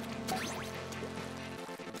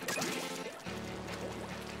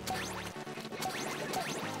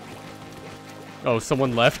 Oh,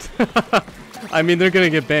 someone left? I mean, they're gonna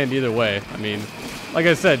get banned either way. I mean, like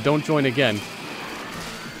I said, don't join again.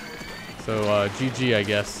 So, GG, I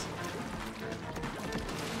guess.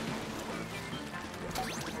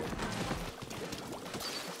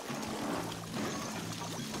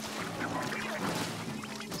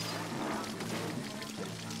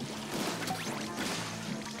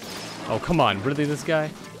 Oh, come on. Really, this guy?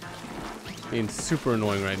 Being super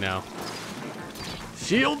annoying right now.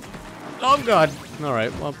 Shield! Oh, God.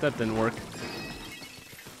 Alright, well, that didn't work.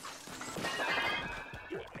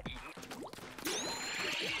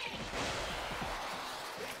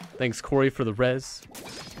 Thanks, Corey, for the res.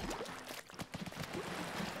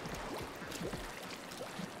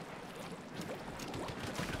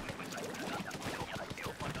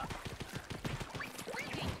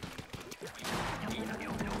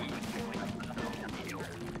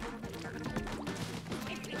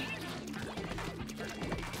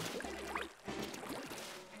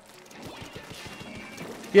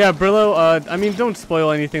 Yeah, Brillo, I mean, don't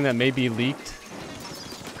spoil anything that may be leaked.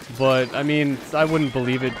 But, I mean, I wouldn't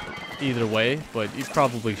believe it either way, but you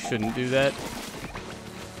probably shouldn't do that.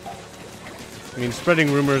 I mean,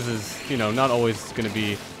 spreading rumors is, you know, not always going to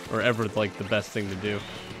be, or ever, like, the best thing to do.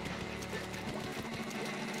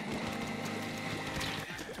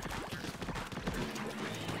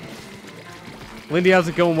 Lindy, how's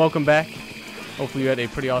it going? Welcome back. Hopefully you had a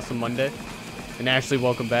pretty awesome Monday. And Ashley,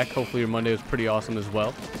 welcome back. Hopefully your Monday was pretty awesome as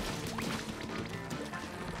well.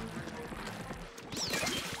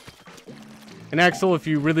 And Axel, if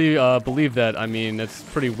you really believe that, I mean, it's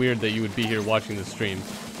pretty weird that you would be here watching the stream.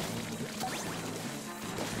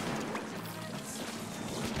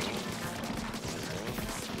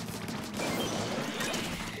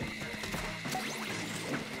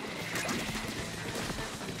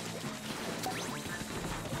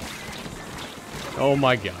 Oh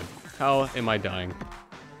my god. How am I dying?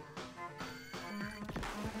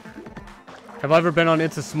 Have I ever been on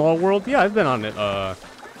It's a Small World? Yeah, I've been on it,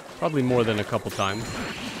 probably more than a couple times.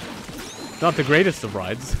 Not the greatest of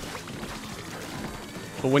rides.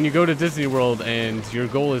 But when you go to Disney World and your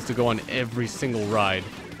goal is to go on every single ride,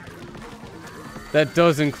 that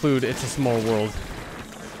does include It's a Small World.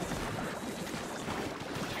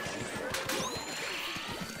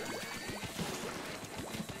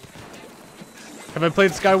 Have I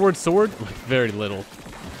played Skyward Sword? Like, very little.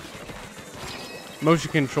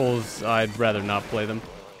 Motion controls, I'd rather not play them.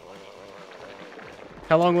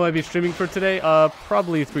 How long will I be streaming for today?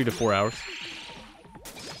 Probably 3 to 4 hours.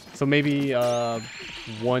 So maybe, 1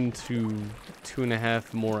 to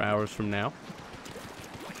 2.5 more hours from now.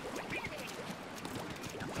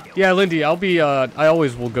 Yeah, Lindy, I'll be, I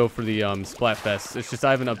always will go for the, Splatfest. It's just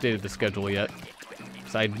I haven't updated the schedule yet.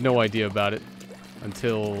 So I had no idea about it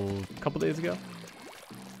until a couple days ago.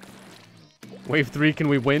 Wave 3, can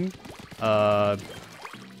we win? I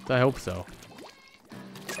hope so.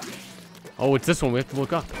 Oh, it's this one. We have to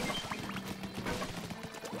look up.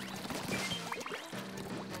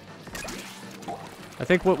 I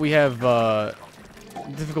think what we have, the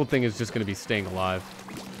difficult thing is just going to be staying alive.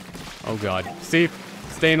 Oh, God. See?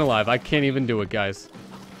 Staying alive. I can't even do it, guys.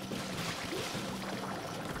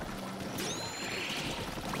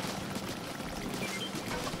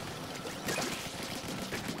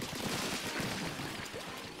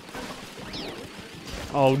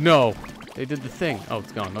 Oh, no. They did the thing. Oh,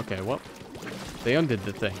 it's gone. Okay, well. They undid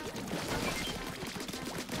the thing.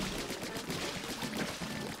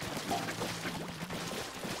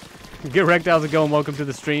 Get wrecked, how's it going? Welcome to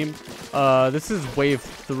the stream. This is wave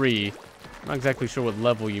 3. I'm not exactly sure what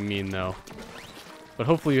level you mean, though. But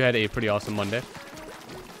hopefully you had a pretty awesome Monday.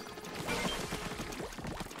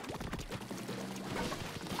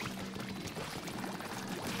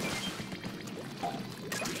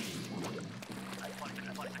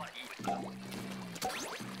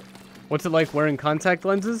 What's it like wearing contact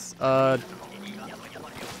lenses? I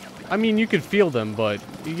mean, you could feel them, but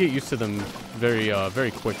you get used to them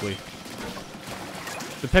very quickly.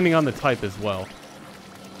 Depending on the type as well.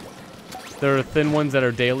 There are thin ones that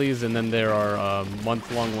are dailies, and then there are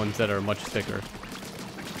month-long ones that are much thicker.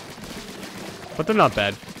 But they're not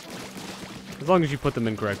bad. As long as you put them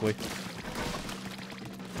in correctly.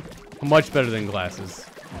 Much better than glasses.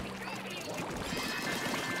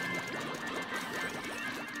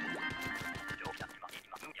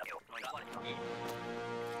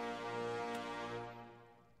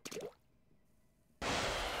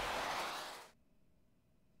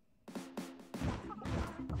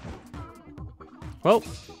 Well,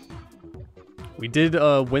 we did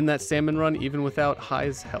win that salmon run even without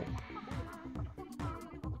High's help.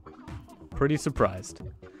 Pretty surprised,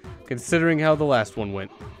 considering how the last one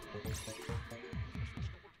went.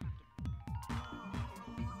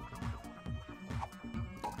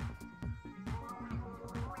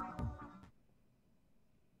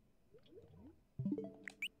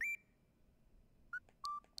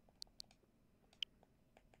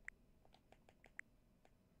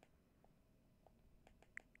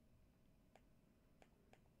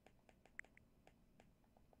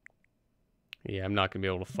 Yeah, I'm not going to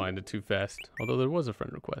be able to find it too fast. Although there was a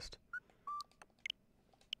friend request.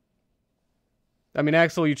 I mean,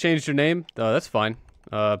 Axel, you changed your name. That's fine.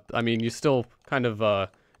 I mean, you still kind of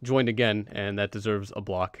joined again, and that deserves a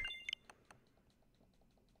block.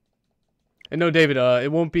 And no, David,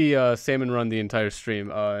 it won't be Salmon Run the entire stream.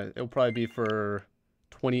 It'll probably be for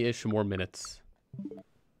 20-ish more minutes.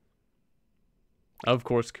 Of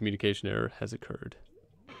course, communication error has occurred.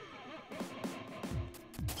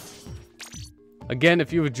 Again,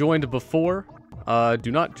 if you have joined before,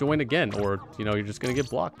 do not join again, or, you know, you're just going to get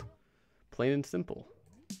blocked. Plain and simple.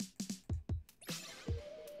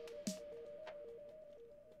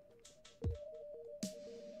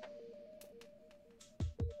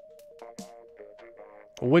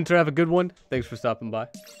 Winter, have a good one. Thanks for stopping by.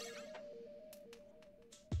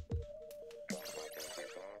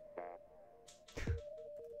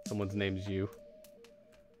 Someone's name's you.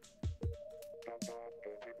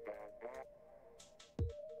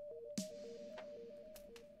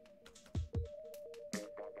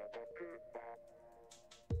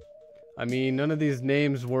 I mean, none of these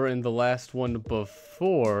names were in the last one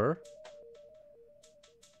before.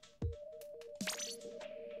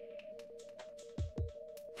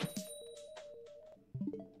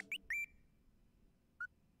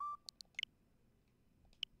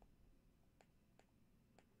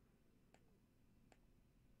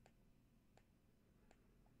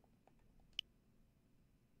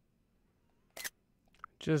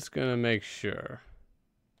 Just gonna make sure.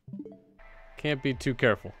 Can't be too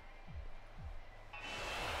careful.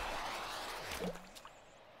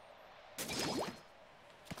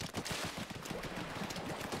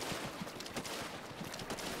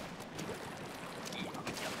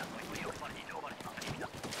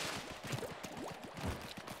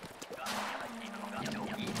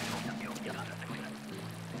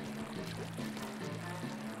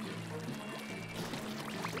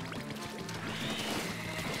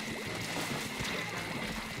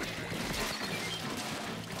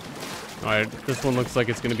 Alright, this one looks like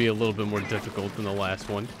it's going to be a little bit more difficult than the last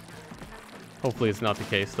one. Hopefully it's not the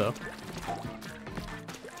case, though.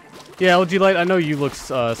 Yeah, LG Light, I know you look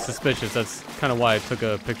suspicious. That's kind of why I took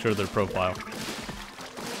a picture of their profile.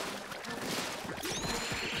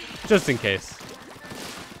 Just in case.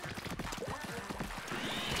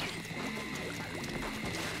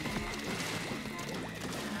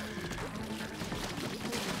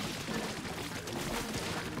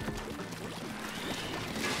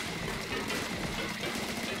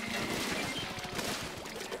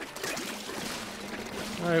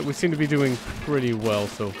 Alright, we seem to be doing pretty well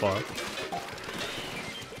so far.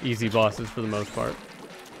 Easy bosses for the most part.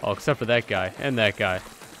 Oh, except for that guy and that guy.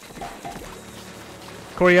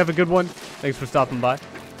 Corey, you have a good one. Thanks for stopping by.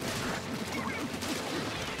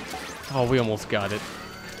 Oh, we almost got it.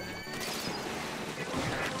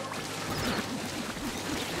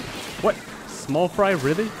 What? Small fry,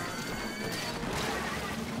 really?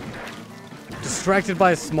 Distracted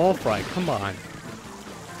by a small fry, come on.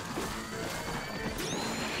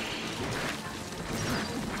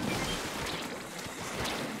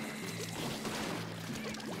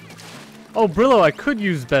 Oh, Brillo, I could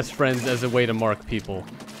use best friends as a way to mark people.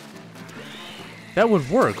 That would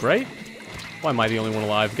work, right? Why am I the only one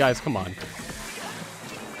alive? Guys, come on.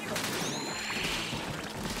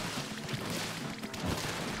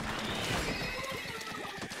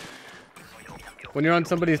 When you're on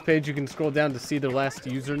somebody's page, you can scroll down to see their last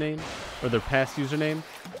username or their past username.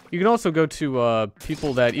 You can also go to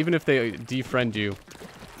people that, even if they defriend you,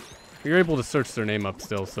 you're able to search their name up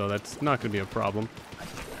still, so that's not going to be a problem.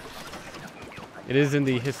 It is in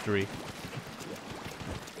the history.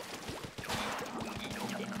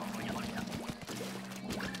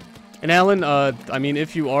 And Alan, I mean,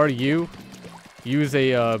 if you are you, use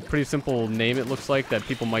a pretty simple name, it looks like, that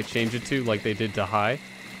people might change it to, like they did to Hi.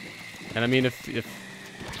 And I mean, if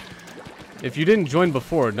you didn't join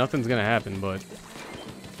before, nothing's gonna happen, but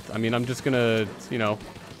I mean, I'm just gonna, you know,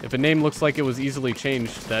 if a name looks like it was easily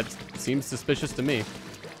changed, that seems suspicious to me.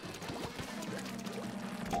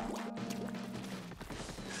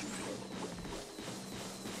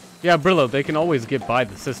 Yeah, Brillo, they can always get by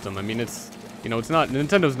the system. I mean, it's, you know, it's not,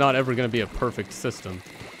 Nintendo's not ever gonna be a perfect system.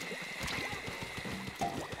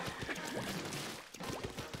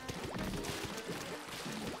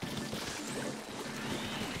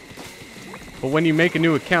 But when you make a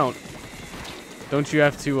new account, don't you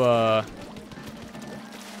have to,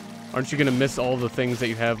 aren't you gonna miss all the things that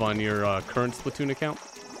you have on your current Splatoon account?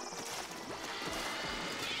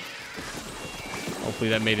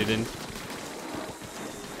 Hopefully that made it in.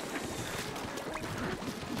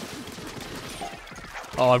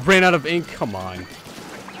 Oh, I ran out of ink. Come on.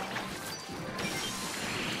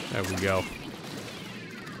 There we go.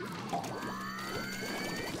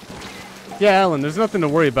 Yeah, Alan, there's nothing to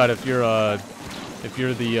worry about if you're the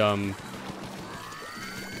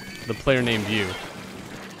player named you.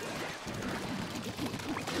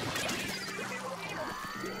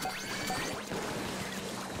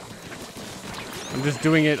 I'm just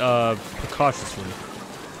doing it precautiously.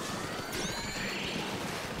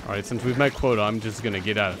 Alright, since we've met quota, I'm just gonna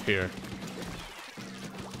get out of here.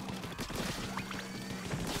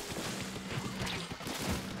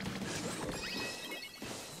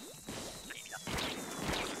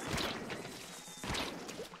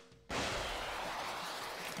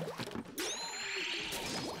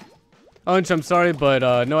 Unch, I'm sorry,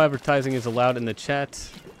 but no advertising is allowed in the chat.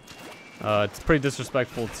 It's pretty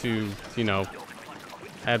disrespectful to, you know,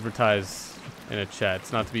 advertise in a chat.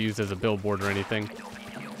 It's not to be used as a billboard or anything.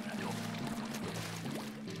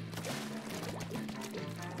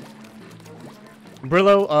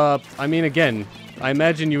 Brillo, I mean, again, I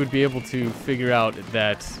imagine you would be able to figure out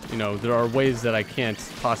that, you know, there are ways that I can't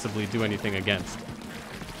possibly do anything against.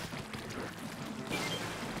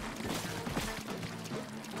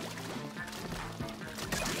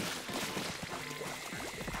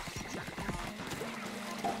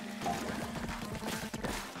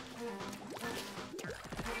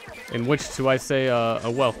 In which do I say,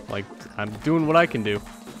 well, like, I'm doing what I can do.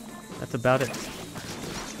 That's about it.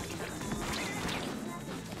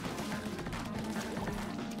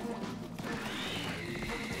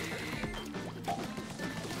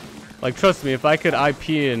 Like, trust me, if I could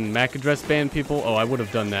IP and MAC address ban people, oh, I would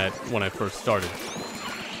have done that when I first started.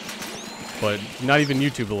 But not even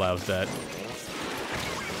YouTube allows that.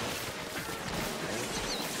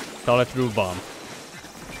 Thought I threw a bomb.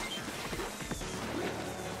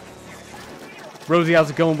 Rosie, how's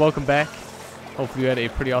it going? Welcome back. Hopefully you had a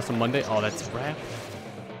pretty awesome Monday. Oh, that's a wrap.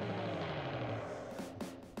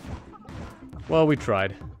 Well, we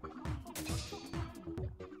tried.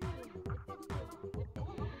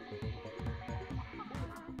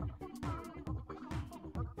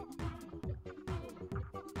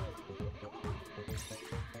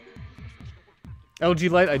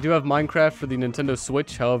 LG Lite, I do have Minecraft for the Nintendo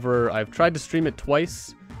Switch. However, I've tried to stream it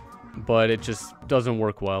twice, but it just doesn't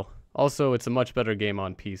work well. Also, it's a much better game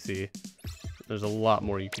on PC. There's a lot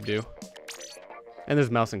more you can do. And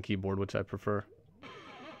there's mouse and keyboard, which I prefer.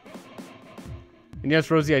 And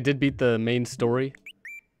yes, Rosie, I did beat the main story.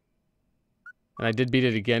 And I did beat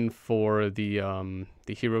it again for the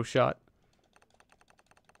hero shot.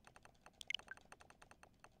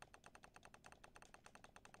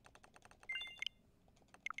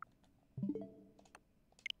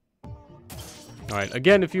 Alright,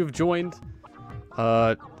 again, if you've joined,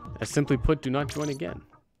 as simply put, do not join again.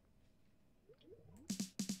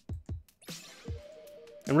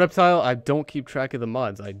 And Reptile, I don't keep track of the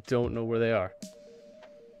mods. I don't know where they are.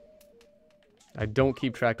 I don't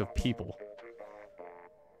keep track of people.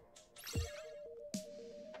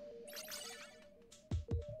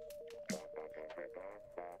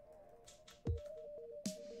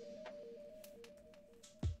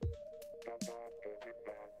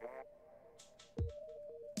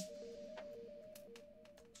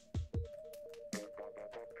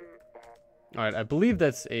 Alright, I believe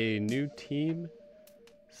that's a new team.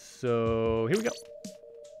 So, here we go.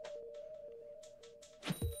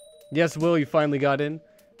 Yes, Will, you finally got in.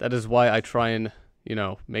 That is why I try and you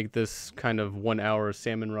know, make this kind of 1 hour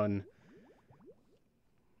salmon run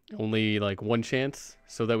only like one chance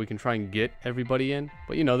so that we can try and get everybody in.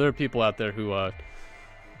 But you know, there are people out there who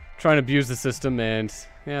try and abuse the system, and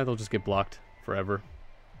yeah, they'll just get blocked forever.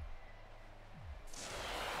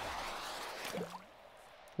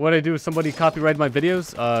 What I do if somebody copyrighted my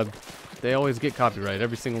videos, they always get copyrighted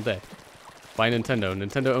every single day by Nintendo.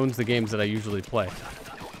 Nintendo owns the games that I usually play.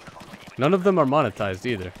 None of them are monetized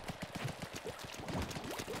either.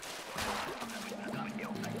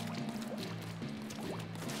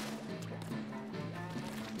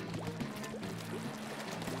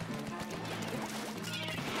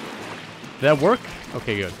 Did that work?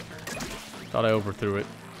 Okay, good. Thought I overthrew it.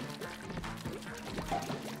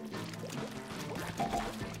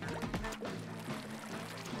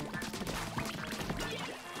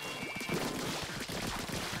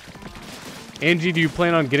 Angie, do you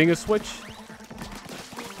plan on getting a Switch?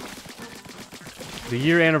 The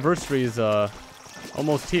year anniversary is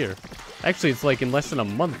almost here. Actually, it's like in less than a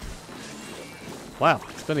month. Wow,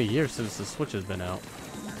 it's been a year since the Switch has been out.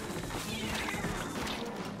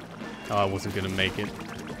 Oh, I wasn't gonna make it.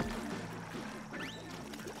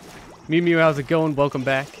 Mew, how's it going? Welcome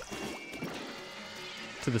back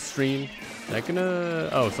to the stream. Is that gonna...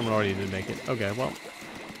 Oh, someone already did make it. Okay, well.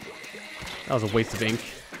 That was a waste of ink.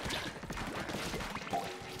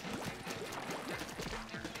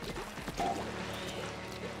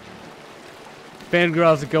 Fangirl,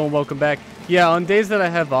 how's it going? Welcome back. Yeah, on days that I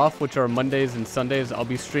have off, which are Mondays and Sundays, I'll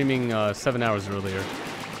be streaming 7 hours earlier.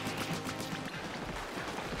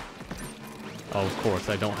 Oh, of course,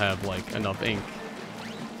 I don't have, like, enough ink.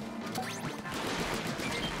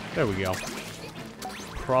 There we go.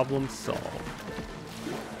 Problem solved.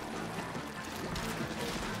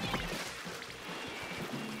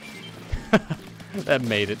 That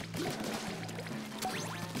made it.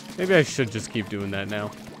 Maybe I should just keep doing that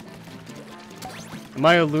now. Am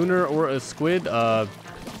I a Lunar or a Squid? I'm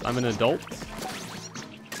an adult.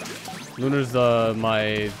 Lunar's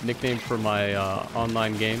my nickname for my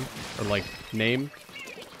online game. Or, like, name.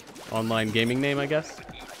 Online gaming name, I guess.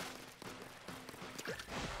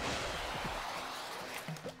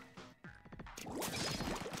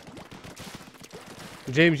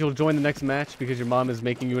 James, you'll join the next match because your mom is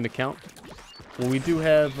making you an account. Well, we do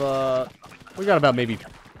have, we got about maybe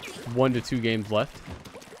 1 to 2 games left.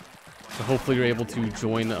 So hopefully you're able to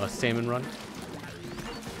join a salmon run.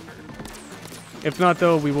 If not,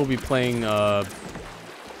 though, we will be playing,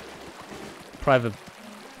 private...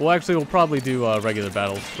 Well, actually, we'll probably do, regular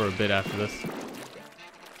battles for a bit after this. Well,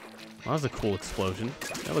 that was a cool explosion.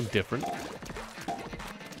 That looked different.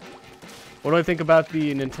 What do I think about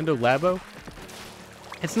the Nintendo Labo?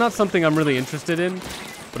 It's not something I'm really interested in,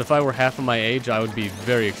 but if I were half of my age, I would be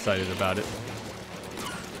very excited about it.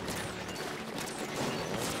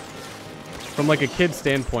 From like a kid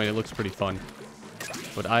standpoint, it looks pretty fun.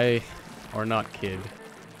 But I are not kid.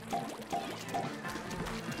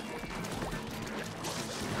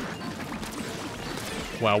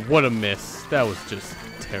 Wow, what a miss. That was just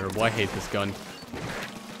terrible. I hate this gun.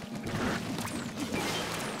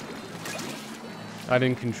 I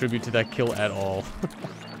didn't contribute to that kill at all.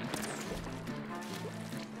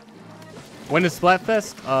 When is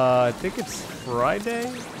Splatfest? I think it's Friday.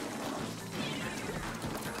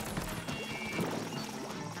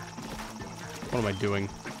 What am I doing?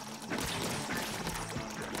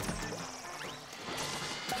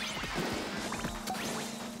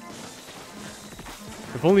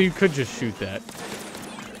 If only you could just shoot that.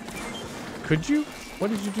 Could you?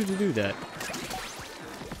 What did you do to do that?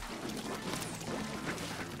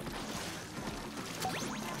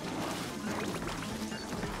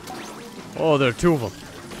 Oh, there are 2 of them.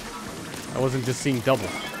 I wasn't just seeing double.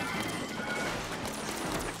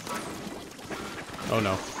 Oh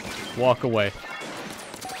no. Walk away.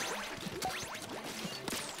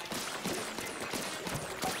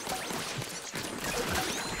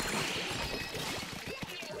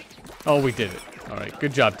 Oh, we did it. Alright,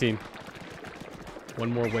 good job, team. 1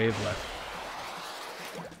 more wave left.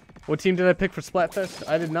 What team did I pick for Splatfest?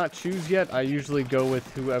 I did not choose yet. I usually go with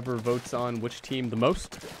whoever votes on which team the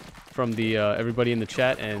most from the everybody in the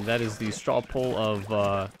chat, and that is the straw poll of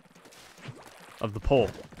the poll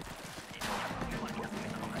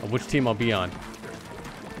of which team I'll be on.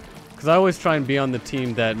 Because I always try and be on the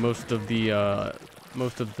team that most of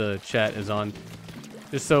the chat is on.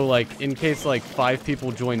 Just so, like, in case, like, 5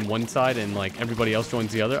 people join one side and, like, everybody else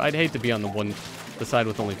joins the other, I'd hate to be on the side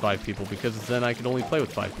with only 5 people, because then I could only play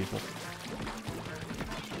with 5 people.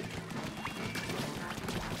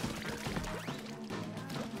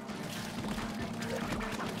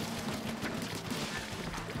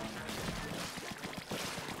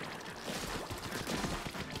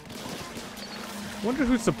 Wonder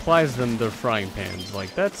who supplies them their frying pans.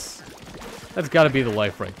 Like, that's gotta be the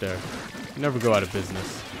life right there. You never go out of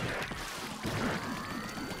business.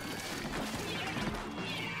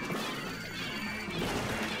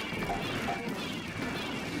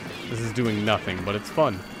 This is doing nothing, but it's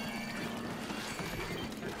fun.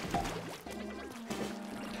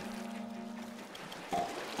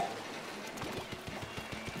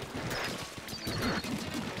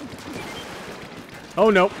 Oh,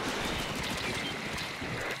 no.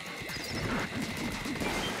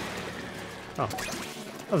 Oh,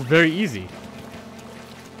 that was very easy.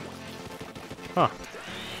 Huh.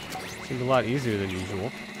 Seemed a lot easier than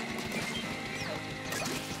usual.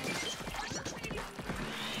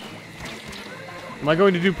 Am I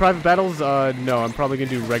going to do private battles? No, I'm probably going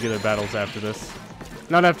to do regular battles after this.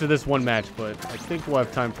 Not after this one match, but I think we'll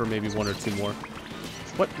have time for maybe one or two more.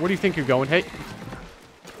 What? Where do you think you're going? Hey.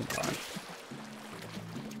 Come on.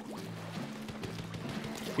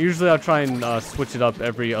 Usually I'll try and switch it up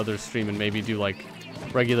every other stream and maybe do like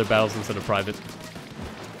regular battles instead of private.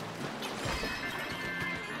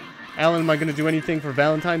 Alan, am I going to do anything for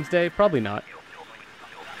Valentine's Day? Probably not.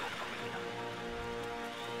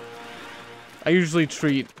 I usually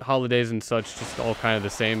treat holidays and such just all kind of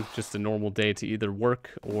the same. Just a normal day to either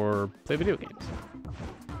work or play video games.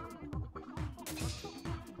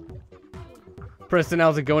 Preston,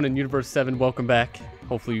 how's it going in Universe 7? Welcome back.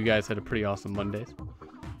 Hopefully you guys had a pretty awesome Mondays.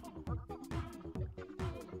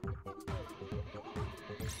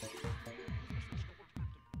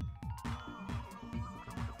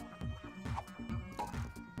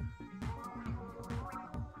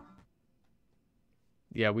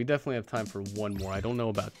 Yeah, we definitely have time for one more. I don't know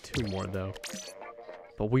about two more, though.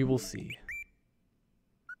 But we will see.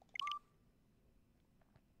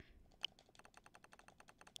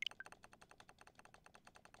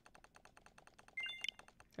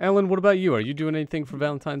 Alan, what about you? Are you doing anything for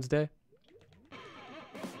Valentine's Day?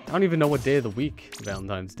 I don't even know what day of the week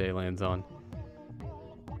Valentine's Day lands on.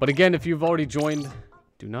 But again, if you've already joined,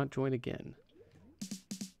 do not join again.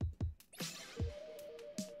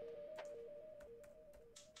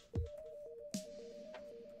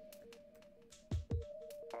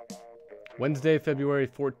 Wednesday, February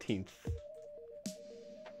 14th.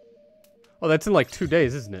 Oh, that's in like 2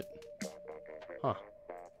 days, isn't it? Huh.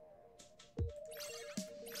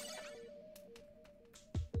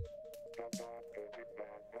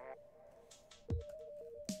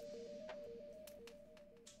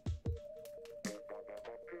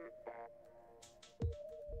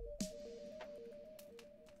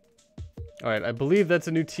 Alright, I believe that's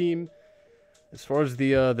a new team as far as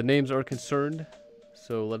the names are concerned.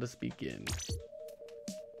 So let us begin.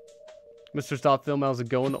 Mr. Stop Film, how's it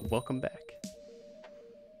going? Welcome back.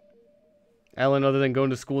 Alan, other than going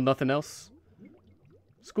to school, nothing else?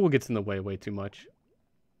 School gets in the way too much.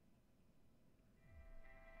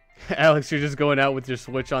 Alex, you're just going out with your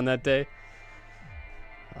Switch on that day?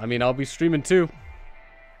 I mean, I'll be streaming too.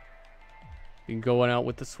 You can go out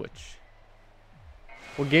with the Switch.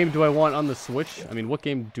 What game do I want on the Switch? I mean, what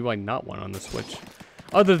game do I not want on the Switch?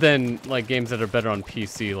 Other than, like, games that are better on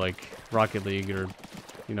PC, like Rocket League or,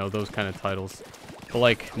 you know, those kind of titles. But,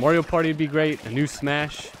 like, Mario Party would be great. A new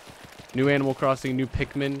Smash. New Animal Crossing. New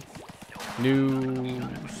Pikmin. New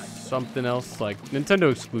something else. Like,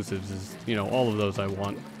 Nintendo exclusives is, you know, all of those I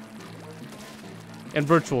want. And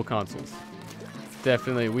virtual consoles.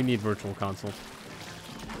 Definitely, we need virtual consoles.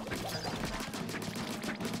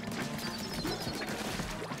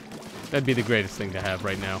 That'd be the greatest thing to have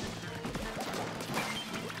right now.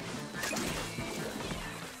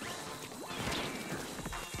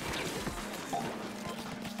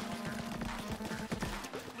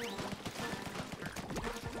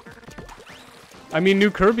 I mean,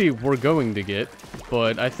 new Kirby we're going to get,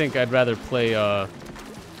 but I think I'd rather play a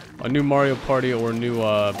new Mario Party or a new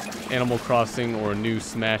Animal Crossing or a new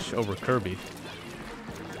Smash over Kirby.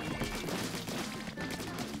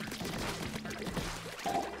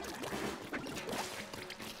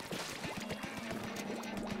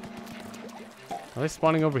 Are they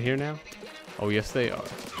spawning over here now? Oh, yes, they are.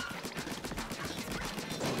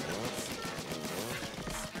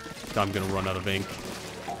 I'm gonna run out of ink.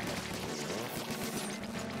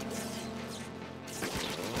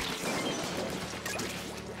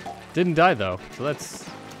 Didn't die though, so that's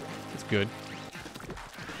good.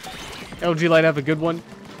 LG Light, have a good one.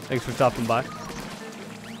 Thanks for stopping by.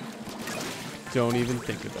 Don't even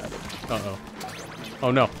think about it. Uh-oh.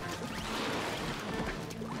 Oh no.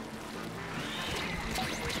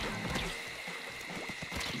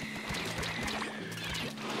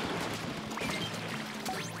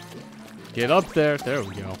 Get up there. There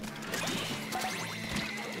we go.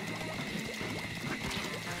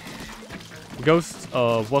 Ghost,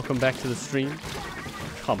 welcome back to the stream.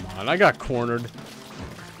 Come on, I got cornered.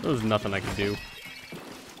 There was nothing I could do.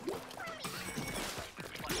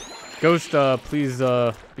 Ghost, please,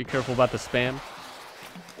 be careful about the spam.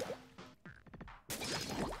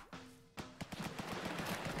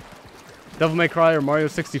 Devil May Cry or Mario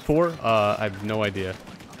 64? I have no idea.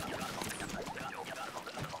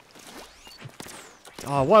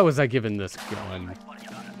 Oh, why was I given this gun?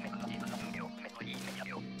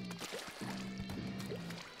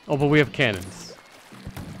 Oh, but we have cannons.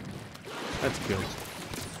 That's good.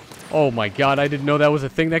 Oh my god, I didn't know that was a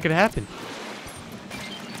thing that could happen.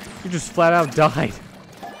 You just flat out died.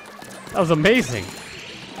 That was amazing.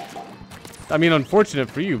 I mean, unfortunate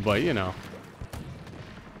for you, but you know.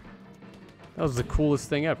 That was the coolest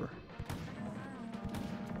thing ever.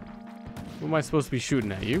 Who am I supposed to be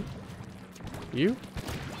shooting at? You? You?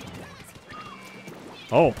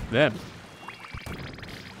 Oh, them.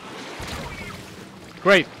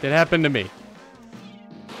 Great, it happened to me.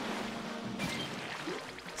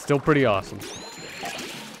 Still pretty awesome.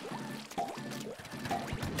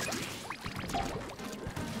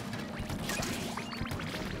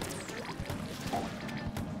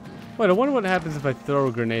 Wait, I wonder what happens if I throw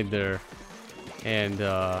a grenade there. And,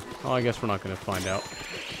 oh, I guess we're not going to find out.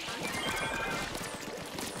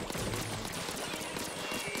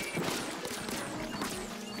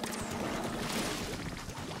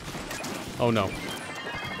 Oh, no.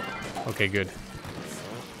 Okay, good.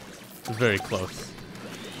 It's very close.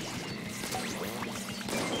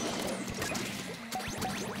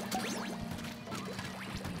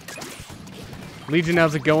 Legion,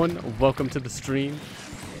 how's it going? Welcome to the stream.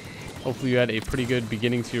 Hopefully you had a pretty good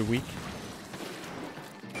beginning to your week.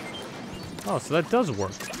 Oh, so that does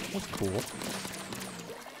work. That's cool.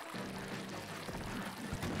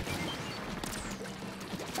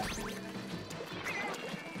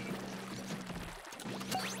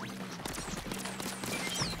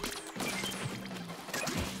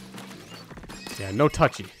 Yeah, no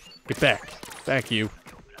touchy. Get back. Back, you.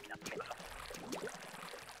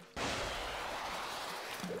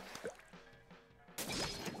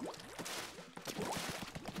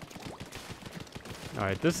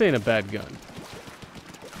 Alright, this ain't a bad gun.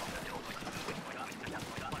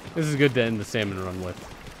 This is good to end the salmon run with.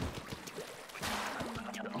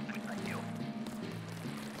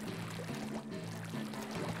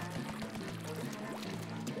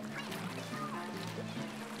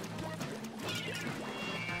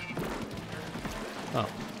 Oh,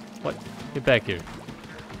 what? Get back here.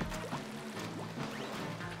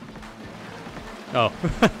 Oh,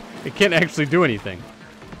 it can't actually do anything.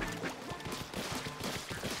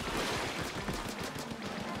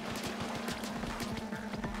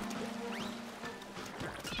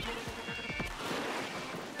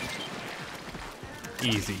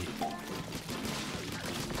 Easy.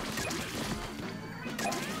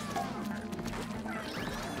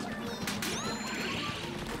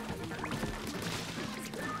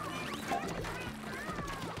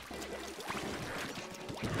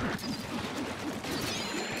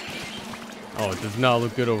 Oh, it does not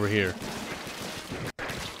look good over here.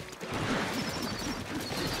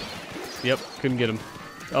 Yep, couldn't get him.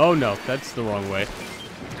 Oh no, that's the wrong way.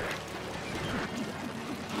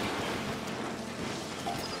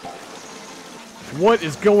 What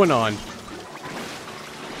is going on?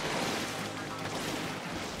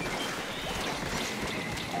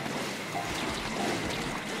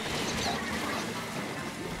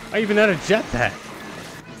 I even had a jetpack.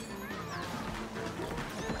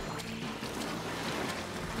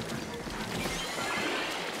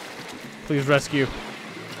 Please rescue.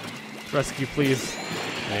 Rescue, please.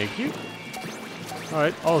 Thank you.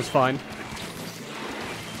 Alright, all is fine.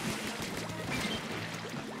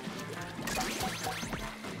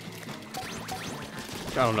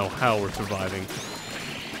 I don't know how we're surviving.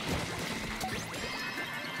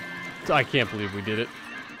 I can't believe we did it.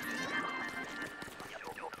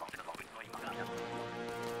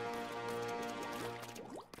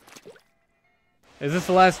 Is this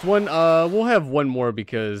the last one? We'll have one more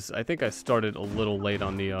because I think I started a little late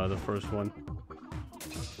on the first one.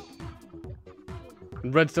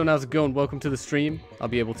 And Redstone, how's it going? Welcome to the stream. I'll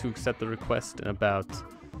be able to accept the request in about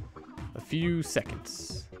a few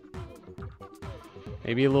seconds.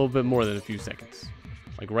 Maybe a little bit more than a few seconds.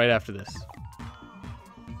 Like right after this.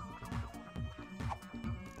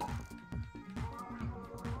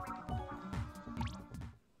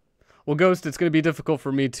 Well, Ghost, it's going to be difficult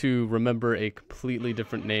for me to remember a completely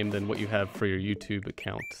different name than what you have for your YouTube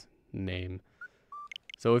account name.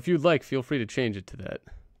 So if you'd like, feel free to change it to that.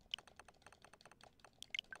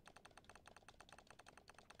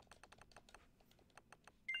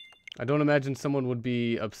 I don't imagine someone would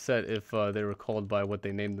be upset if they were called by what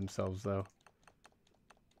they named themselves, though.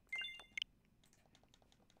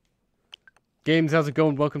 Games, how's it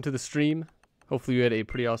going? Welcome to the stream. Hopefully you had a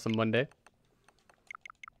pretty awesome Monday.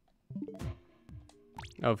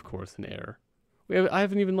 Of course, an error. I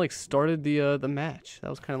haven't even like started the match. That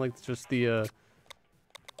was kind of like just the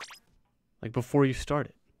like before you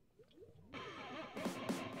started.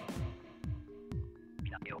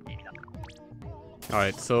 All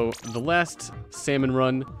right, so the last salmon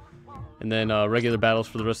run, and then regular battles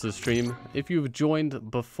for the rest of the stream. If you've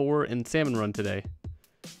joined before in salmon run today,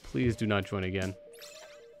 please do not join again.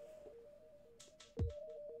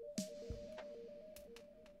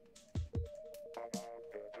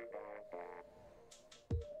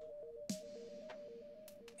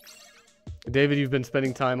 David, you've been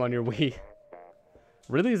spending time on your Wii.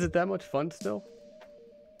 Really? Is it that much fun still?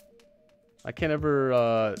 I can't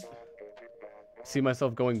ever see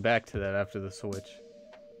myself going back to that after the Switch.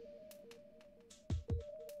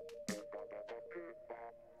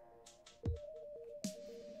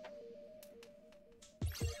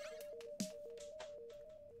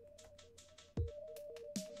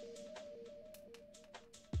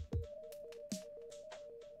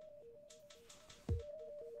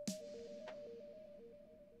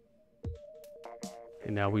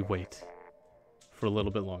 And now we wait for a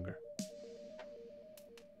little bit longer.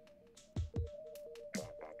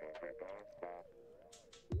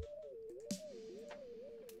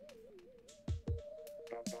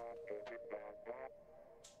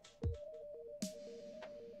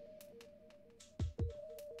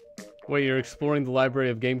 Wait, you're exploring the library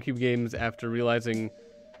of GameCube games after realizing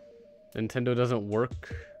Nintendo doesn't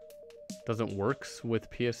works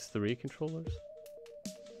with PS3 controllers?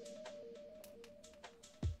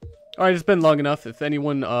 Alright, it's been long enough. If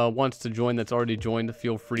anyone wants to join that's already joined,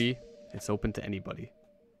 feel free. It's open to anybody.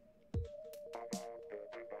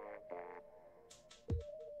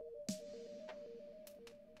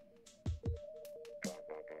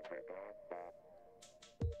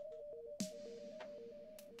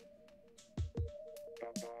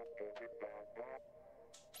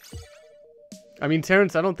 I mean,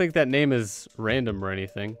 Terrence, I don't think that name is random or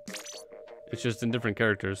anything. It's just in different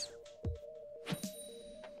characters.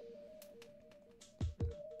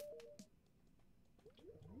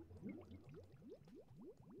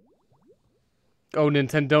 Oh,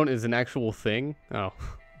 Nintendo is an actual thing? Oh.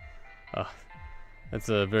 That's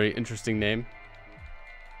a very interesting name.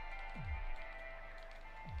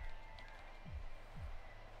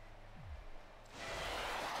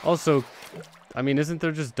 Also, I mean, isn't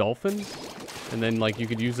there just Dolphin? And then, like, you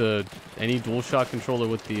could use any DualShock controller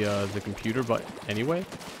with the computer, but anyway?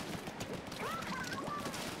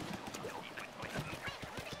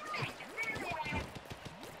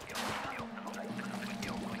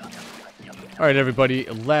 All right, everybody.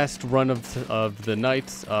 Last run of the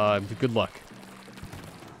night. Good luck.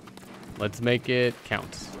 Let's make it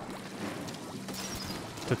count.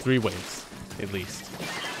 To 3 waves, at least.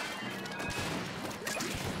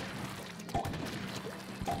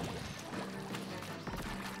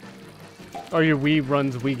 Are your Wii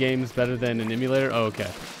runs Wii games better than an emulator? Oh,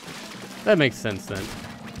 okay. That makes sense then.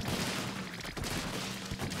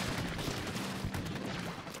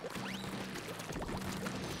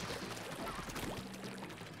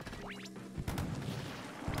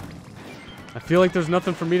 I feel like there's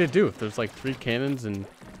nothing for me to do. If there's like 3 cannons and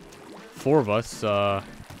 4 of us, I'll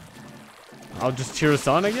just cheer us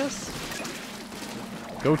on, I guess?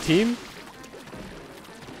 Go team?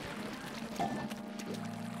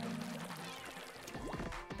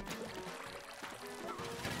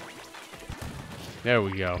 There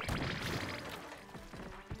we go.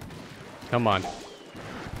 Come on.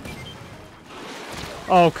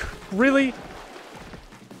 Oh, really?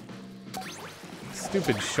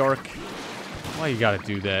 Stupid shark. Why you gotta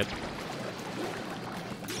do that?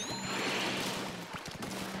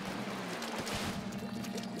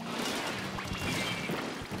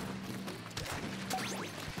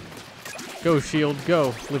 Go, Shield,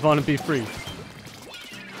 go. Live on and be free.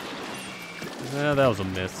 That was a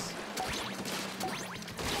miss.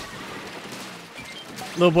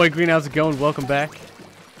 Little boy green, how's it going? Welcome back.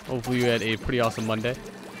 Hopefully you had a pretty awesome Monday.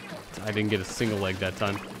 I didn't get a single leg that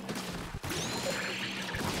time.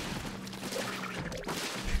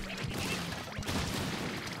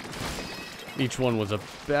 Each one was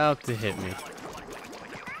about to hit me.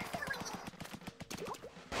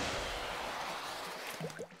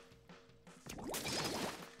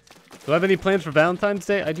 Do I have any plans for Valentine's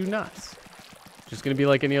Day? I do not. Just gonna be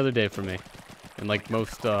like any other day for me. And like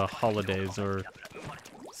most holidays or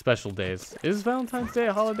special days. Is Valentine's Day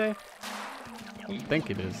a holiday? I don't think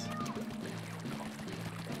it is.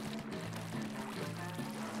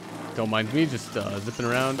 Don't mind me just zipping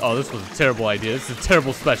around. Oh, this was a terrible idea. This is a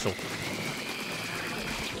terrible special.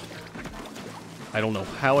 I don't know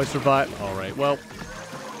how I survived. Alright, well.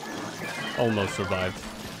 Almost survived.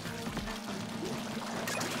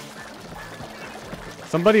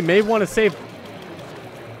 Somebody may want to save.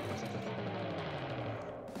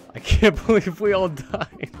 I can't believe we all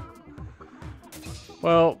died.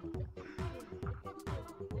 Well.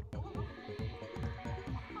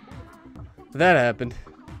 That happened.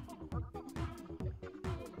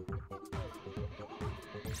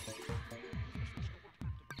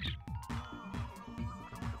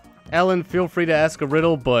 Alan, feel free to ask a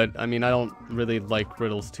riddle, but I mean, I don't really like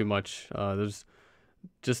riddles too much. There's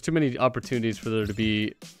just too many opportunities for there to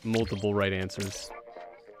be multiple right answers.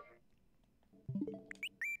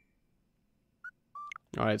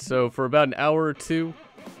 Alright, so for about an hour or two,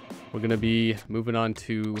 we're going to be moving on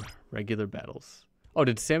to regular battles. Oh,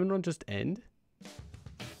 did Salmon Run just end?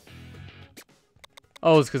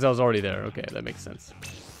 Oh, it's because I was already there. Okay, that makes sense.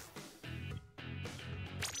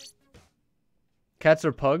 Cats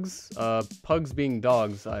or pugs? Pugs being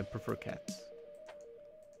dogs, I prefer cats.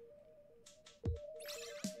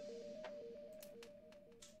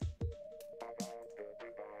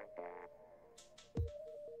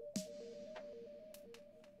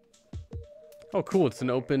 Oh, cool. It's an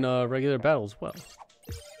open regular battle as well.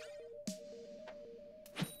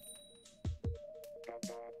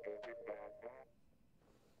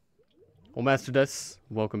 Well, Master Des,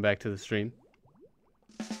 welcome back to the stream.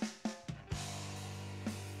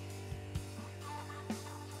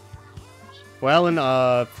 Well,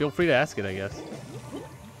 and feel free to ask it, I guess.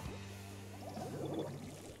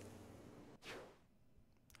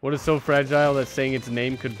 What is so fragile that saying its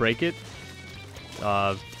name could break it?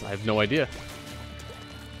 I have no idea.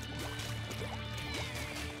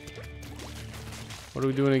 What are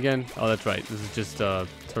we doing again? Oh, that's right. This is just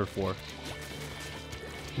Turf War.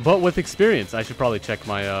 But with experience, I should probably check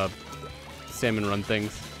my Salmon Run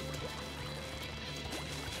things.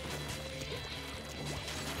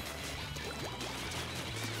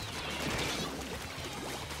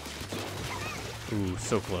 Ooh,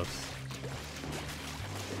 so close.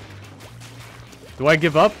 Do I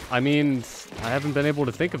give up? I mean, I haven't been able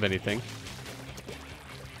to think of anything.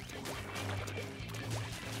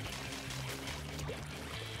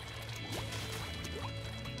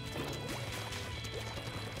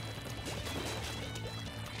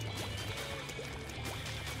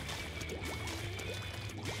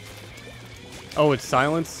 Oh, it's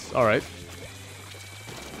silence? Alright.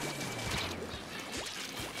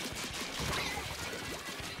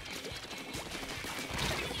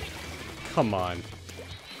 Come on.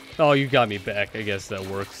 Oh, you got me back. I guess that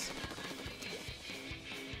works.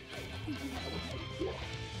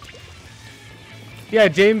 Yeah,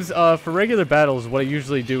 James, for regular battles, what I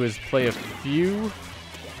usually do is play a few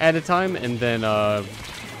at a time and then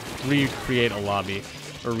recreate a lobby.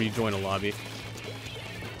 Or rejoin a lobby.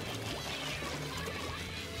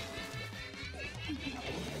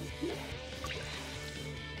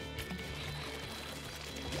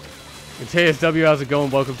 And TSW, how's it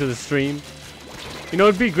going? Welcome to the stream. You know,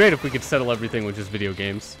 it'd be great if we could settle everything with just video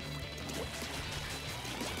games.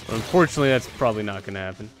 But unfortunately, that's probably not going to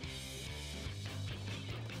happen.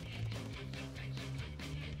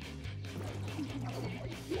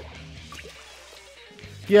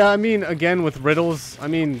 Yeah, I mean, again, with riddles, I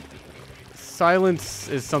mean, silence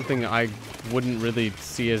is something I wouldn't really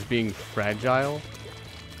see as being fragile.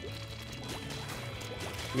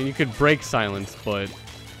 I mean, you could break silence, but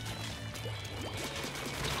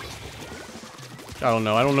I don't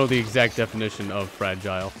know. I don't know the exact definition of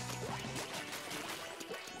fragile.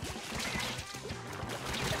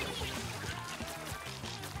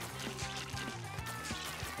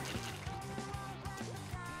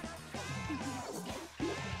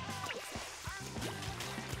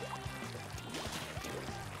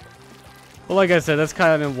 Well, like I said, that's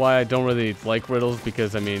kind of why I don't really like riddles,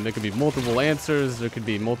 because, I mean, there could be multiple answers, there could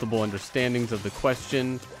be multiple understandings of the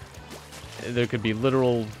question, there could be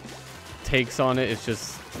literal takes on it. It's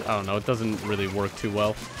just, I don't know, it doesn't really work too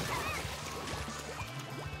well.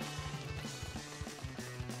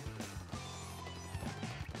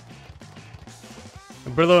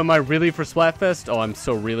 Brillo, am I really for Splatfest? Oh, I'm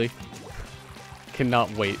so really.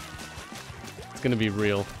 Cannot wait. It's gonna be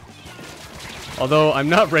real. Although, I'm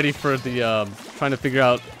not ready for the, trying to figure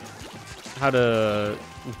out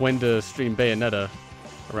when to stream Bayonetta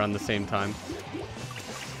around the same time.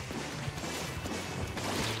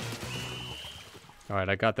 Alright,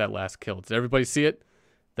 I got that last kill. Did everybody see it?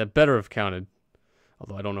 That better have counted.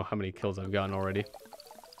 Although I don't know how many kills I've gotten already.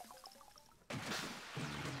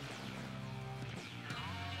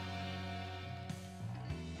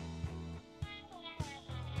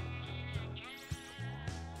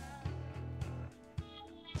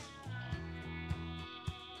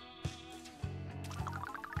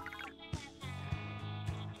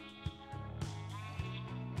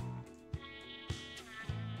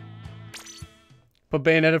 Put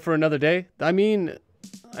Bayonetta for another day? I mean,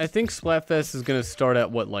 I think Splatfest is going to start at,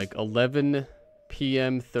 what, like 11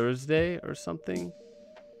 p.m. Thursday or something?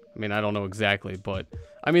 I mean, I don't know exactly, but...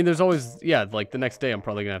 I mean, there's always... Yeah, like, the next day I'm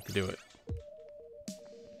probably going to have to do it.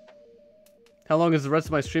 How long is the rest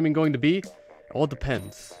of my streaming going to be? It all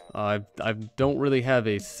depends. I don't really have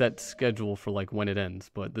a set schedule for, like, when it ends,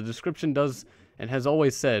 but the description does and has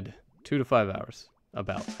always said 2 to 5 hours.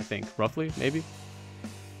 About, I think. Roughly, maybe?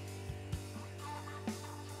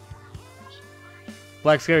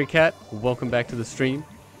 Black Scary Cat, welcome back to the stream.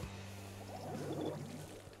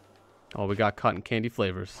 Oh, we got cotton candy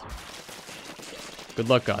flavors. Good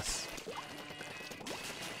luck, Gus.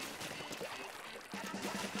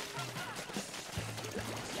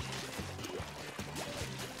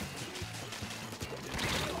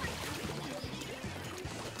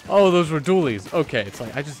 Oh, those were dualies. Okay, it's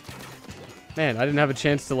like, Man, I didn't have a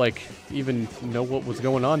chance to, like, even know what was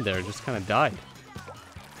going on there. Just kind of died.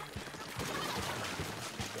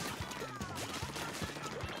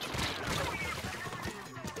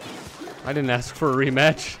 I didn't ask for a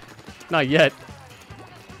rematch. Not yet.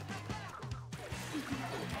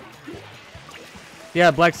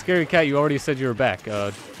 Yeah, Black Scary Cat, you already said you were back.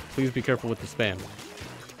 Please be careful with the spam.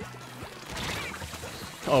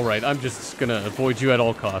 Alright, I'm just gonna avoid you at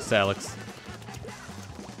all costs, Alex.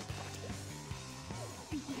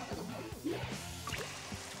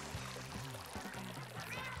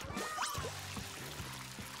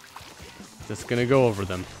 Just gonna go over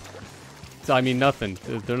them. I mean, nothing.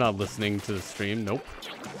 They're not listening to the stream. Nope.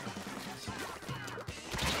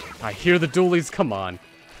 I hear the dualies. Come on.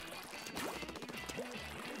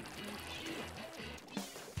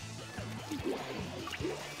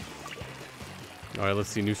 Alright, let's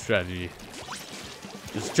see. New strategy.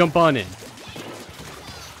 Just jump on in.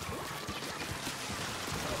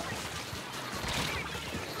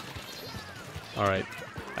 Alright.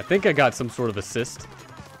 I think I got some sort of assist.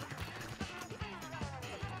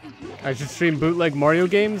 I should stream bootleg Mario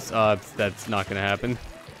games? That's not gonna happen.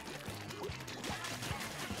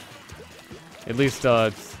 At least,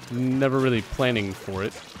 never really planning for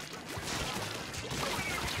it.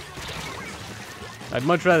 I'd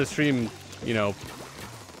much rather stream, you know,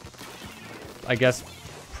 I guess,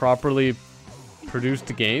 properly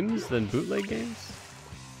produced games than bootleg games.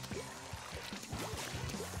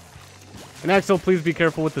 And Axel, please be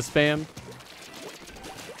careful with the spam.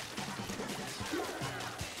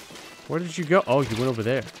 Where did you go? Oh, you went over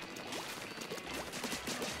there.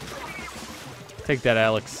 Take that,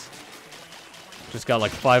 Alex. Just got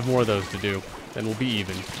like 5 more of those to do. Then we'll be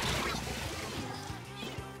even.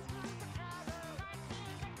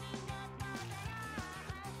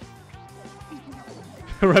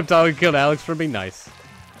 Reptile killed Alex for being nice.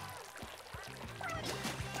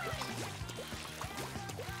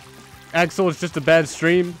 Axel, it's just a bad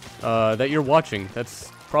stream that you're watching.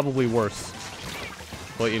 That's probably worse.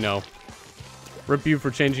 But, you know, rip you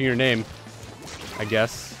for changing your name, I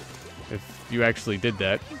guess, if you actually did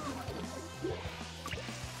that.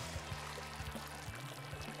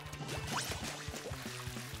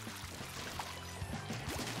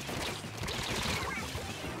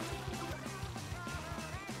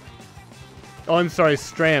 Oh, I'm sorry,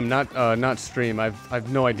 Stram, not stream.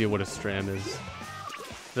 I've no idea what a Stram is. Is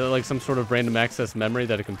that like some sort of random access memory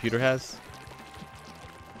that a computer has?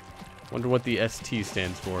 Wonder what the ST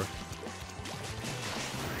stands for.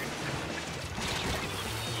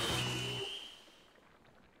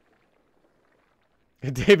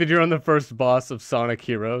 David, you're on the first boss of Sonic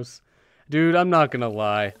Heroes. Dude, I'm not gonna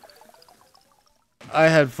lie. I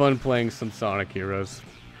had fun playing some Sonic Heroes.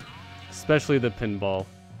 Especially the pinball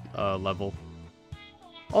level.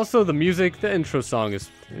 Also, the music, the intro song is,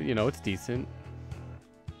 you know, it's decent.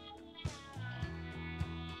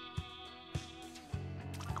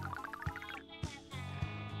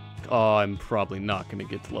 Oh, I'm probably not gonna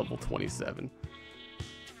get to level 27.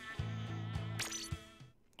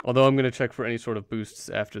 Although I'm going to check for any sort of boosts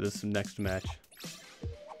after this next match.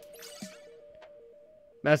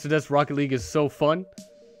 Master Death's Rocket League is so fun.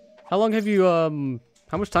 How long have you,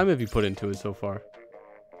 how much time have you put into it so far?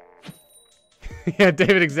 Yeah,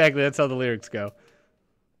 David, exactly. That's how the lyrics go.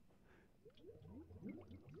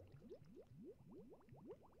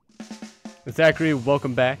 Zachary,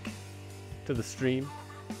 welcome back to to the stream.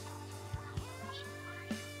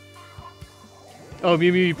 Oh,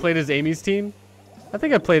 maybe you played as Amy's team? I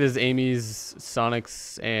think I played as Amy's,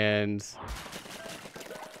 Sonic's, and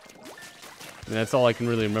that's all I can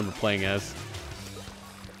really remember playing as.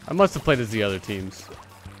 I must have played as the other teams.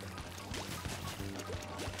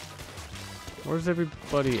 Where's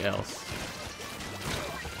everybody else?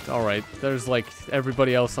 Alright, there's like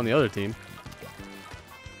everybody else on the other team.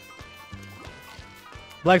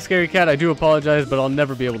 Black Scary Cat, I do apologize, but I'll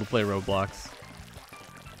never be able to play Roblox.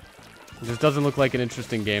 It just doesn't look like an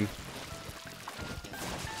interesting game.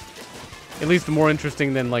 At least more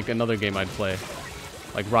interesting than like another game I'd play.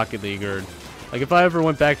 Like Rocket League or... Like if I ever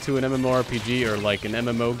went back to an MMORPG or like an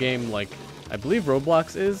MMO game like I believe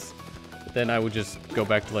Roblox is, then I would just go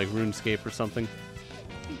back to like RuneScape or something.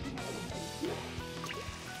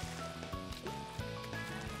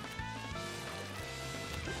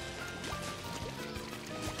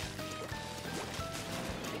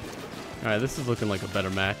 Alright, this is looking like a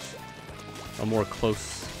better match. A more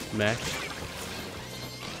close match.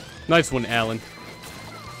 Nice one, Alan.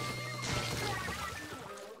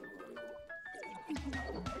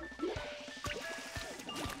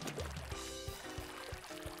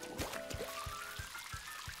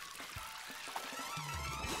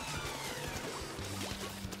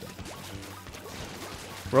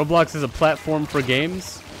 Roblox is a platform for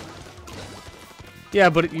games? Yeah,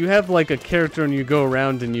 but you have like a character and you go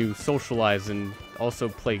around and you socialize and also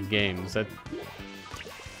play games.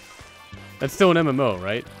 That's still an MMO,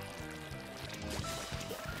 right?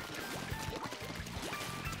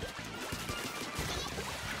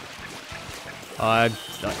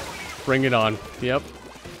 Bring it on. Yep.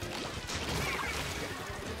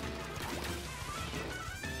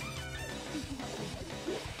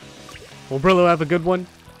 Well, Brillo, have a good one.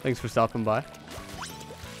 Thanks for stopping by.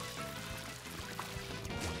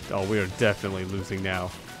 Oh, we are definitely losing now.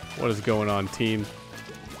 What is going on, team?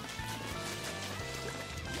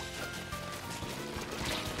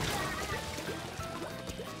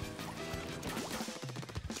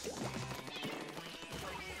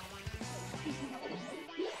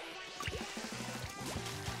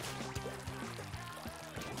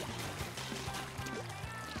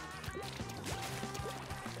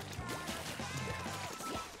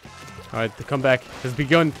 Alright, the comeback has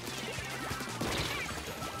begun.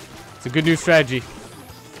 It's a good new strategy.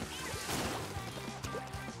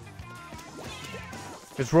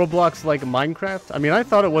 Is Roblox like Minecraft? I mean, I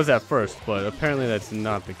thought it was at first, but apparently that's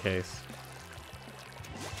not the case.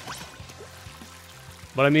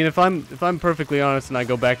 But I mean, if I'm perfectly honest and I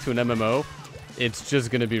go back to an MMO, it's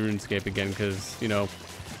just gonna be RuneScape again because, you know,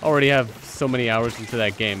 I already have so many hours into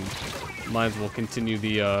that game. Might as well continue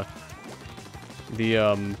the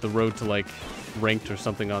road to like ranked or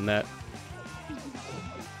something on that.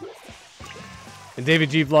 And David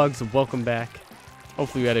G Vlogs, welcome back.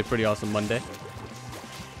 Hopefully you had a pretty awesome Monday.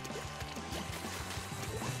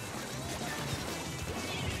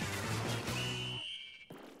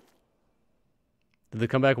 Did the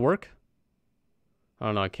comeback work? I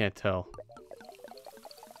don't know, I can't tell.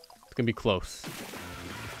 It's gonna be close.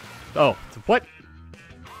 Oh, what?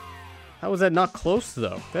 How was that not close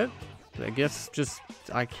though? That, I guess just,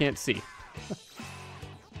 I can't see.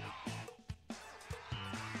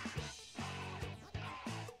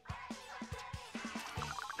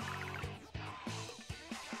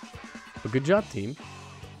 But good job, team.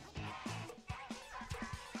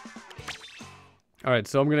 Alright,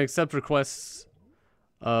 so I'm gonna accept requests.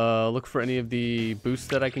 Look for any of the boosts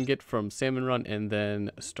that I can get from Salmon Run and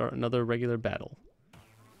then start another regular battle.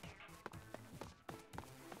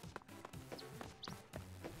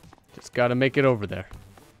 Just gotta make it over there.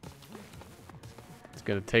 It's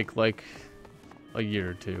gonna take like a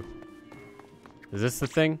year or two. Is this the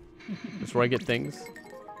thing? Is this where I get things?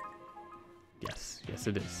 Yes, yes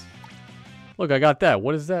it is. Look, I got that.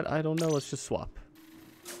 What is that? I don't know. Let's just swap.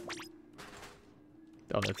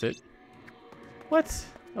 Oh, that's it. What?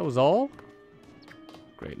 That was all?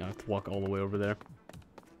 Great, now I have to walk all the way over there.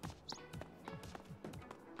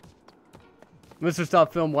 Mr.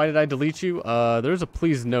 Stop Film, why did I delete you? There's a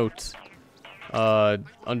please note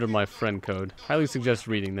under my friend code. Highly suggest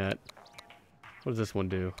reading that. What does this one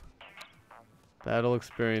do? Battle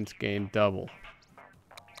experience gain double.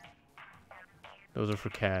 Those are for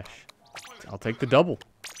cash. I'll take the double.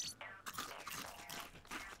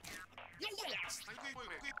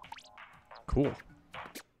 Cool.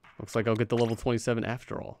 Looks like I'll get the level 27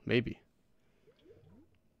 after all. Maybe.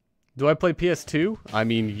 Do I play PS2? I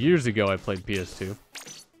mean, years ago I played PS2.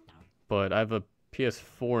 But I have a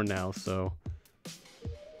PS4 now, so...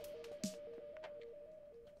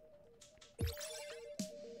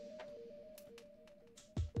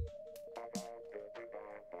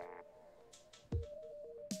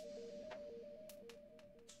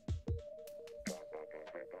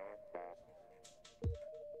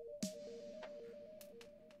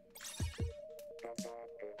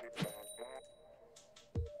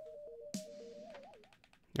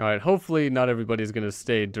 Alright, hopefully not everybody's gonna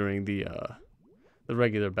stay during the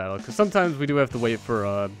regular battle, because sometimes we do have to wait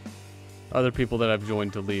for other people that I've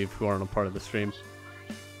joined to leave who aren't a part of the stream.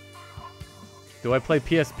 Do I play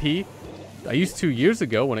PSP? I used to years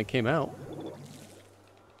ago when it came out.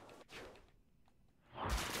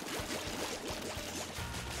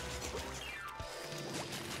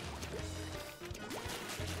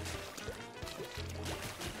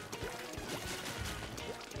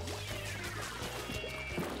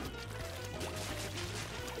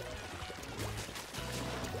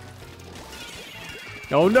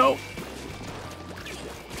 Oh no!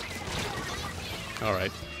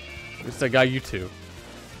 Alright. At least I got you two.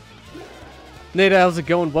 Nate, how's it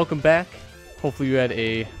going? Welcome back. Hopefully you had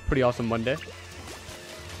a pretty awesome Monday.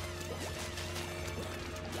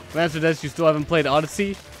 Master Des, you still haven't played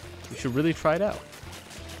Odyssey? You should really try it out.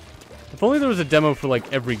 If only there was a demo for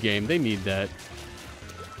like every game. They need that.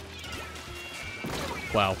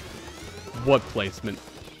 Wow. What placement.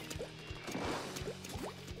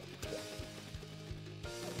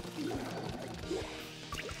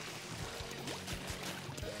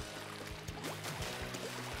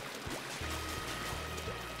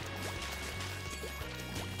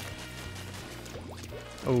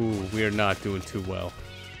 Oh, we are not doing too well.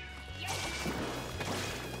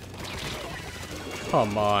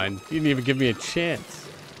 Come on. You didn't even give me a chance.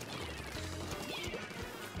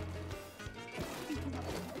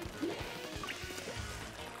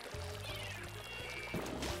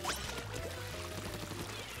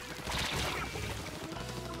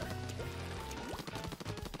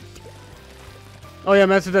 Oh yeah,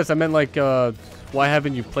 Master Des, I meant like, why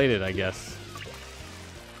haven't you played it, I guess?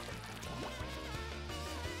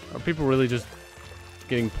 Are people really just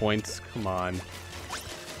getting points? Come on.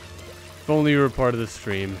 If only you were part of the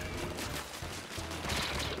stream.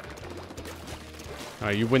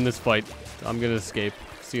 Alright, you win this fight. I'm gonna escape.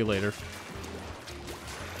 See you later.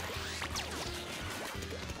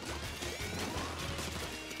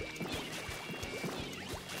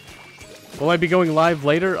 Will I be going live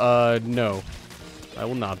later? No. I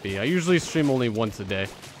will not be. I usually stream only once a day.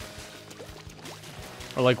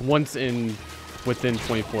 Or like once in... within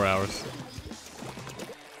 24 hours.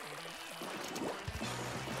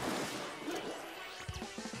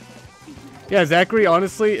 Yeah, Zachary,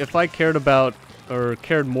 honestly, if I cared about, or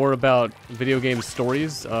cared more about video game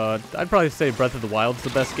stories, I'd probably say Breath of the Wild's the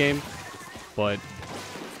best game. But,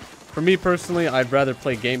 for me personally, I'd rather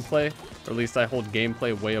play gameplay, or at least I hold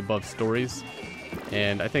gameplay way above stories.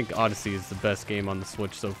 And I think Odyssey is the best game on the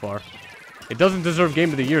Switch so far. It doesn't deserve Game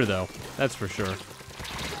of the Year, though. That's for sure.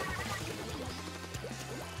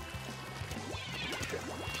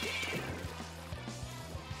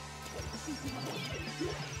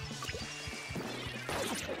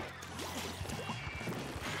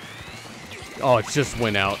 Oh, it just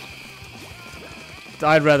went out.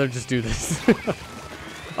 I'd rather just do this.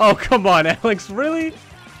 Oh, come on, Alex. Really?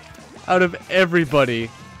 Out of everybody.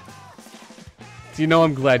 So you know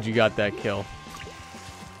I'm glad you got that kill.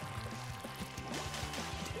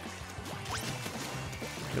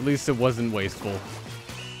 At least it wasn't wasteful.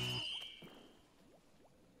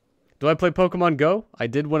 Do I play Pokemon Go? I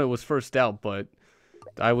did when it was first out, but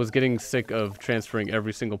I was getting sick of transferring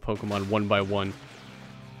every single Pokemon one by one.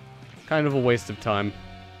 Kind of a waste of time.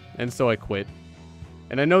 And so I quit.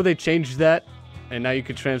 And I know they changed that, and now you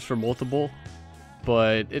can transfer multiple,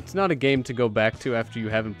 but it's not a game to go back to after you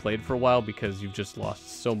haven't played for a while because you've just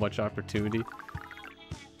lost so much opportunity.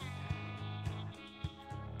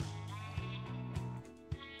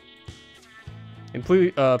 And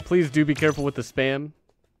please do be careful with the spam.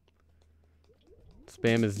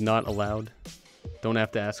 Spam is not allowed. Don't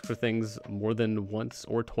have to ask for things more than once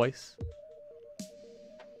or twice.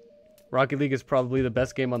 Rocket League is probably the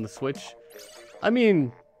best game on the Switch. I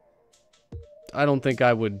mean, I don't think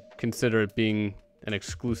I would consider it being an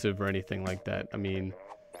exclusive or anything like that. I mean,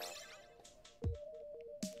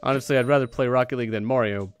 honestly, I'd rather play Rocket League than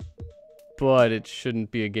Mario, but it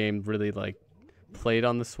shouldn't be a game really, like, played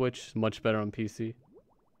on the Switch. It's much better on PC.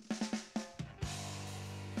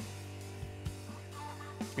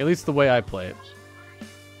 At least the way I play it.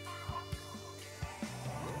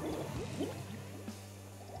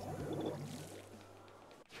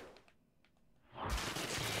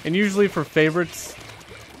 And usually for favorites,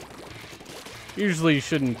 usually you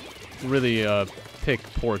shouldn't really pick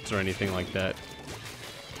ports or anything like that.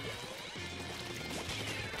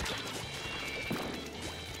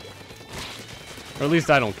 Or at least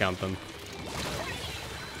I don't count them.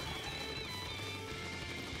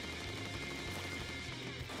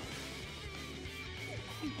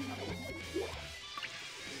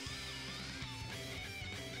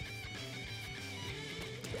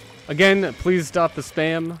 Again, please stop the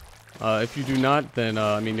spam. If you do not, then,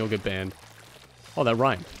 I mean, you'll get banned. Oh, that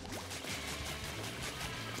rhymed.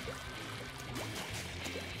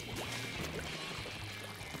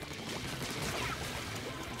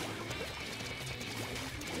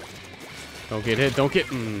 Don't get hit. Don't get...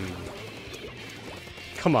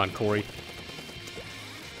 Come on, Corey.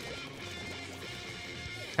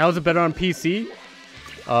 How is it better on PC?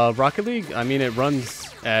 Rocket League? I mean, it runs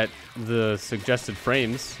at the suggested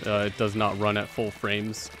frames. It does not run at full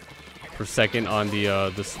frames per second on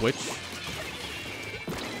the Switch.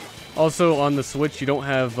 Also, on the Switch, you don't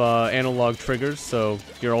have analog triggers, so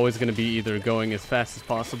you're always going to be either going as fast as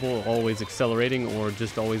possible, always accelerating, or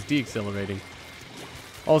just always deaccelerating.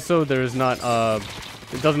 Also, there's not...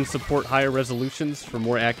 it doesn't support higher resolutions for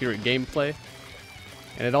more accurate gameplay.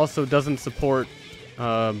 And it also doesn't support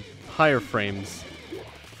higher frames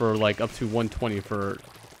for like up to 120 for,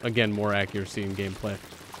 again, more accuracy in gameplay.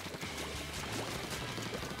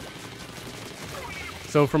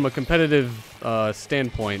 So from a competitive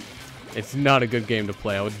standpoint, it's not a good game to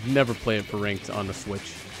play. I would never play it for ranked on the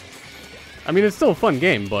Switch. I mean, it's still a fun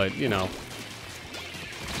game, but, you know,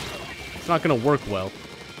 it's not going to work well.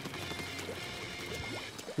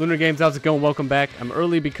 Lunar Games, how's it going? Welcome back. I'm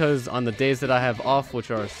early because on the days that I have off, which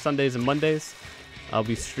are Sundays and Mondays, I'll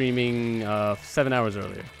be streaming 7 hours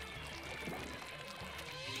earlier.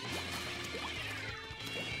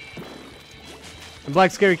 And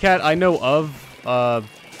Black Scary Cat, I know of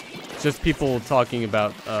just people talking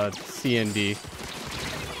about CND.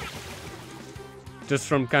 Just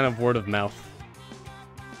from kind of word of mouth.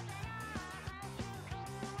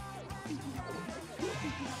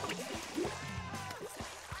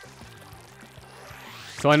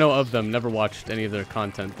 So I know of them, never watched any of their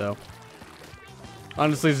content though.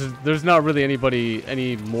 Honestly, there's not really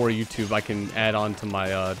any more YouTube I can add on to my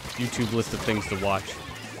YouTube list of things to watch.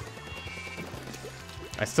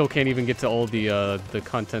 I still can't even get to all the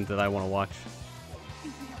content that I want to watch.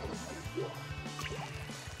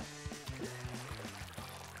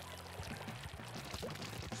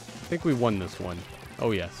 I think we won this one.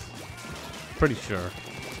 Oh yes. Pretty sure.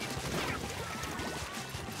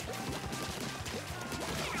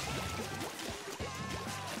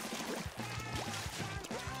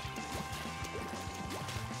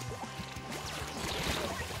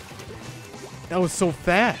 That was so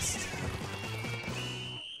fast.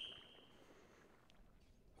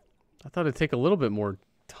 I thought it'd take a little bit more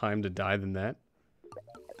time to die than that.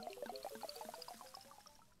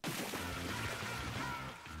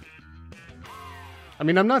 I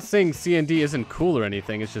mean, I'm not saying CND isn't cool or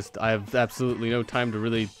anything. It's just I have absolutely no time to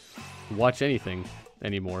really watch anything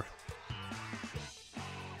anymore.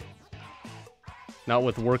 Not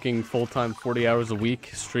with working full-time 40 hours a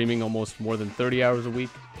week, streaming almost more than 30 hours a week.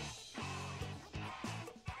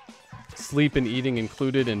 Sleep and eating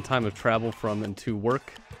included, and time of travel from and to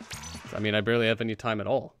work. I mean, I barely have any time at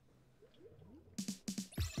all.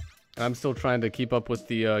 I'm still trying to keep up with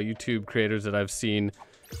the YouTube creators that I've seen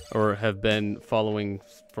or have been following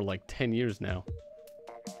for like 10 years now.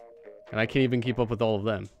 And I can't even keep up with all of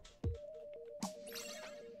them.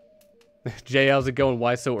 Jay, how's it going?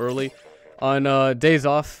 Why so early? On days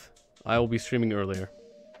off, I will be streaming earlier.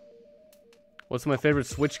 What's my favorite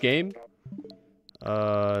Switch game?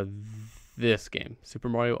 This game, Super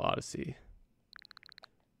Mario Odyssey.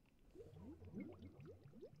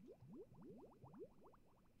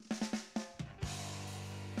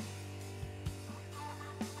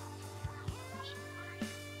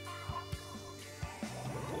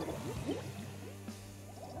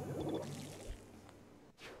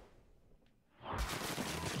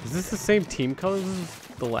 Is this the same team colors as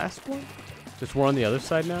the last one? Just we're on the other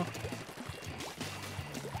side now?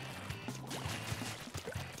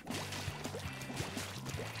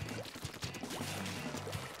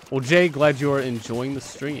 Well, Jay, glad you are enjoying the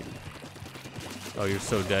stream. Oh, you're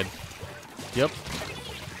so dead. Yep.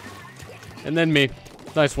 And then me.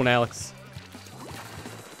 Nice one, Alex.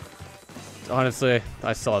 Honestly,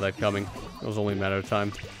 I saw that coming. It was only a matter of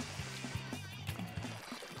time.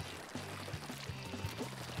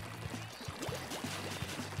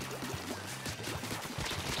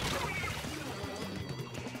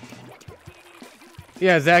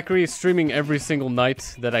 Yeah, Zachary, streaming every single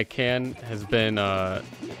night that I can has been,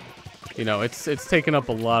 you know, it's taken up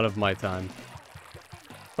a lot of my time.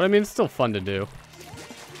 But I mean, it's still fun to do.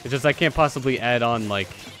 It's just I can't possibly add on, like,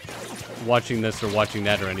 watching this or watching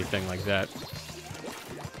that or anything like that.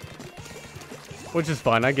 Which is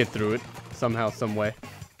fine, I get through it somehow, some way.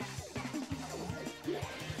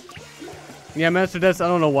 Yeah, Master Des, I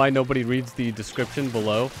don't know why nobody reads the description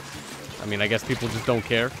below. I mean, I guess people just don't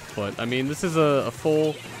care, but I mean, this is a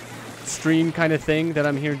full stream kind of thing that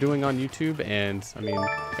I'm here doing on YouTube, and I mean,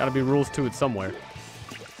 gotta be rules to it somewhere.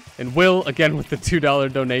 And Will, again with the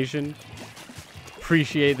 $2 donation.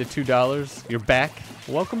 Appreciate the $2. You're back.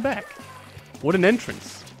 Welcome back. What an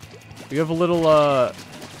entrance. You have a little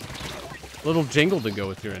jingle to go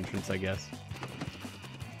with your entrance, I guess.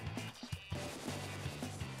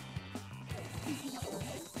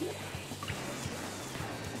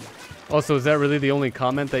 Also, is that really the only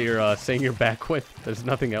comment that you're saying you're back with? There's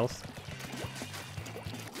nothing else?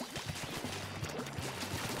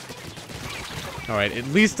 Alright, at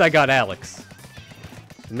least I got Alex.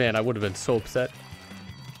 Man, I would have been so upset.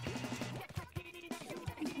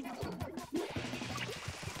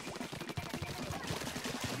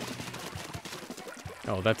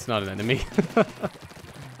 Oh, that's not an enemy.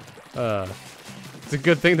 It's a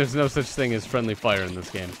good thing there's no such thing as friendly fire in this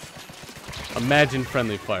game. Imagine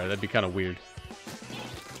friendly fire. That'd be kind of weird.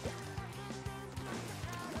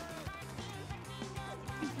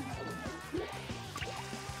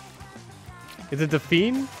 Is it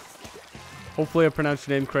Define? Hopefully I pronounced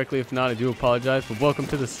your name correctly. If not, I do apologize. But welcome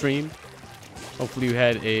to the stream. Hopefully you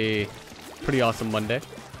had a pretty awesome Monday.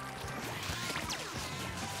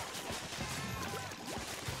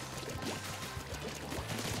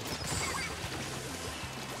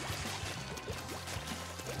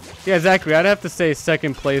 Yeah, Zachary, I'd have to say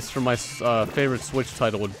second place for my favorite Switch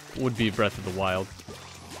title would be Breath of the Wild.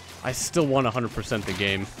 I still want 100% the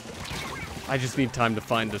game. I just need time to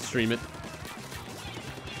find to stream it.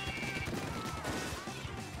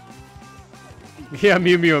 Yeah,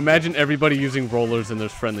 Mew Mew, imagine everybody using rollers and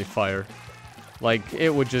there's friendly fire. Like,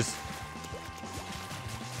 it would just...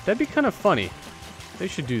 That'd be kind of funny. They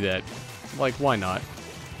should do that. Like, why not?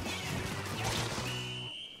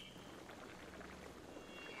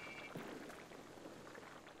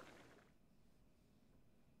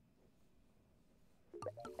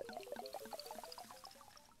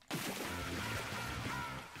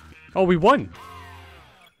 Oh, we won!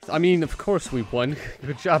 I mean, of course we won.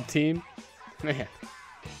 Good job, team. Man,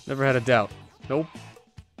 never had a doubt. Nope.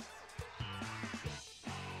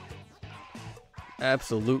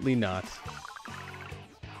 Absolutely not.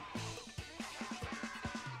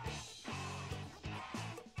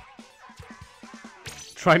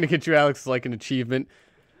 Trying to get you, Alex, is like an achievement.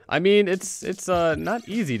 I mean, it's not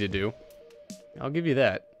easy to do. I'll give you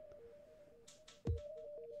that.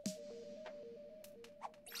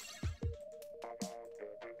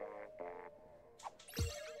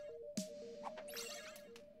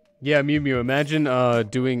 Yeah, Mew Mew, imagine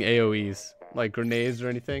doing AoEs, like grenades or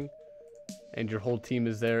anything, and your whole team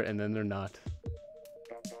is there, and then they're not.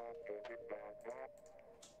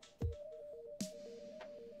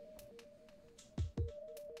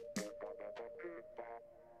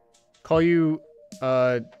 Call you,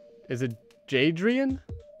 is it Jadrian?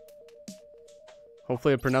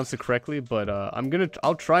 Hopefully I pronounced it correctly, but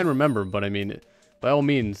I'll try and remember, but I mean, by all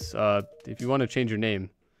means, if you want to change your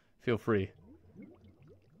name, feel free.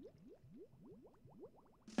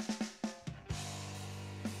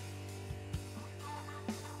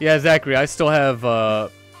 Yeah, Zachary, I still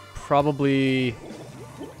have probably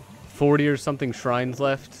 40 or something shrines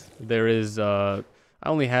left. There is, I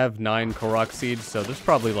only have 9 Korok seeds, so there's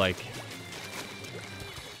probably like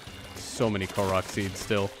so many Korok seeds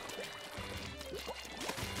still.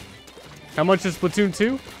 How much is Splatoon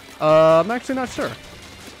 2? I'm actually not sure.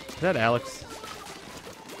 Is that Alex?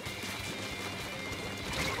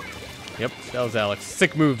 Yep, that was Alex.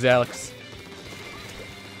 Sick moves, Alex.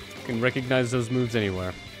 Can recognize those moves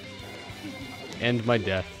anywhere. End my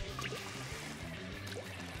death.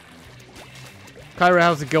 Kyra,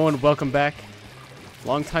 how's it going? Welcome back.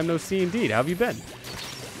 Long time no see indeed. How have you been?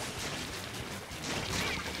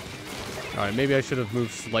 Alright, maybe I should have moved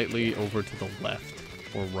slightly over to the left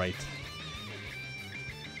or right.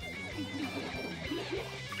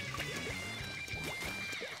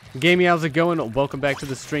 Gamey, how's it going? Welcome back to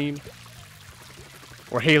the stream.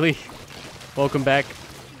 Or Haley, welcome back.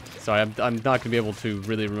 Sorry, I'm not going to be able to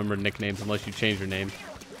really remember nicknames unless you change your name.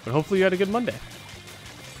 But hopefully you had a good Monday.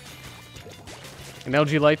 And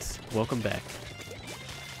LG Lights, welcome back.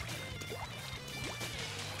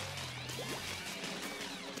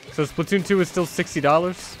 So Splatoon 2 is still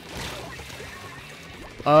 $60.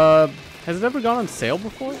 Has it ever gone on sale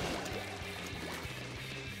before?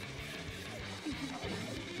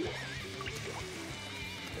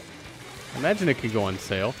 Imagine it could go on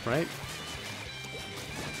sale, right?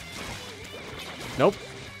 Nope.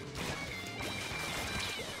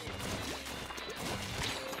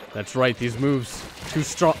 That's right, these moves, too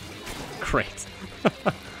strong. Great.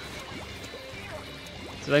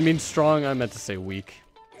 Did I mean strong? I meant to say weak.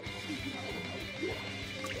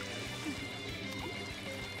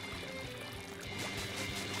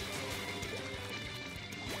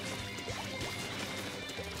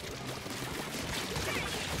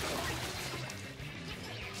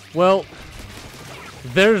 Well,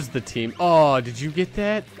 there's the team. Oh, did you get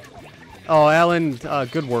that? Oh, Alan,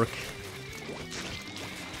 good work.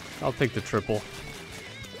 I'll take the triple.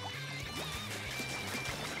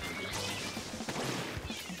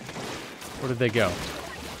 Where did they go?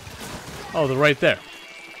 Oh, they're right there.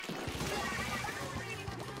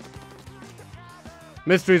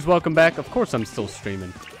 Mysteries, welcome back. Of course I'm still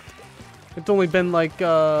streaming. It's only been like 2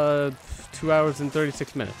 hours and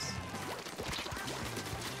 36 minutes.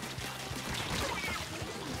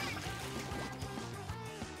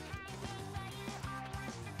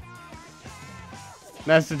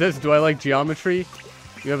 Master Test, do I like geometry?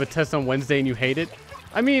 You have a test on Wednesday and you hate it?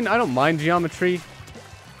 I mean, I don't mind geometry.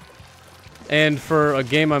 And for a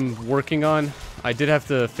game I'm working on, I did have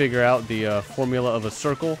to figure out the formula of a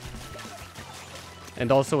circle.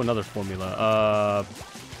 And also another formula.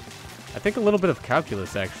 I think a little bit of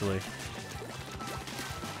calculus, actually.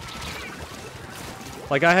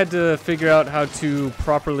 Like, I had to figure out how to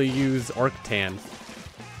properly use arctan.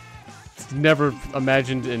 It's never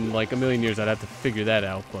imagined in, like, a million years I'd have to figure that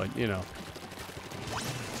out, but, you know.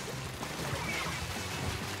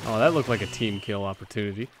 Oh, that looked like a team kill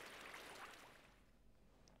opportunity.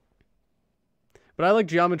 But I like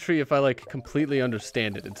geometry if I, like, completely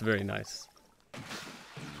understand it. It's very nice.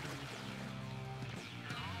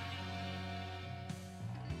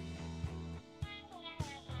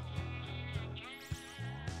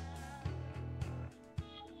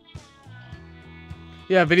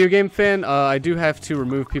 Yeah, video game fan, I do have to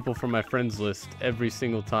remove people from my friends list every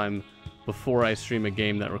single time before I stream a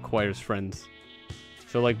game that requires friends.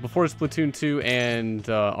 So, like, before Splatoon 2 and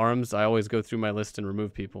ARMS, I always go through my list and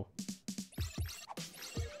remove people.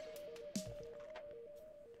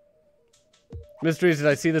 Mysteries, did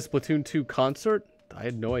I see the Splatoon 2 concert? I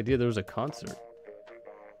had no idea there was a concert.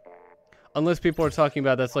 Unless people are talking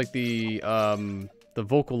about that's like the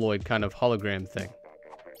Vocaloid kind of hologram thing.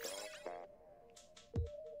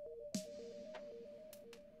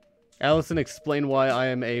 Allison, explain why I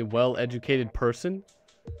am a well-educated person.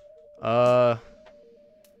 I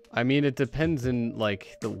mean, it depends in,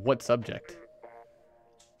 like, what subject.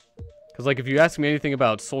 Because, like, if you ask me anything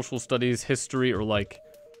about social studies, history, or, like,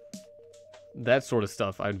 that sort of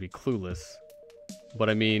stuff, I'd be clueless. But,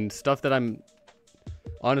 I mean, stuff that I'm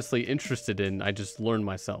honestly interested in, I just learn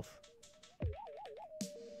myself.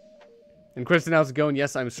 And Kristen, how's it going?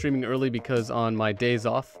 Yes, I'm streaming early because on my days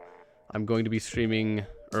off, I'm going to be streaming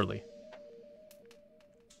early.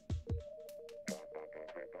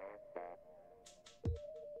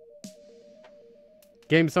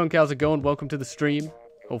 Game Sunk, how's it going? Welcome to the stream.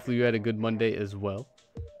 Hopefully you had a good Monday as well.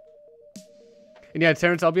 And yeah,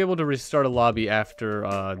 Terrence, I'll be able to restart a lobby after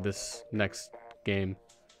this next game.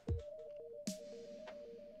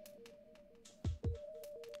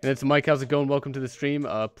 And it's Mike, how's it going? Welcome to the stream.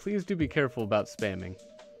 Please do be careful about spamming.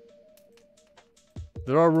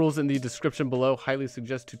 There are rules in the description below. Highly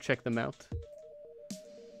suggest to check them out.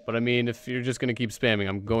 But I mean, if you're just going to keep spamming,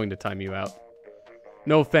 I'm going to time you out.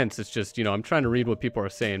 No offense, it's just, you know, I'm trying to read what people are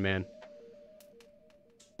saying, man.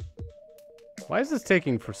 Why is this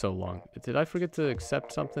taking for so long? Did I forget to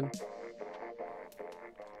accept something?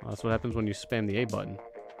 Oh, that's what happens when you spam the A button.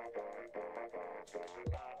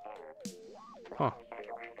 Huh.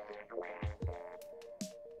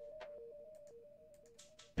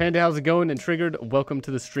 Panda, how's it going? And Triggered, welcome to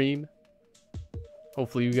the stream.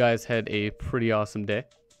 Hopefully you guys had a pretty awesome day.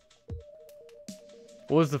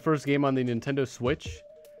 What was the first game on the Nintendo Switch?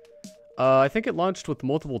 I think it launched with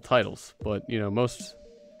multiple titles, but, you know, most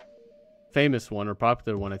famous one or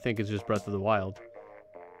popular one, I think, is just Breath of the Wild.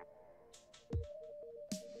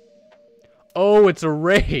 Oh, it's a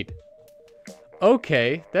raid!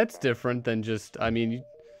 Okay, that's different than just, I mean,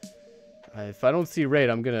 if I don't see raid,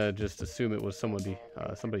 I'm gonna just assume it was somebody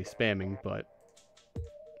spamming, but...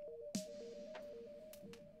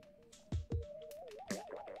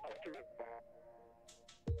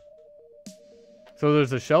 So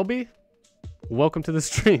there's a Shelby? Welcome to the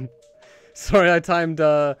stream. Sorry, I timed,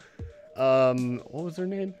 what was her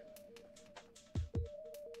name?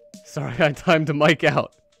 Sorry, I timed the mic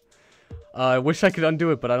out. I wish I could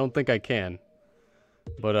undo it, but I don't think I can.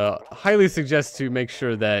 But, highly suggest to make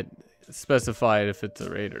sure that specify if it's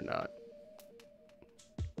a raid or not.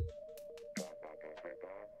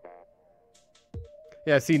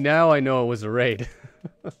 Yeah, see, now I know it was a raid.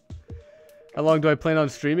 How long do I plan on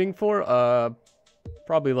streaming for?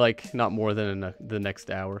 Probably, like, not more than the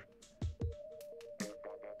next hour.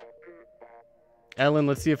 Ellen,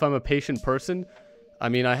 let's see if I'm a patient person. I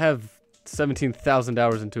mean, I have 17,000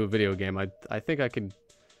 hours into a video game. I think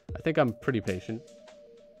I'm pretty patient.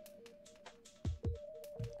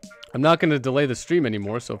 I'm not going to delay the stream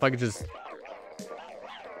anymore, so if I could just...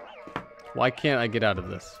 Why can't I get out of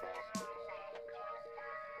this?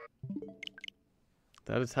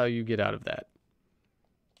 That is how you get out of that.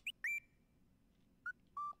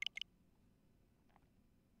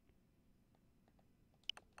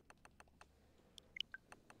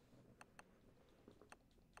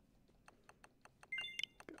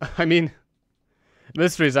 I mean,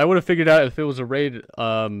 mysteries. I would have figured out if it was a raid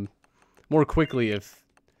more quickly if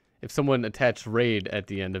someone attached raid at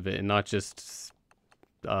the end of it and not just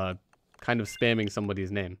kind of spamming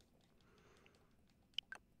somebody's name.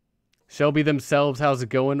 Shelby themselves, how's it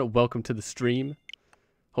going? Welcome to the stream.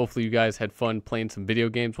 Hopefully you guys had fun playing some video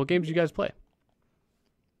games. What games did you guys play?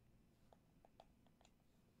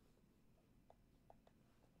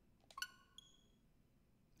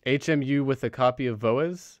 HMU with a copy of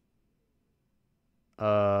Voas?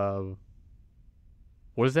 What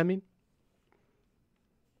does that mean?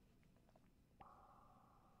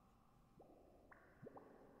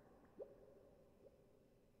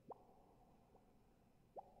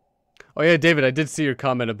 Oh yeah, David, I did see your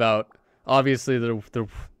comment about obviously there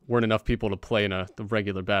weren't enough people to play in the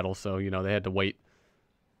regular battle, so you know they had to wait.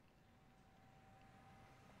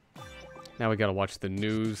 Now we gotta watch the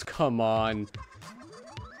news. Come on.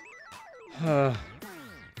 How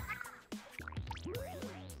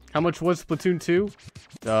much was Splatoon 2?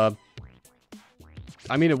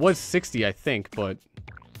 I mean, it was 60, I think, but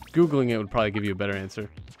Googling it would probably give you a better answer.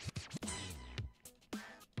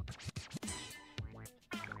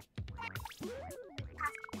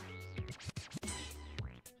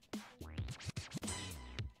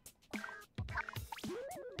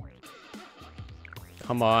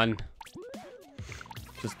 Come on.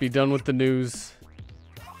 Just be done with the news.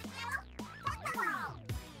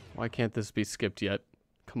 Why can't this be skipped yet?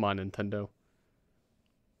 Come on, Nintendo.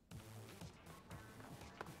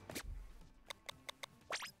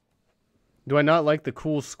 Do I not like the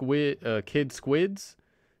cool kid squids?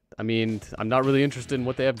 I mean, I'm not really interested in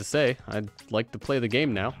what they have to say. I'd like to play the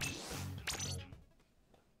game now.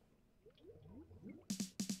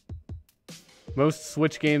 Most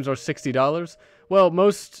Switch games are $60. Well,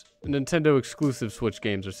 most Nintendo exclusive Switch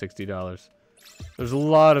games are $60. There's a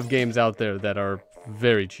lot of games out there that are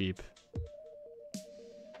very cheap.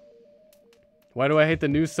 Why do I hate the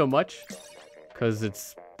news so much? Because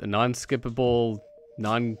it's a non-skippable,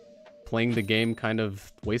 non-playing the game kind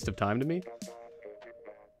of waste of time to me.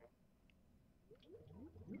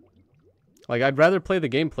 Like, I'd rather play the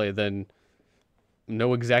gameplay than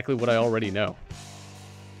know exactly what I already know.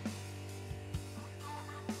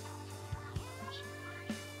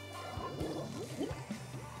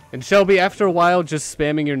 And Shelby, after a while, just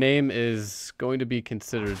spamming your name is going to be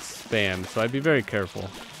considered spam, so I'd be very careful.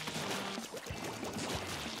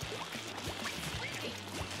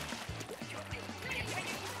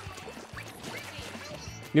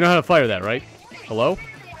 You know how to fire that, right? Hello?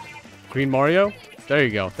 Green Mario? There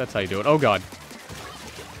you go. That's how you do it. Oh, God.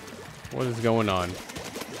 What is going on?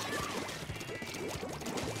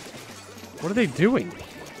 What are they doing?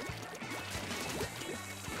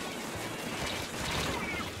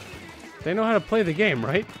 They know how to play the game,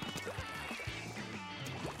 right?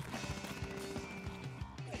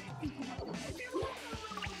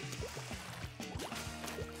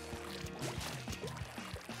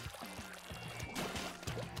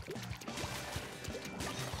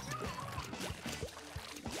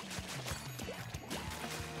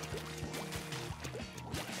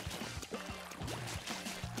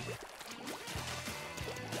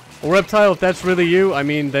 Well, Reptile, if that's really you, I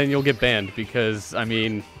mean, then you'll get banned because, I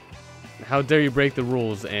mean... How dare you break the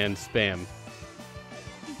rules and spam?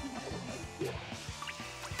 I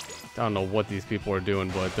don't know what these people are doing,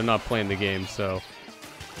 but they're not playing the game, so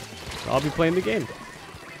I'll be playing the game.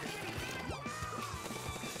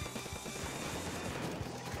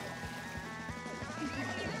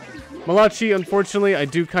 Malachi, unfortunately, I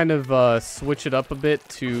do kind of switch it up a bit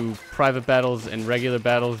to private battles and regular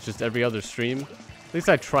battles just every other stream. At least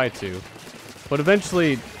I try to. But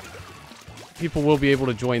eventually... people will be able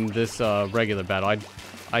to join this regular battle.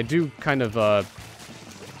 I do kind of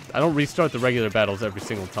I don't restart the regular battles every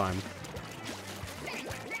single time.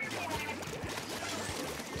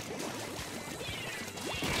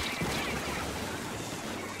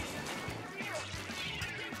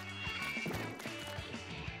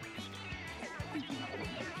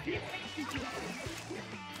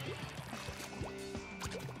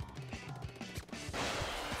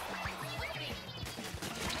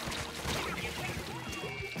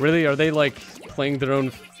 Really? Are they, like, playing their own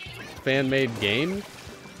fan-made game?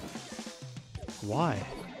 Why?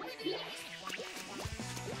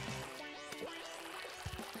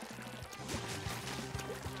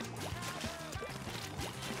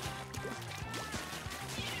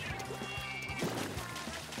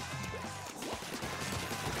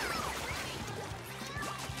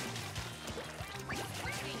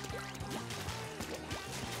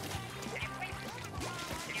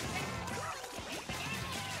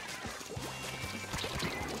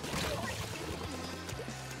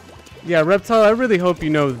 Yeah, Reptile, I really hope you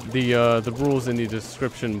know the rules in the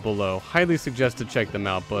description below. Highly suggest to check them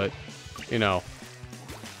out, but, you know,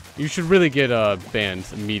 you should really get banned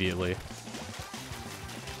immediately.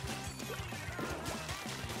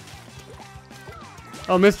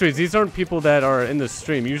 Oh, Mysteries, these aren't people that are in the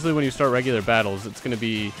stream. Usually when you start regular battles, it's going to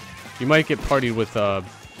be... You might get partied with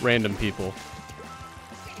random people.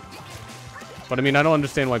 But, I mean, I don't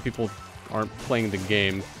understand why people aren't playing the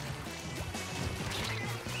game.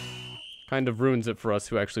 Kind of ruins it for us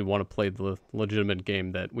who actually want to play the legitimate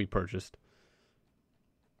game that we purchased.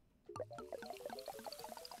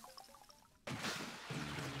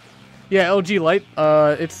 Yeah, LG Lite.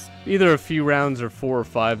 It's either a few rounds or 4 or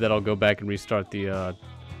 5 that I'll go back and restart the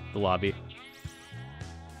lobby.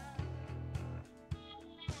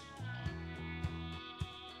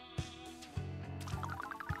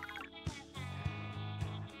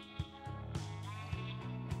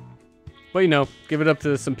 But, you know, give it up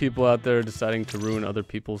to some people out there deciding to ruin other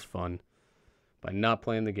people's fun by not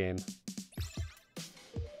playing the game.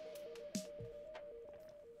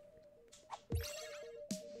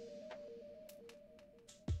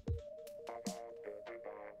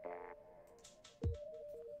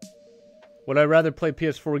 Would I rather play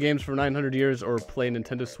PS4 games for 900 years or play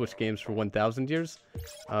Nintendo Switch games for 1,000 years?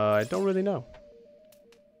 I don't really know.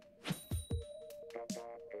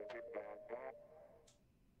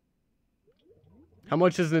 How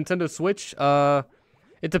much is Nintendo Switch?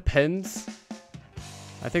 It depends.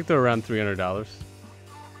 I think they're around $300.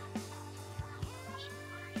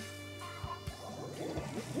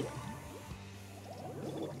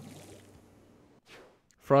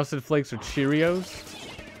 Frosted Flakes or Cheerios?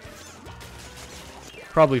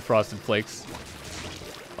 Probably Frosted Flakes.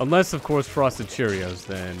 Unless, of course, Frosted Cheerios,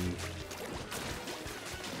 then...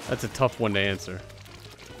 That's a tough one to answer.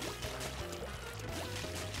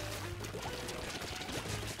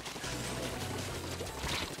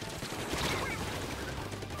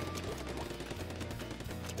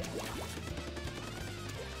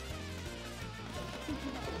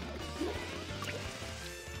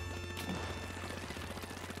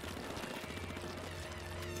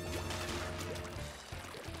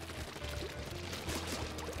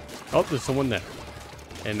 Oh, there's someone there.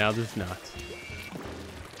 And now there's not.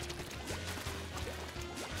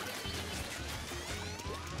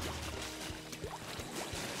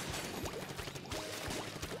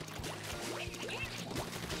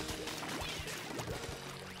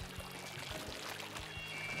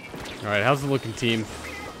 Alright, how's it looking, team?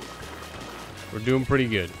 We're doing pretty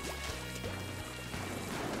good.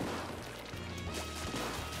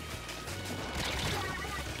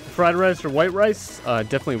 Fried rice or white rice?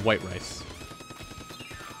 Definitely white rice.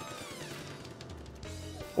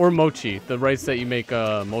 Or mochi. The rice that you make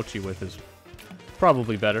mochi with is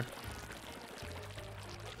probably better.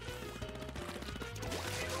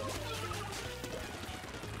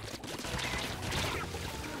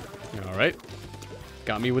 Alright.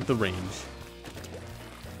 Got me with the range.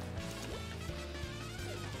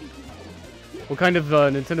 What kind of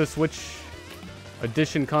Nintendo Switch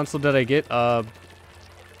edition console did I get?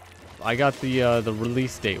 I got the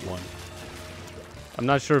release date one. I'm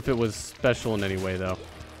not sure if it was special in any way, though.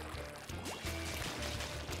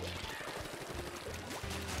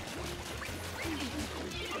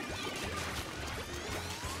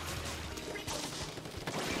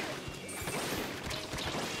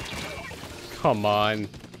 Come on.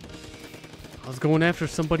 I was going after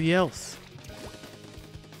somebody else.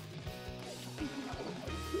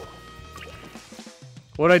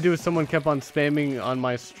 What I do is someone kept on spamming on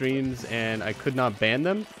my streams and I could not ban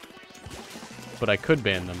them, but I could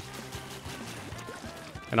ban them.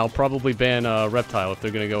 And I'll probably ban Reptile if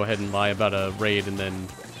they're going to go ahead and lie about a raid and then,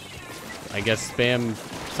 I guess, spam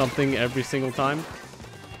something every single time.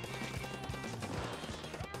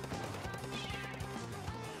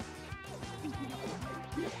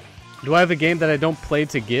 Do I have a game that I don't play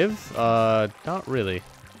to give? Not really.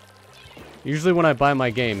 Usually when I buy my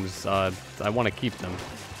games, I want to keep them.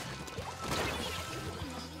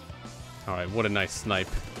 Alright, what a nice snipe.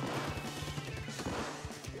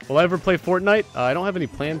 Will I ever play Fortnite? I don't have any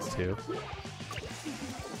plans to.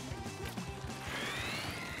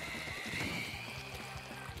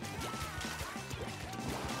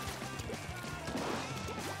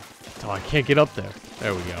 Oh, I can't get up there.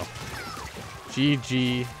 There we go.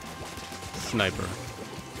 GG Sniper.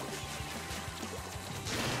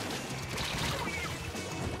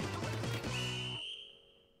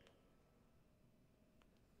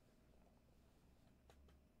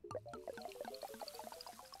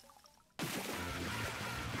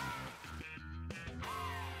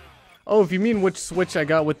 Oh, if you mean which Switch I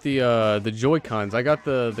got with the Joy-Cons, I got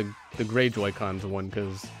the the gray Joy-Cons one,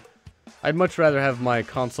 because I'd much rather have my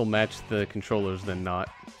console match the controllers than not.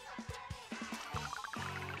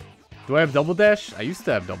 Do I have Double Dash? I used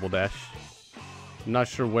to have Double Dash. I'm not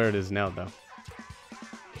sure where it is now, though.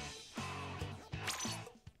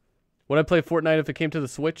 Would I play Fortnite if it came to the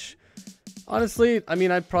Switch? Honestly, I mean,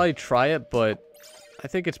 I'd probably try it, but I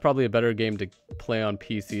think it's probably a better game to play on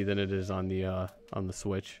PC than it is on the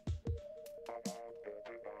Switch.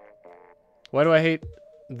 Why do I hate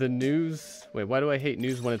the news? Wait, why do I hate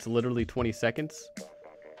news when it's literally 20 seconds?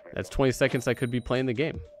 That's 20 seconds I could be playing the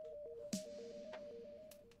game.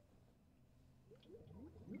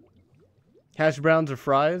 Hash browns or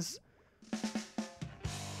fries?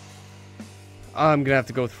 I'm gonna have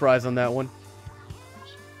to go with fries on that one.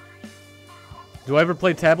 Do I ever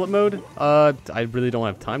play tablet mode? I really don't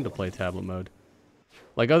have time to play tablet mode.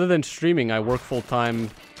 Like, other than streaming, I work full time,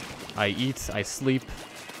 I eat, I sleep,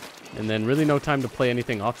 and then really no time to play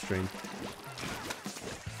anything off stream.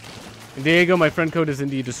 Diego, my friend code is in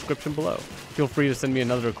the description below. Feel free to send me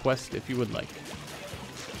another request if you would like.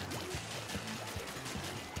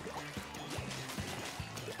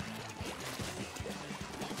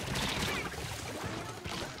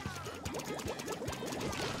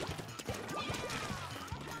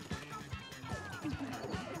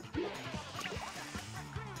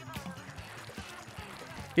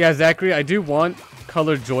 Yeah, Zachary, I do want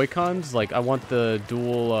colored Joy-Cons. Like, I want the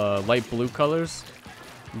dual light blue colors.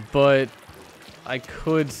 But I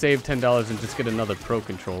could save $10 and just get another Pro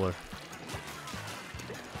controller.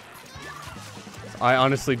 I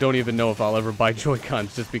honestly don't even know if I'll ever buy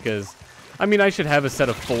Joy-Cons just because... I mean, I should have a set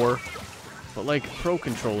of 4. But, like, Pro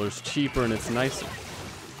controller's cheaper and it's nicer.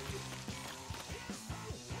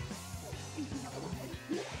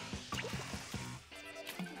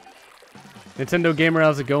 Nintendo Gamer,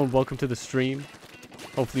 how's it going? Welcome to the stream.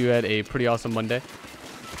 Hopefully you had a pretty awesome Monday.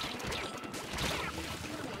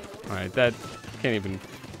 Alright, that... can't even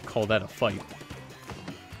call that a fight.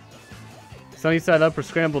 Sunny side up or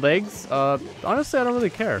scrambled eggs? Honestly, I don't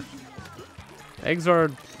really care. Eggs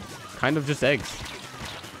are kind of just eggs.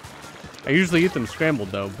 I usually eat them scrambled,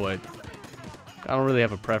 though, but I don't really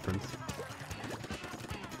have a preference.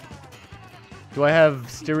 Do I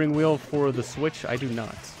have steering wheel for the Switch? I do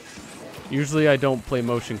not. Usually I don't play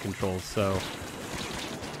motion controls, so...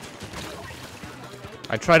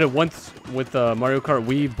 I tried it once with Mario Kart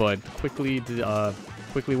Wii, but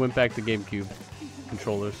quickly went back to GameCube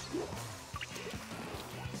controllers.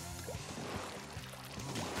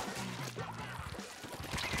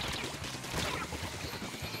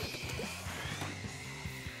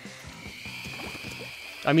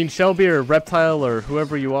 I mean, Shelby or Reptile or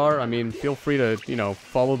whoever you are, I mean, feel free to, you know,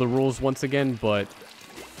 follow the rules once again, but...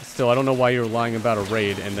 Still, I don't know why you're lying about a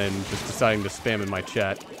raid and then just deciding to spam in my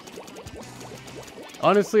chat.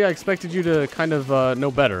 Honestly, I expected you to kind of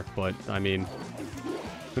know better, but, I mean,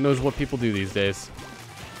 who knows what people do these days.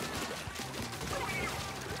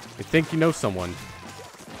 You think you know someone.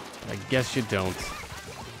 I guess you don't.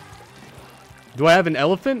 Do I have an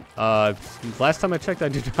elephant? Last time I checked, I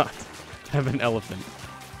do not have an elephant.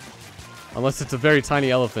 Unless it's a very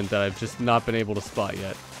tiny elephant that I've just not been able to spot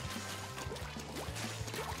yet.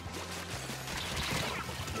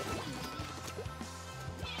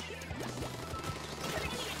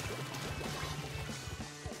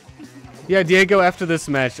 Yeah, Diego, after this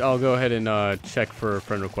match, I'll go ahead and check for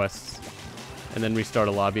friend requests. And then restart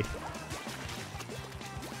a lobby.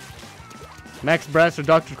 Max Brass or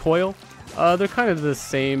Dr. Coil? They're kind of the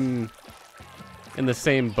same... in the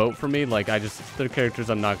same boat for me. Like, they're characters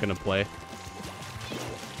I'm not going to play.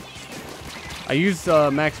 I use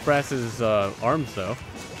Max Brass's arms, though.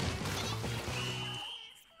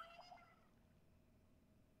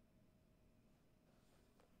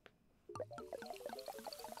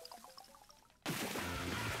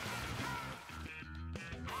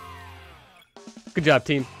 Good job,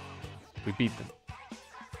 team. We beat them.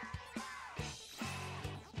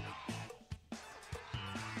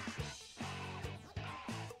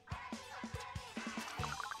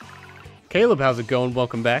 Caleb, how's it going?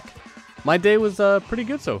 Welcome back. My day was pretty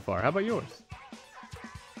good so far. How about yours?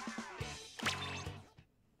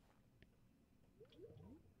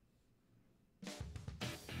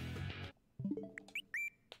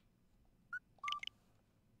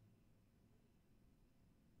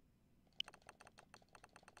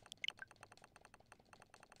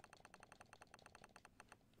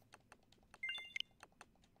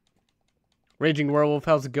 Raging Werewolf,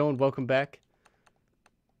 how's it going? Welcome back.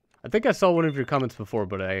 I think I saw one of your comments before,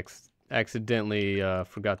 but I accidentally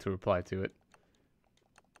forgot to reply to it.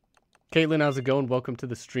 Caitlin, how's it going? Welcome to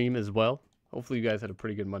the stream as well. Hopefully you guys had a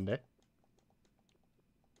pretty good Monday.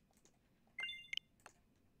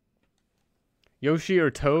 Yoshi or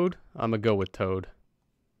Toad? I'm gonna go with Toad.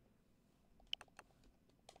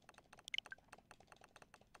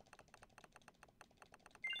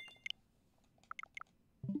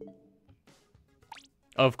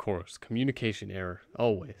 Of course, communication error,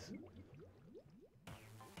 always.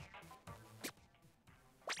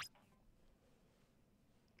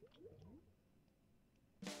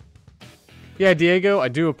 Yeah, Diego, I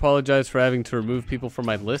do apologize for having to remove people from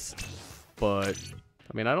my list, but,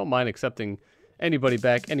 I mean, I don't mind accepting anybody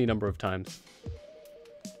back any number of times.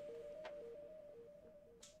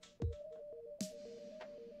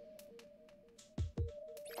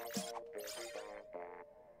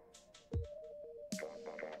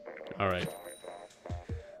 Alright.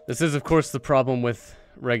 This is, of course, the problem with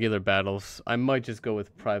regular battles. I might just go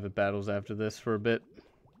with private battles after this for a bit.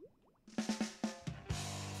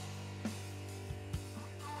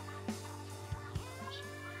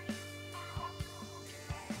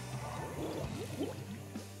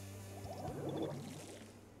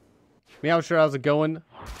 Meow, sure, how's it going?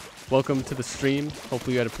 Welcome to the stream.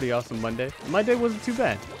 Hopefully you had a pretty awesome Monday. My day wasn't too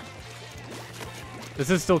bad.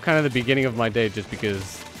 This is still kind of the beginning of my day just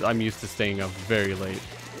because I'm used to staying up very late.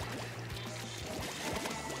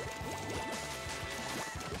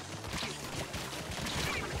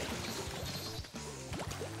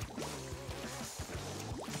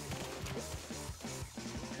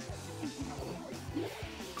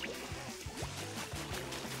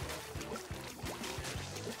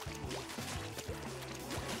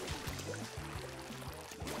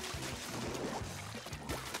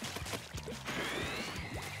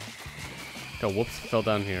 Oh, whoops, fell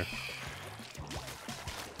down here.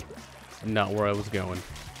 Not where I was going.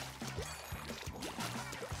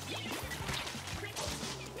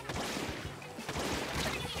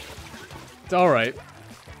 It's alright.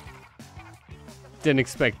 Didn't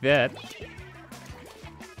expect that.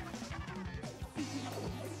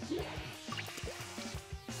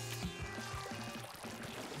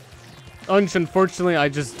 Unfortunately, I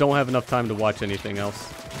just don't have enough time to watch anything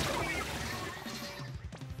else.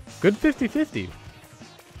 Good 50-50.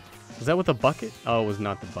 Was that with a bucket? Oh, it was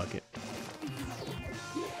not the bucket.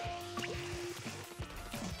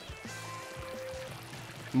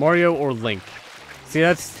 Mario or Link? See,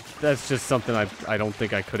 that's just something I don't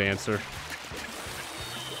think I could answer.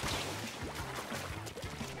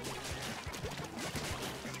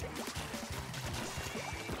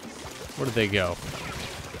 Where did they go?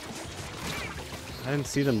 I didn't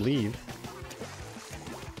see them leave.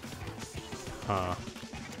 Huh.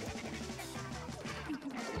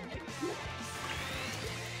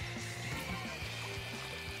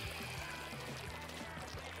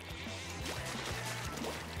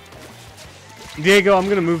 Diego, I'm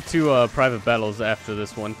gonna move to private battles after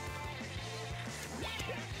this one.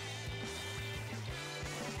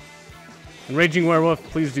 And Raging Werewolf,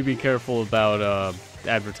 please do be careful about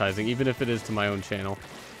advertising, even if it is to my own channel.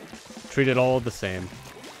 Treat it all the same.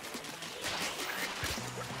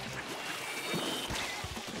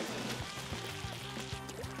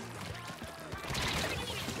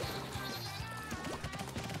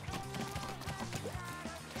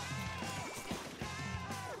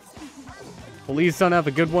 Please, son, have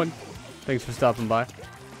a good one. Thanks for stopping by.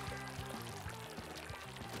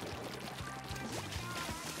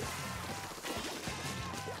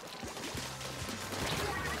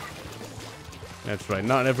 That's right,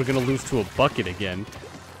 not ever gonna lose to a bucket again.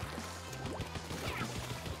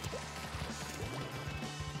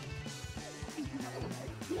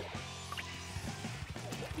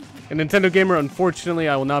 And Nintendo Gamer, unfortunately,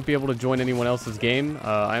 I will not be able to join anyone else's game.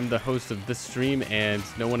 I'm the host of this stream, and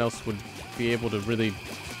no one else would be able to really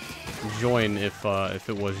join if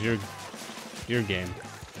it was your game.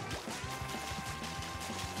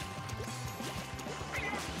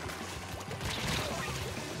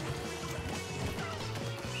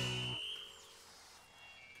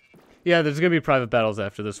 Yeah, there's gonna be private battles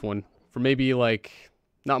after this one for maybe like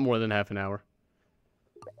not more than half an hour.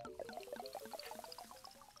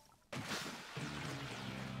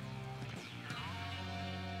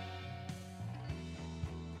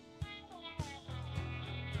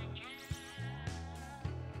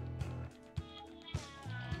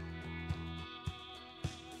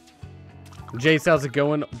 Jace, how's it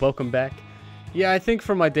going? Welcome back. Yeah, I think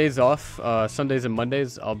for my days off, Sundays and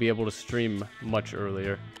Mondays, I'll be able to stream much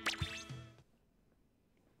earlier.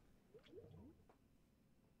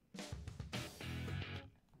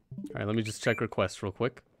 Alright, let me just check requests real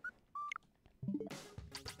quick.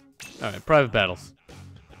 Alright, private battles.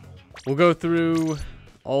 We'll go through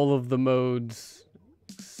all of the modes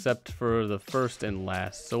except for the first and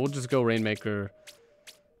last. So we'll just go Rainmaker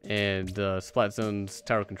and Splat Zone's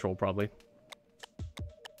Tower Control probably.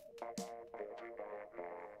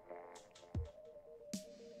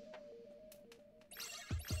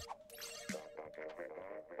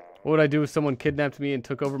 What would I do if someone kidnapped me and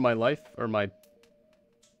took over my life? Or my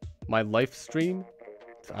life stream?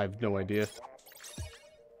 I have no idea.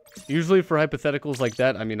 Usually for hypotheticals like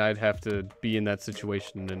that, I mean, I'd have to be in that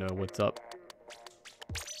situation to know what's up.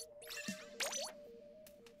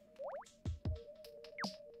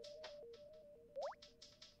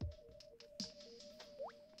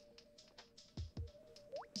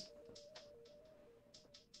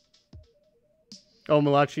 Oh,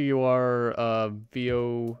 Malachi, you are,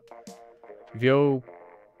 VO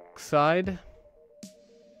side?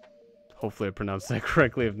 Hopefully I pronounced that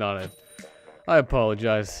correctly. If not, I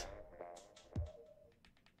apologize.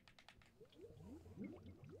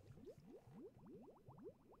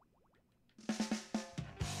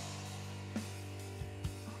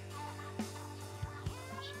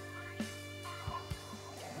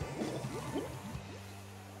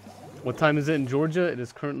 What time is it in Georgia? It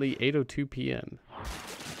is currently 8:02 p.m.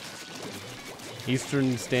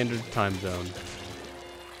 Eastern Standard Time Zone.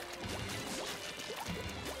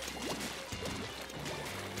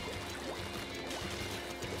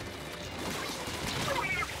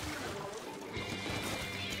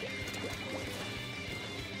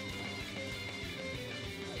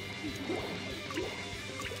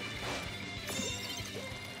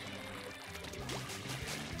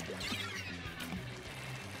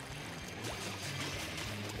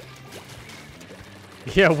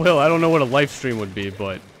 Yeah, Will, I don't know what a live stream would be,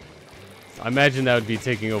 but I imagine that would be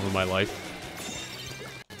taking over my life.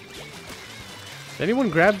 Did anyone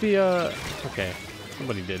grab the, okay,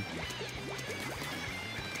 somebody did.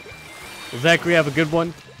 Well, Zachary, have a good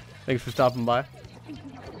one. Thanks for stopping by.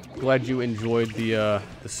 Glad you enjoyed the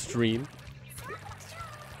stream.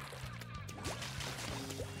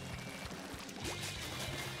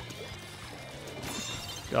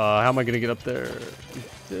 How am I gonna get up there?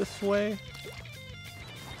 This way?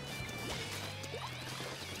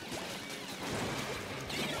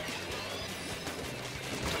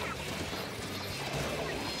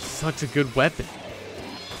 Such a good weapon.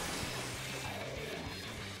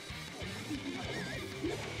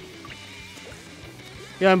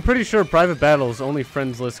 Yeah, I'm pretty sure private battles, only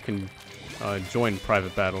friends list can join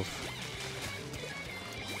private battles.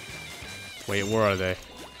 Wait, where are they?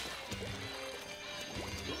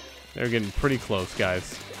 They're getting pretty close,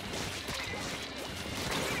 guys.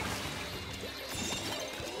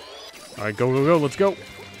 Alright, go, go, go, let's go.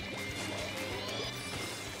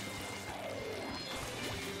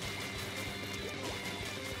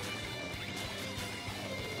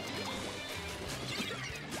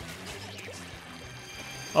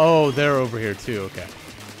 Oh, they're over here too, okay.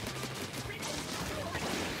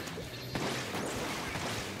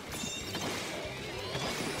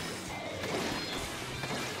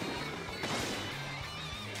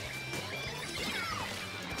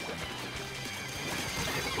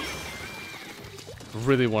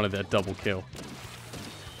 Really wanted that double kill.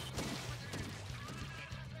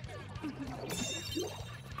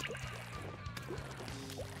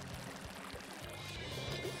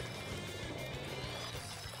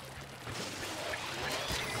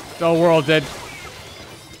 Oh, we're all dead.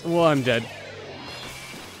 Well, I'm dead.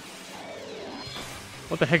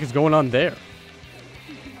 What the heck is going on there?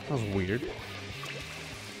 That was weird.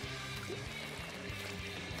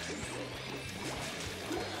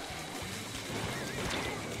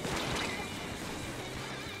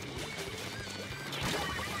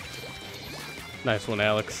 Nice one,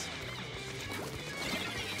 Alex.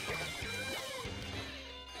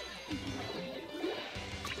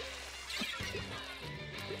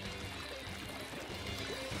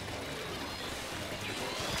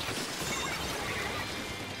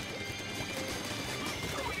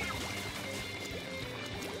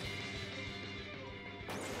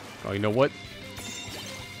 Oh, you know what?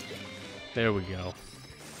 There we go.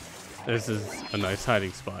 This is a nice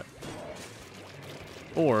hiding spot.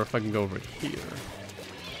 Or if I can go over here.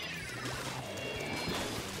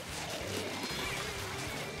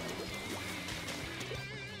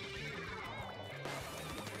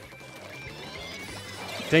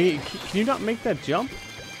 Dang it, can you not make that jump?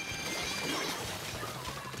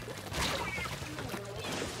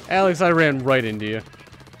 Alex, I ran right into you.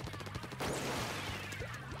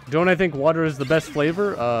 Don't I think water is the best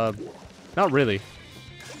flavor? Not really.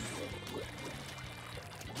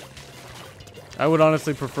 I would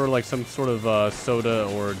honestly prefer like some sort of soda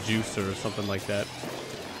or juice or something like that.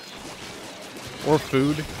 Or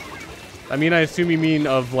food. I mean, I assume you mean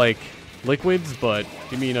of like liquids, but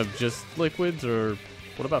you mean of just liquids, or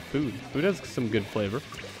what about food? Food has some good flavor.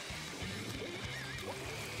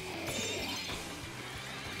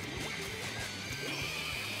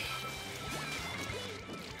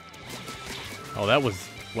 Oh, that was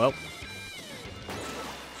Well,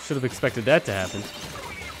 should have expected that to happen.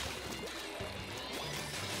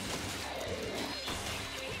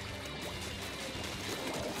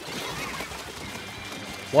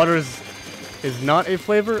 Water is not a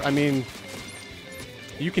flavor? I mean,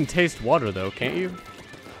 you can taste water though, can't you?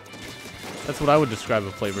 That's what I would describe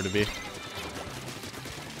a flavor to be.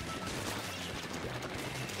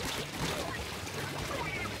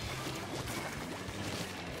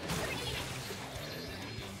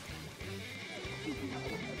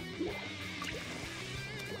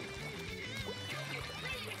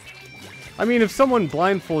 I mean, if someone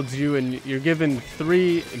blindfolds you and you're given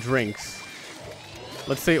 3 drinks,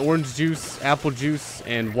 let's say orange juice, apple juice,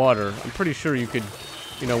 and water, I'm pretty sure you could,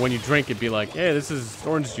 you know, when you drink it, be like, hey, this is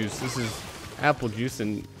orange juice, this is apple juice,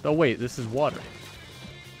 and oh wait, this is water.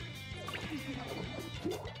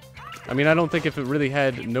 I mean, I don't think if it really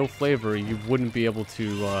had no flavor, you wouldn't be able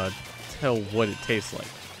to tell what it tastes like.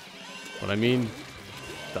 But I mean,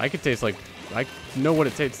 I could taste like, I know what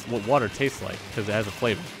water tastes like, because it has a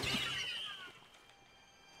flavor.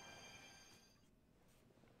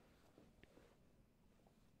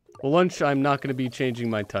 Well, lunch, I'm not going to be changing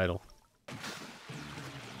my title.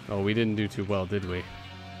 Oh, we didn't do too well, did we?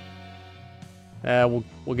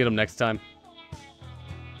 We'll get them next time.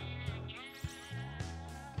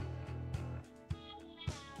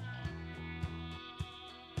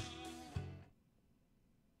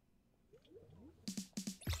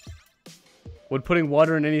 Would putting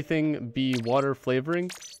water in anything be water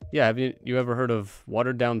flavoring? Yeah, have you ever heard of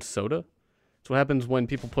watered down soda? That's what happens when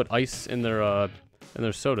people put ice in their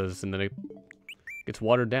sodas, and then it gets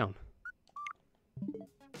watered down.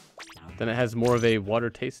 Then it has more of a water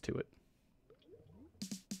taste to it.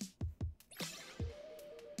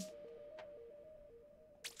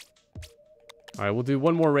 Alright, we'll do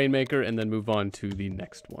one more Rainmaker and then move on to the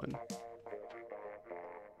next one.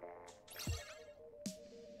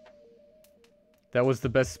 That was the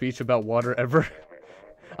best speech about water ever.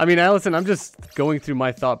 I mean, Allison, I'm just going through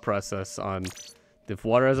my thought process on if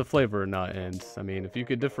water has a flavor or not, and I mean, if you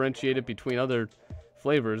could differentiate it between other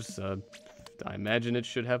flavors, I imagine it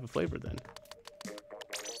should have a flavor then.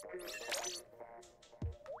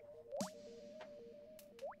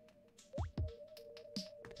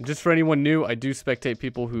 And just for anyone new, I do spectate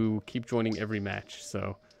people who keep joining every match,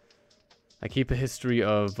 so I keep a history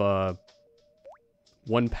of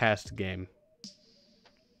one past game.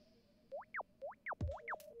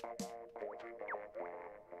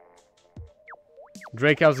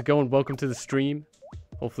 Drake, how's it going? Welcome to the stream.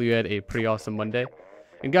 Hopefully you had a pretty awesome Monday.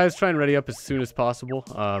 And guys, try and ready up as soon as possible.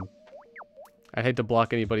 I'd hate to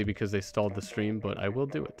block anybody because they stalled the stream, but I will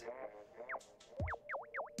do it.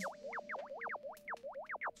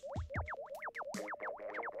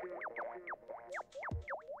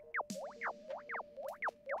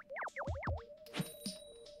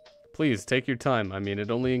 Please, take your time. I mean, it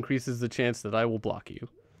only increases the chance that I will block you.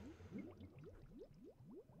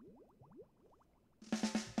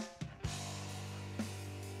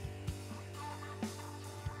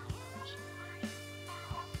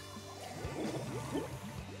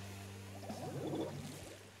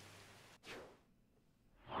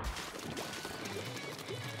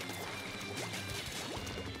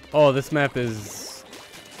 Oh, this map is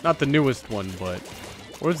not the newest one, but...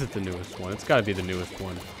 Or is it the newest one? It's gotta be the newest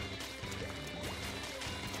one.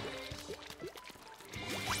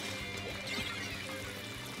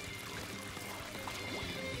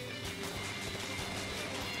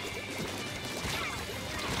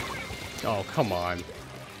 Oh, come on.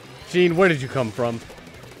 Gene, where did you come from?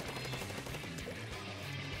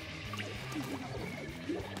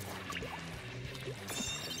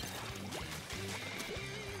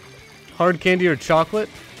 Hard candy or chocolate?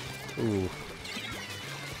 Ooh.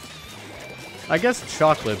 I guess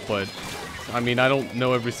chocolate, but I mean, I don't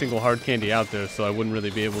know every single hard candy out there, so I wouldn't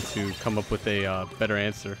really be able to come up with a better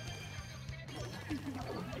answer.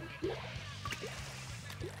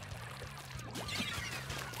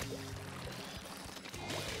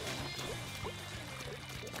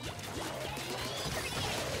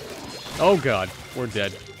 Oh god, we're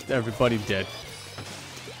dead. Everybody dead.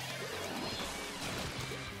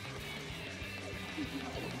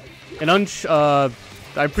 And I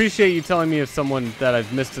appreciate you telling me if someone that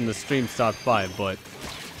I've missed in the stream stopped by, but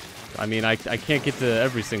I mean, I can't get to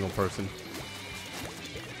every single person.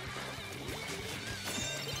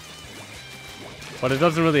 But it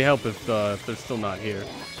doesn't really help if they're still not here.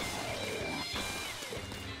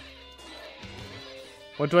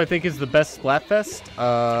 What do I think is the best Splatfest?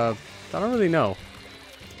 I don't really know.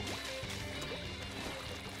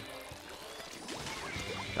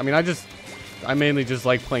 I mean, I mainly just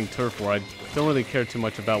like playing Turf War. don't really care too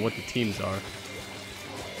much about what the teams are.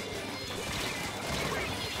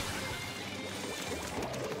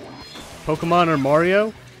 Pokemon or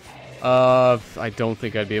Mario? I don't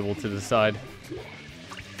think I'd be able to decide.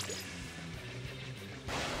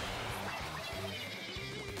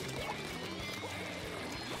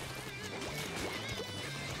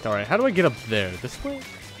 Alright, how do I get up there? This way?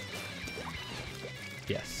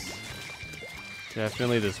 Yes.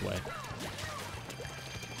 Definitely this way.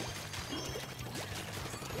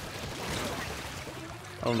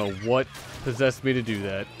 I don't know what possessed me to do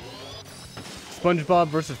that. SpongeBob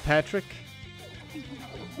versus Patrick?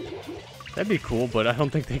 That'd be cool, but I don't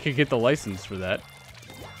think they could get the license for that.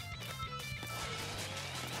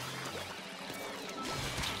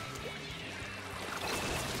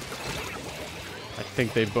 I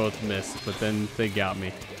think they both missed, but then they got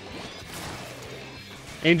me.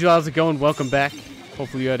 Angel, how's it going? Welcome back.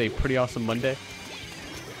 Hopefully you had a pretty awesome Monday.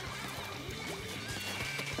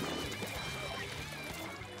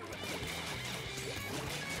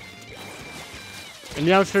 And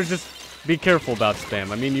yeah, I'm sure just be careful about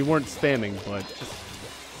spam. I mean, you weren't spamming, but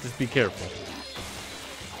just be careful.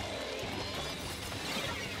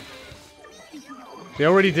 They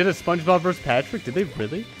already did a SpongeBob vs. Patrick? Did they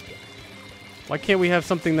really? Why can't we have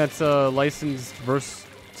something that's licensed versus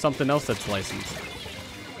something else that's licensed?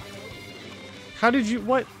 How did you...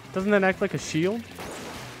 What? Doesn't that act like a shield?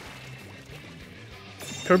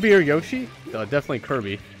 Kirby or Yoshi? Definitely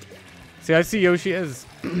Kirby. See, I see Yoshi as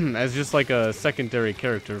as just like a secondary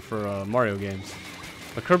character for Mario games.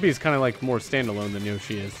 But Kirby is kind of like more standalone than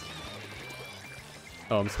Yoshi is.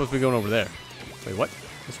 Oh, I'm supposed to be going over there. Wait, what?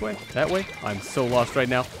 This way? That way? I'm so lost right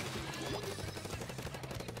now.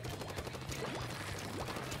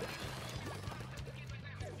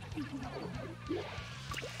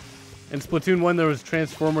 In Splatoon 1, there was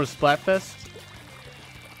Transformers Splatfest.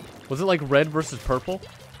 Was it like red versus purple?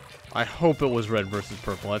 I hope it was red versus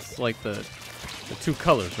purple. That's like the two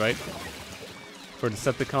colors, right? For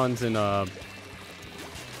Decepticons and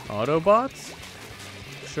Autobots?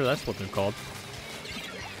 Sure, that's what they're called.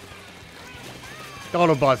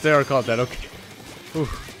 Autobots, they are called that, okay.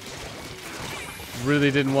 Oof.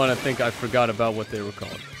 Really didn't want to think I forgot about what they were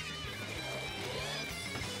called.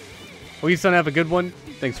 Well, you son, have a good one.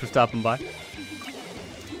 Thanks for stopping by.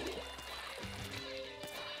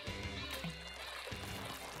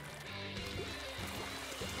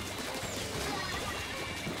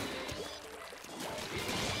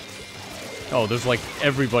 Oh, there's like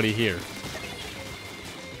everybody here.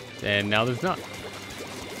 And now there's not.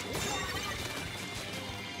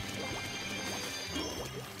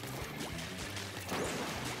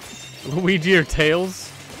 Luigi or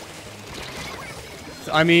Tails?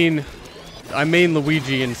 I mean, I main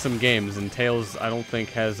Luigi in some games, and Tails I don't think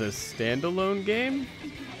has a standalone game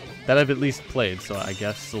that I've at least played, so I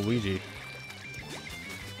guess Luigi.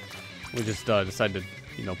 We just decided to,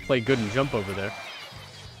 you know, play good and jump over there.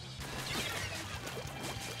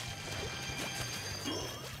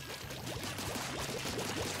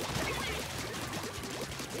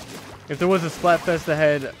 If there was a Splatfest that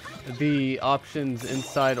had the options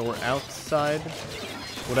inside or outside,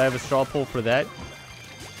 would I have a straw poll for that?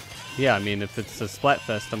 Yeah, I mean, if it's a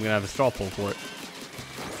Splatfest, I'm going to have a straw poll for it.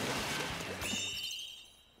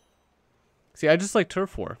 See, I just like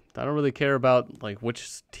Turf War. I don't really care about, like,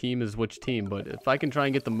 which team is which team, but if I can try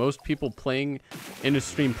and get the most people playing in a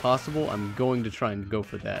stream possible, I'm going to try and go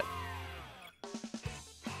for that.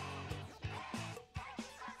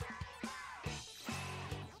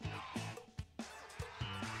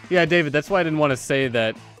 Yeah, David, that's why I didn't want to say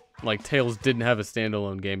that, like, Tails didn't have a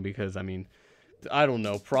standalone game, because, I mean, I don't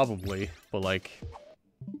know, probably, but, like,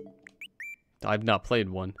 I've not played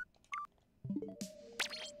one.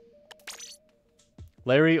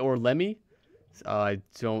 Larry or Lemmy? I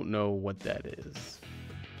don't know what that is.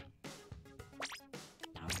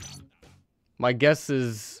 My guess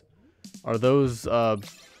is, are those,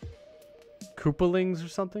 Koopalings or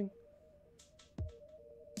something?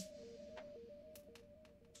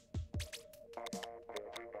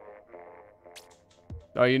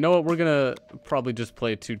 You know what? We're gonna probably just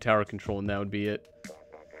play 2 tower control, and that would be it.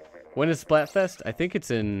 When is Splatfest? I think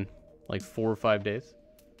it's in like 4 or 5 days.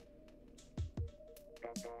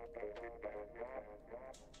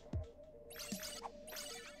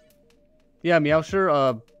 Yeah,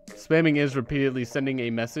 Meowsure, spamming is repeatedly sending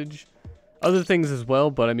a message. Other things as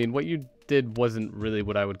well, but I mean, what you did wasn't really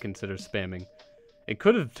what I would consider spamming. It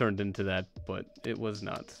could have turned into that, but it was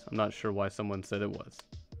not. I'm not sure why someone said it was.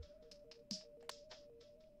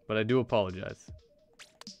 But I do apologize.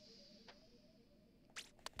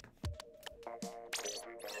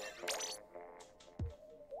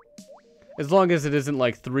 As long as it isn't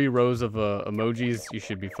like 3 rows of emojis, you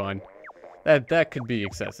should be fine. That could be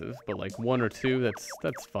excessive, but like 1 or 2,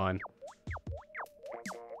 that's fine.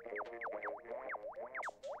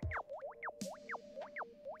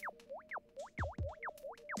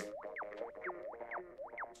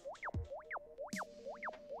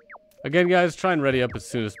 Again, guys, try and ready up as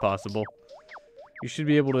soon as possible. You should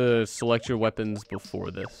be able to select your weapons before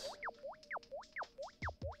this.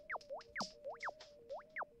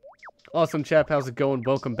 Awesome, chap. How's it going?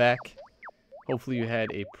 Welcome back. Hopefully you had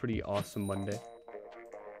a pretty awesome Monday.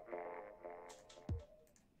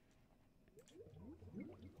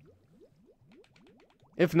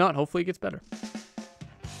 If not, hopefully it gets better.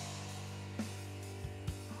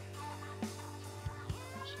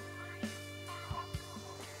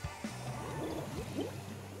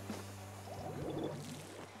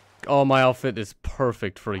 Oh, my outfit is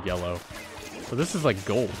perfect for yellow. So this is like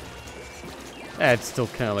gold. Eh, it's still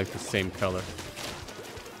kind of like the same color.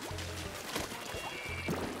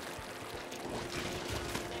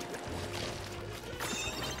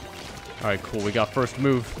 Alright, cool. We got first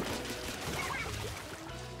move.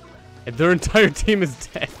 And their entire team is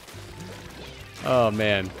dead. Oh,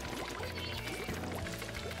 man.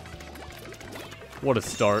 What a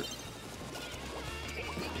start.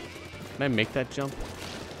 Can I make that jump?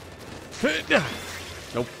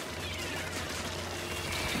 Nope.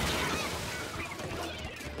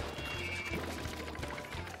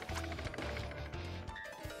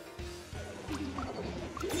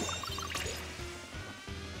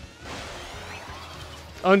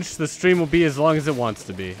 Unch, the stream will be as long as it wants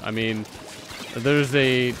to be. I mean, there's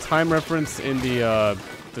a time reference in the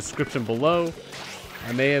description below.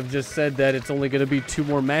 I may have just said that it's only going to be 2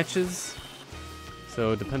 more matches.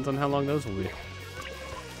 So it depends on how long those will be.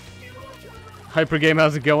 Hyper Game,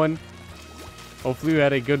 how's it going? Hopefully you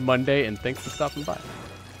had a good Monday, and thanks for stopping by.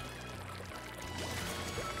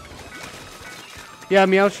 Yeah,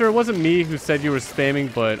 Meow, sure, it wasn't me who said you were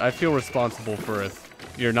spamming, but I feel responsible for if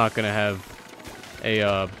you're not going to have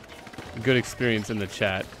a good experience in the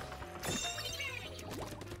chat.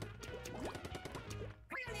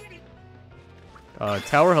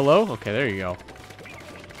 Tower, hello? Okay, there you go.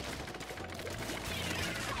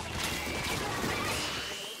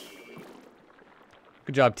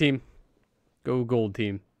 Good job, team. Go gold,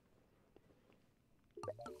 team.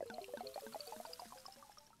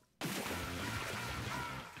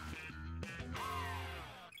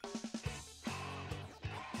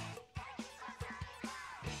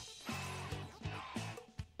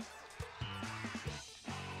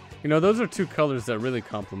 You know, those are 2 colors that really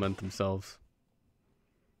complement themselves.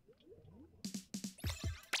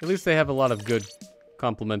 At least they have a lot of good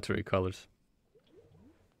complementary colors.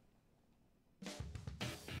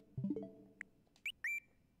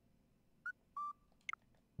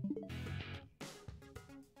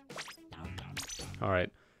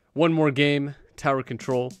 Alright. 1 more game. Tower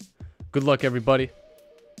control. Good luck, everybody.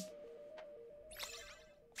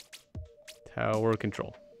 Tower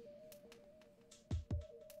control.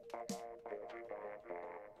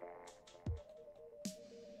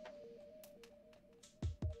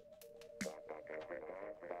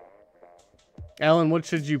 Alan, what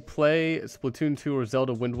should you play? Splatoon 2 or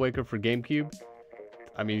Zelda Wind Waker for GameCube?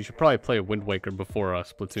 I mean, you should probably play Wind Waker before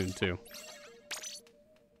Splatoon 2.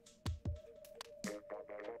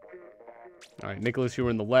 Alright, Nicholas, you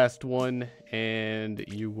were in the last one, and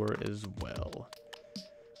you were as well.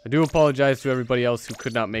 I do apologize to everybody else who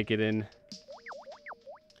could not make it in.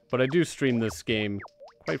 But I do stream this game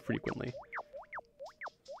quite frequently.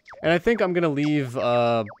 And I think I'm going to leave...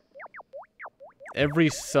 every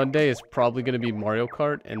Sunday is probably going to be Mario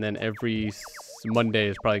Kart, and then every Monday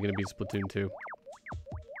is probably going to be Splatoon 2.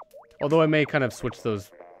 Although I may kind of switch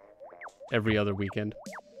those every other weekend.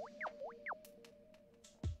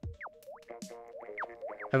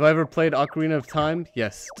 Have I ever played Ocarina of Time?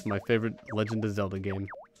 Yes, it's my favorite Legend of Zelda game.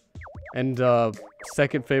 And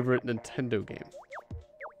second favorite Nintendo game.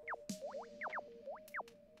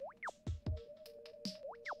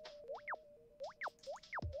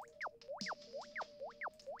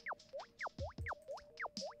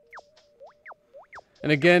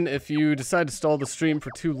 And again, if you decide to stall the stream for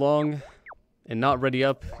too long and not ready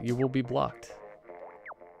up, you will be blocked.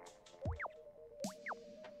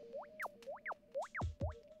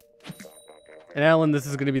 And Alan, this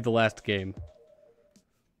is going to be the last game.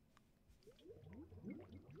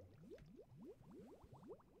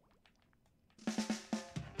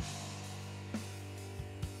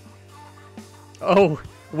 Oh,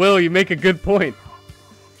 Will, you make a good point.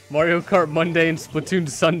 Mario Kart Monday and Splatoon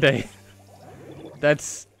Sunday.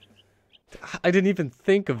 That's... I didn't even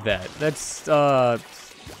think of that. That's,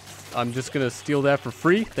 I'm just gonna steal that for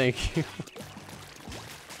free. Thank you.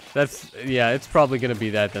 That's, yeah, it's probably gonna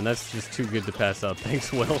be that then. That's just too good to pass up.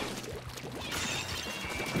 Thanks, Will.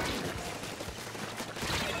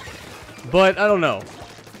 But, I don't know.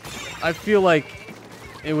 I feel like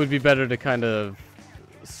it would be better to kind of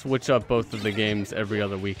switch up both of the games every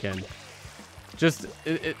other weekend. Just,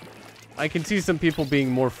 I can see some people being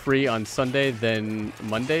more free on Sunday than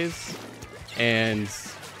Mondays. And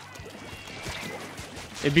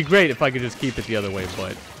it'd be great if I could just keep it the other way,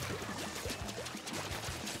 but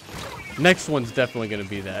next one's definitely going to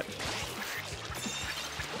be that.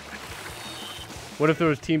 What if there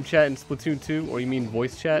was team chat in Splatoon 2? Or you mean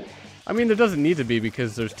voice chat? I mean, there doesn't need to be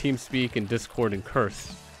because there's TeamSpeak and Discord and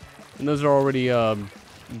Curse. And those are already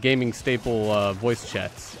gaming staple voice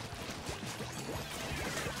chats.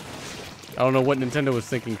 I don't know what Nintendo was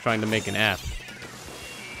thinking trying to make an app.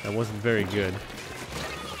 That wasn't very good.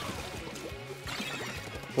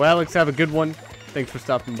 Well, Alex, have a good one. Thanks for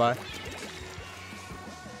stopping by.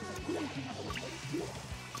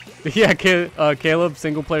 Yeah, Caleb,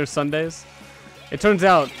 single player Sundays. It turns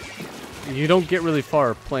out you don't get really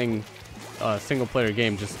far playing a single player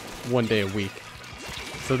game just one day a week.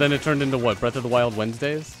 So then it turned into what, Breath of the Wild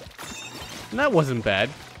Wednesdays? And that wasn't bad.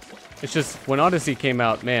 It's just when Odyssey came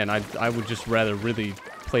out, man, I would just rather really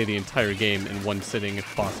play the entire game in one sitting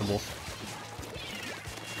if possible.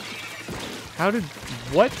 How did...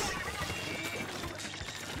 what?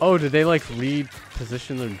 Oh, did they like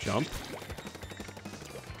reposition their jump?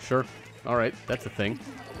 Sure. Alright, that's a thing.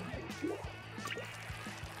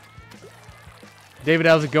 David,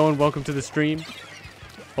 how's it going? Welcome to the stream.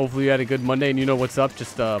 Hopefully you had a good Monday and you know what's up.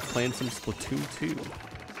 Just playing some Splatoon 2.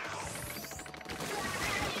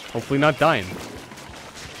 Hopefully not dying.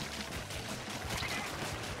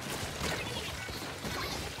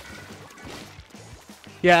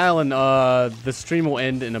 Yeah, Alan, the stream will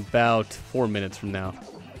end in about 4 minutes from now.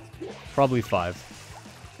 Probably 5.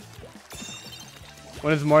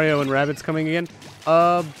 When is Mario and Rabbids coming again?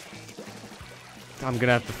 I'm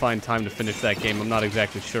gonna have to find time to finish that game. I'm not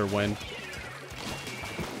exactly sure when.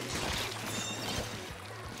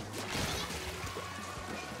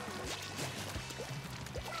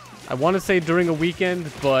 I want to say during a weekend,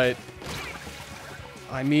 but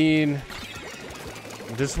I mean,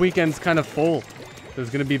 this weekend's kind of full. There's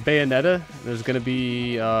going to be Bayonetta. There's going to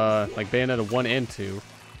be like Bayonetta 1 and 2.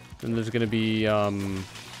 Then there's going to be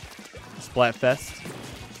Splatfest.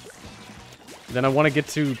 Then I want to get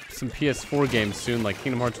to some PS4 games soon, like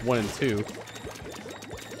Kingdom Hearts 1 and 2.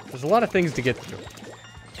 There's a lot of things to get through.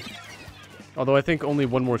 Although I think only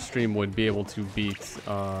one more stream would be able to beat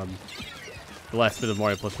the last bit of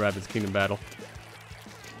Mario plus Rabbids Kingdom Battle.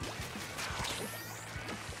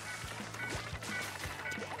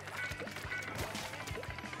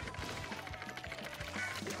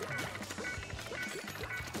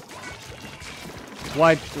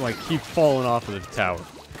 Why do I keep falling off of the tower?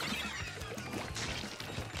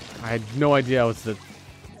 I had no idea I was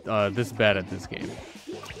this bad at this game.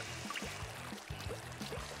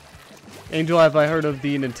 Angel, have I heard of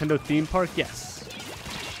the Nintendo theme park? Yes.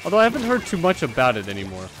 Although I haven't heard too much about it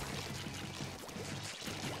anymore.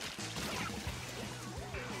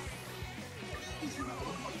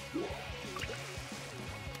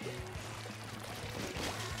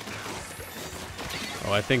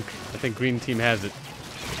 Oh, I think Green Team has it.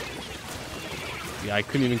 Yeah, I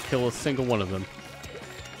couldn't even kill a single one of them.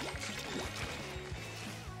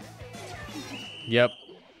 Yep.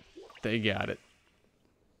 They got it.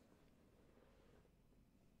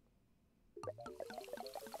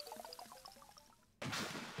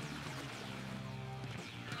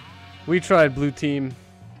 We tried, Blue Team.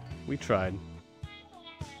 We tried.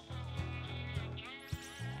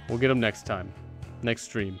 We'll get them next time. Next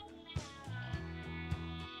stream.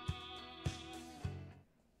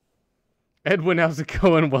 Edwin, how's it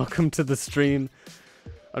going? Welcome to the stream.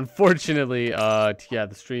 Unfortunately, yeah,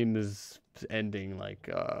 the stream is ending, like,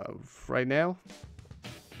 right now.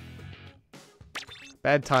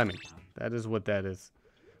 Bad timing. That is what that is.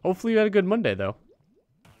 Hopefully you had a good Monday, though.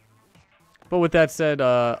 But with that said,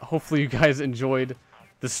 hopefully you guys enjoyed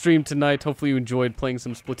the stream tonight. Hopefully you enjoyed playing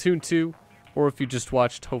some Splatoon 2. Or if you just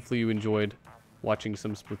watched, hopefully you enjoyed watching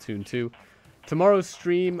some Splatoon 2. Tomorrow's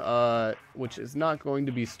stream, which is not going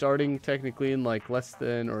to be starting technically in like less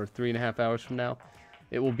than or 3.5 hours from now.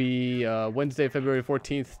 It will be Wednesday, February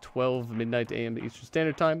 14th, 12 midnight AM Eastern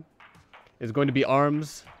Standard Time. It's going to be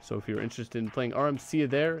ARMS. So if you're interested in playing ARMS, see you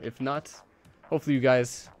there. If not, hopefully you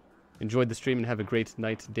guys enjoyed the stream and have a great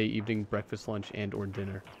night, day, evening, breakfast, lunch, and or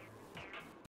dinner.